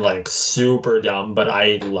is like super dumb, but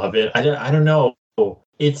I love it. I don't know.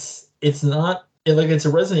 It's not like it's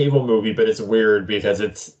a Resident Evil movie, but it's weird because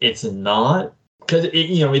it's not because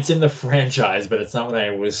it's in the franchise, but it's not what I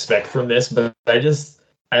would expect from this. But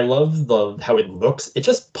I love how it looks. It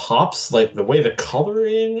just pops, like the way the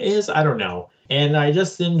coloring is. I don't know, and I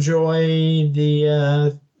just enjoy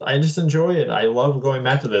it. I love going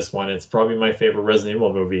back to this one. It's probably my favorite Resident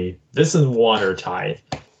Evil movie. This and one are tied.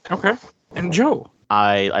 Okay. And Joe?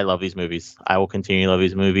 I love these movies. I will continue to love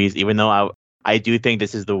these movies, even though I do think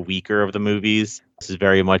this is the weaker of the movies. This is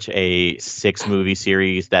very much a 6-movie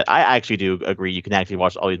series that I actually do agree you can actually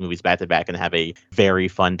watch all these movies back to back and have a very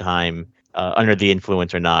fun time under the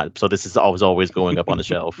influence or not. So this is always going up on the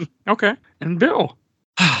shelf. Okay. And Bill?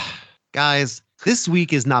 Guys, this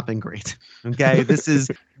week has not been great. Okay, this is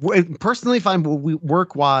personally fine.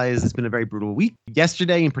 Work-wise, it's been a very brutal week.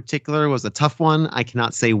 Yesterday, in particular, was a tough one. I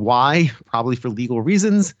cannot say why, probably for legal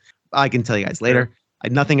reasons. I can tell you guys later.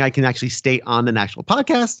 Nothing I can actually state on an actual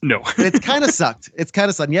podcast. No, but it's kind of sucked.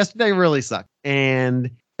 Yesterday really sucked,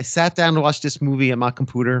 and I sat down to watch this movie on my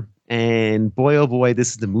computer. And boy, oh boy,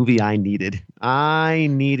 this is the movie I needed. I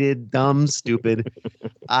needed dumb, stupid.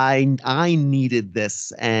 I needed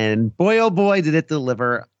this. And boy, oh boy, did it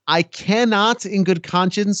deliver. I cannot, in good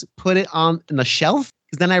conscience, put it on a shelf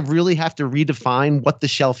because then I really have to redefine what the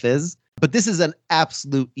shelf is. But this is an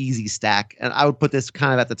absolute easy stack. And I would put this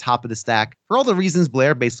kind of at the top of the stack for all the reasons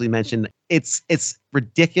Blair basically mentioned. It's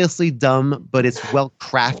ridiculously dumb, but it's well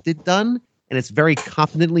crafted done. And it's very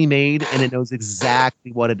competently made, and it knows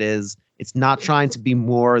exactly what it is. It's not trying to be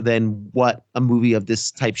more than what a movie of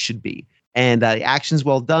this type should be. And the action's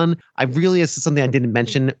well done. This is something I didn't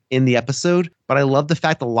mention in the episode, but I love the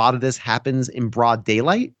fact a lot of this happens in broad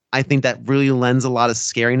daylight. I think that really lends a lot of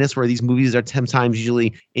scariness, where these movies are 10 times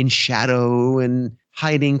usually in shadow and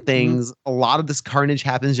hiding things. A lot of this carnage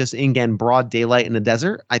happens just in, again, broad daylight in the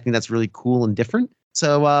desert. I think that's really cool and different.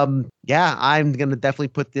 So, I'm going to definitely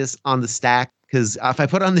put this on the stack because if I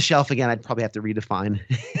put it on the shelf again, I'd probably have to redefine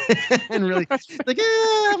and really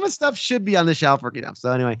how much stuff should be on the shelf.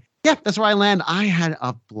 So anyway, that's where I land. I had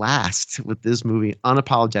a blast with this movie,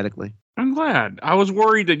 unapologetically. I'm glad. I was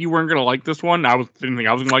worried that you weren't going to like this one. Didn't think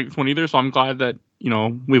I was going to like this one either. So I'm glad that,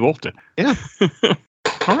 we both did. Yeah.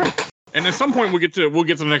 All right. And at some point we'll get to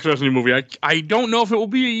the next Resident Evil movie. I don't know if it will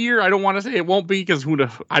be a year. I don't want to say it won't be because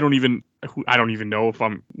I don't even know if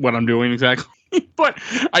what I'm doing exactly. But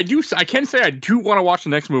I can say I do want to watch the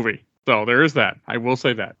next movie. So there is that. I will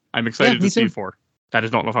say that. I'm excited to see it for. I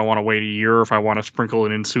just don't know if I want to wait a year or if I want to sprinkle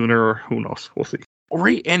it in sooner or who knows. We'll see. All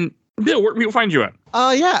right. And Bill, where can people find you at?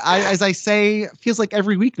 As I say, feels like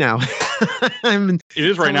every week now. It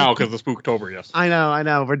is right now because of Spooktober, yes. I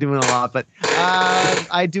know. We're doing a lot, but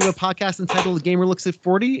I do a podcast entitled Gamer Looks at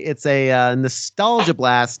 40. It's a nostalgia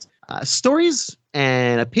blast, stories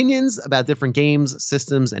and opinions about different games,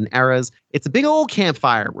 systems, and eras. It's a big old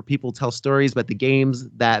campfire where people tell stories about the games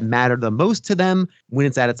that matter the most to them when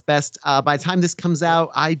it's at its best. By the time this comes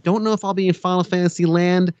out, I don't know if I'll be in Final Fantasy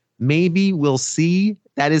land. Maybe we'll see.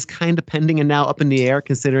 That is kind of pending and now up in the air,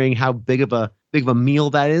 considering how big of a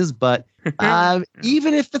meal that is. But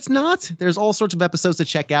even if it's not, there's all sorts of episodes to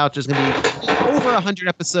check out. There's going to be over 100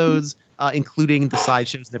 episodes, including the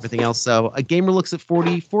sideshows and everything else. So a gamer looks at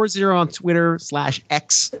 40 on Twitter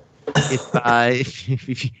 /X.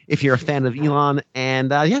 If you're a fan of Elon,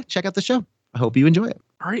 and check out the show. I hope you enjoy it.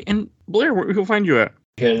 All right, and Blair, where can we find you at?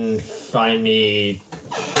 You can find me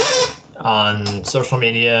on social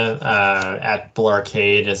media at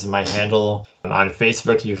Blarcade is my handle. On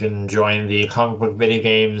Facebook, you can join the Comic Book Video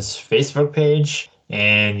Games Facebook page,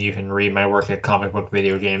 and you can read my work at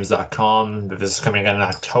comicbookvideogames.com. This is coming out in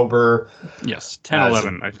October. Yes,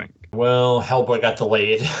 10/11, I think. Well, Hellboy got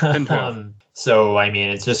delayed. So,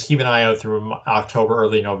 it's just keep an eye out through October,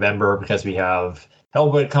 early November, because we have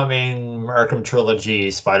Hellboy coming, Arkham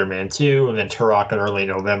Trilogy, Spider-Man 2, and then Turok in early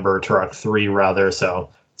November, Turok 3 rather.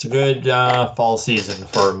 So It's a good fall season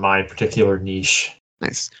for my particular niche.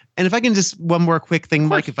 Nice. And if I can just one more quick thing,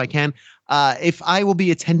 Mike, if I can, if I will be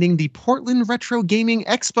attending the Portland Retro Gaming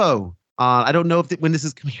Expo. I don't know when this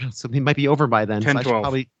is coming out, so it might be over by then. 10, so I should 12.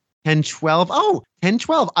 probably 10, 12. Oh, 10,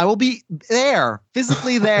 12. I will be there,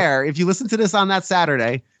 physically there. If you listen to this on that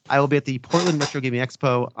Saturday, I will be at the Portland Retro Gaming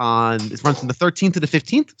Expo it runs from the 13th to the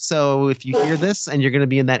 15th. So if you hear this and you're going to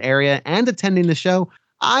be in that area and attending the show,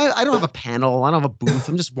 I don't have a panel. I don't have a booth.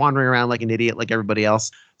 I'm just wandering around like an idiot like everybody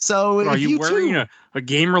else. So Are if you wearing too, a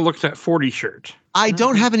Gamer Looks at 40 shirt? I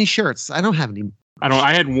don't have any shirts. I don't have any.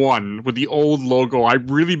 I had one with the old logo. I've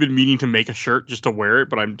really been meaning to make a shirt just to wear it,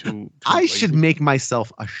 but I'm too I lazy. should make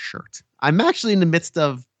myself a shirt. I'm actually in the midst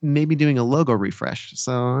of maybe doing a logo refresh.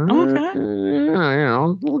 So, Okay.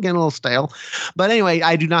 we'll get a little stale. But anyway,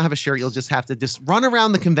 I do not have a shirt. You'll just have to just run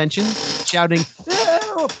around the convention shouting,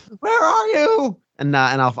 "Help! Where are you?" And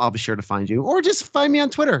I'll be sure to find you. Or just find me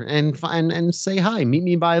on Twitter and say hi. Meet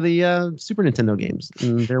me by the Super Nintendo games.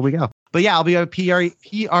 And there we go. But yeah, I'll be a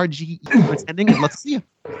PRGE attending. And let's see you.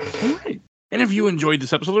 All right. And if you enjoyed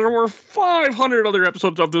this episode, there were 500 other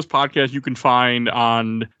episodes of this podcast you can find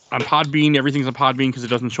on Podbean. Everything's on Podbean because it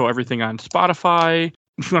doesn't show everything on Spotify.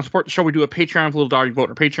 If you want to support the show, we do a Patreon, Little Dog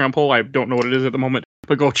Vote, or Patreon poll. I don't know what it is at the moment,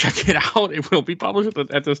 but go check it out. It will be published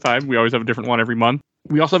at this time. We always have a different one every month.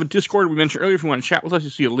 We also have a Discord we mentioned earlier. If you want to chat with us, you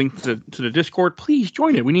see a link to the Discord. Please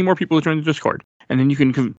join it. We need more people to join the Discord. And then you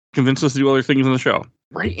can convince us to do other things on the show.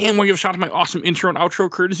 Right, and we'll give a shout out to my awesome intro and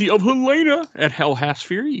outro courtesy of Helena at Hell Has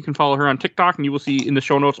Fury. You can follow her on TikTok, and you will see in the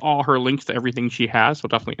show notes all her links to everything she has. So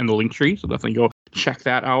definitely in the link tree. So definitely go check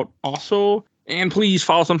that out also. And please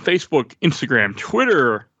follow us on Facebook, Instagram,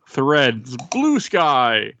 Twitter, Threads, Blue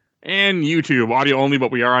Sky, and YouTube. Audio only,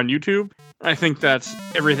 but we are on YouTube. I think that's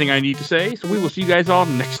everything I need to say. So we will see you guys all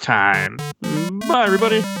next time. Bye,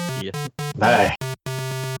 everybody. Yeah. Bye.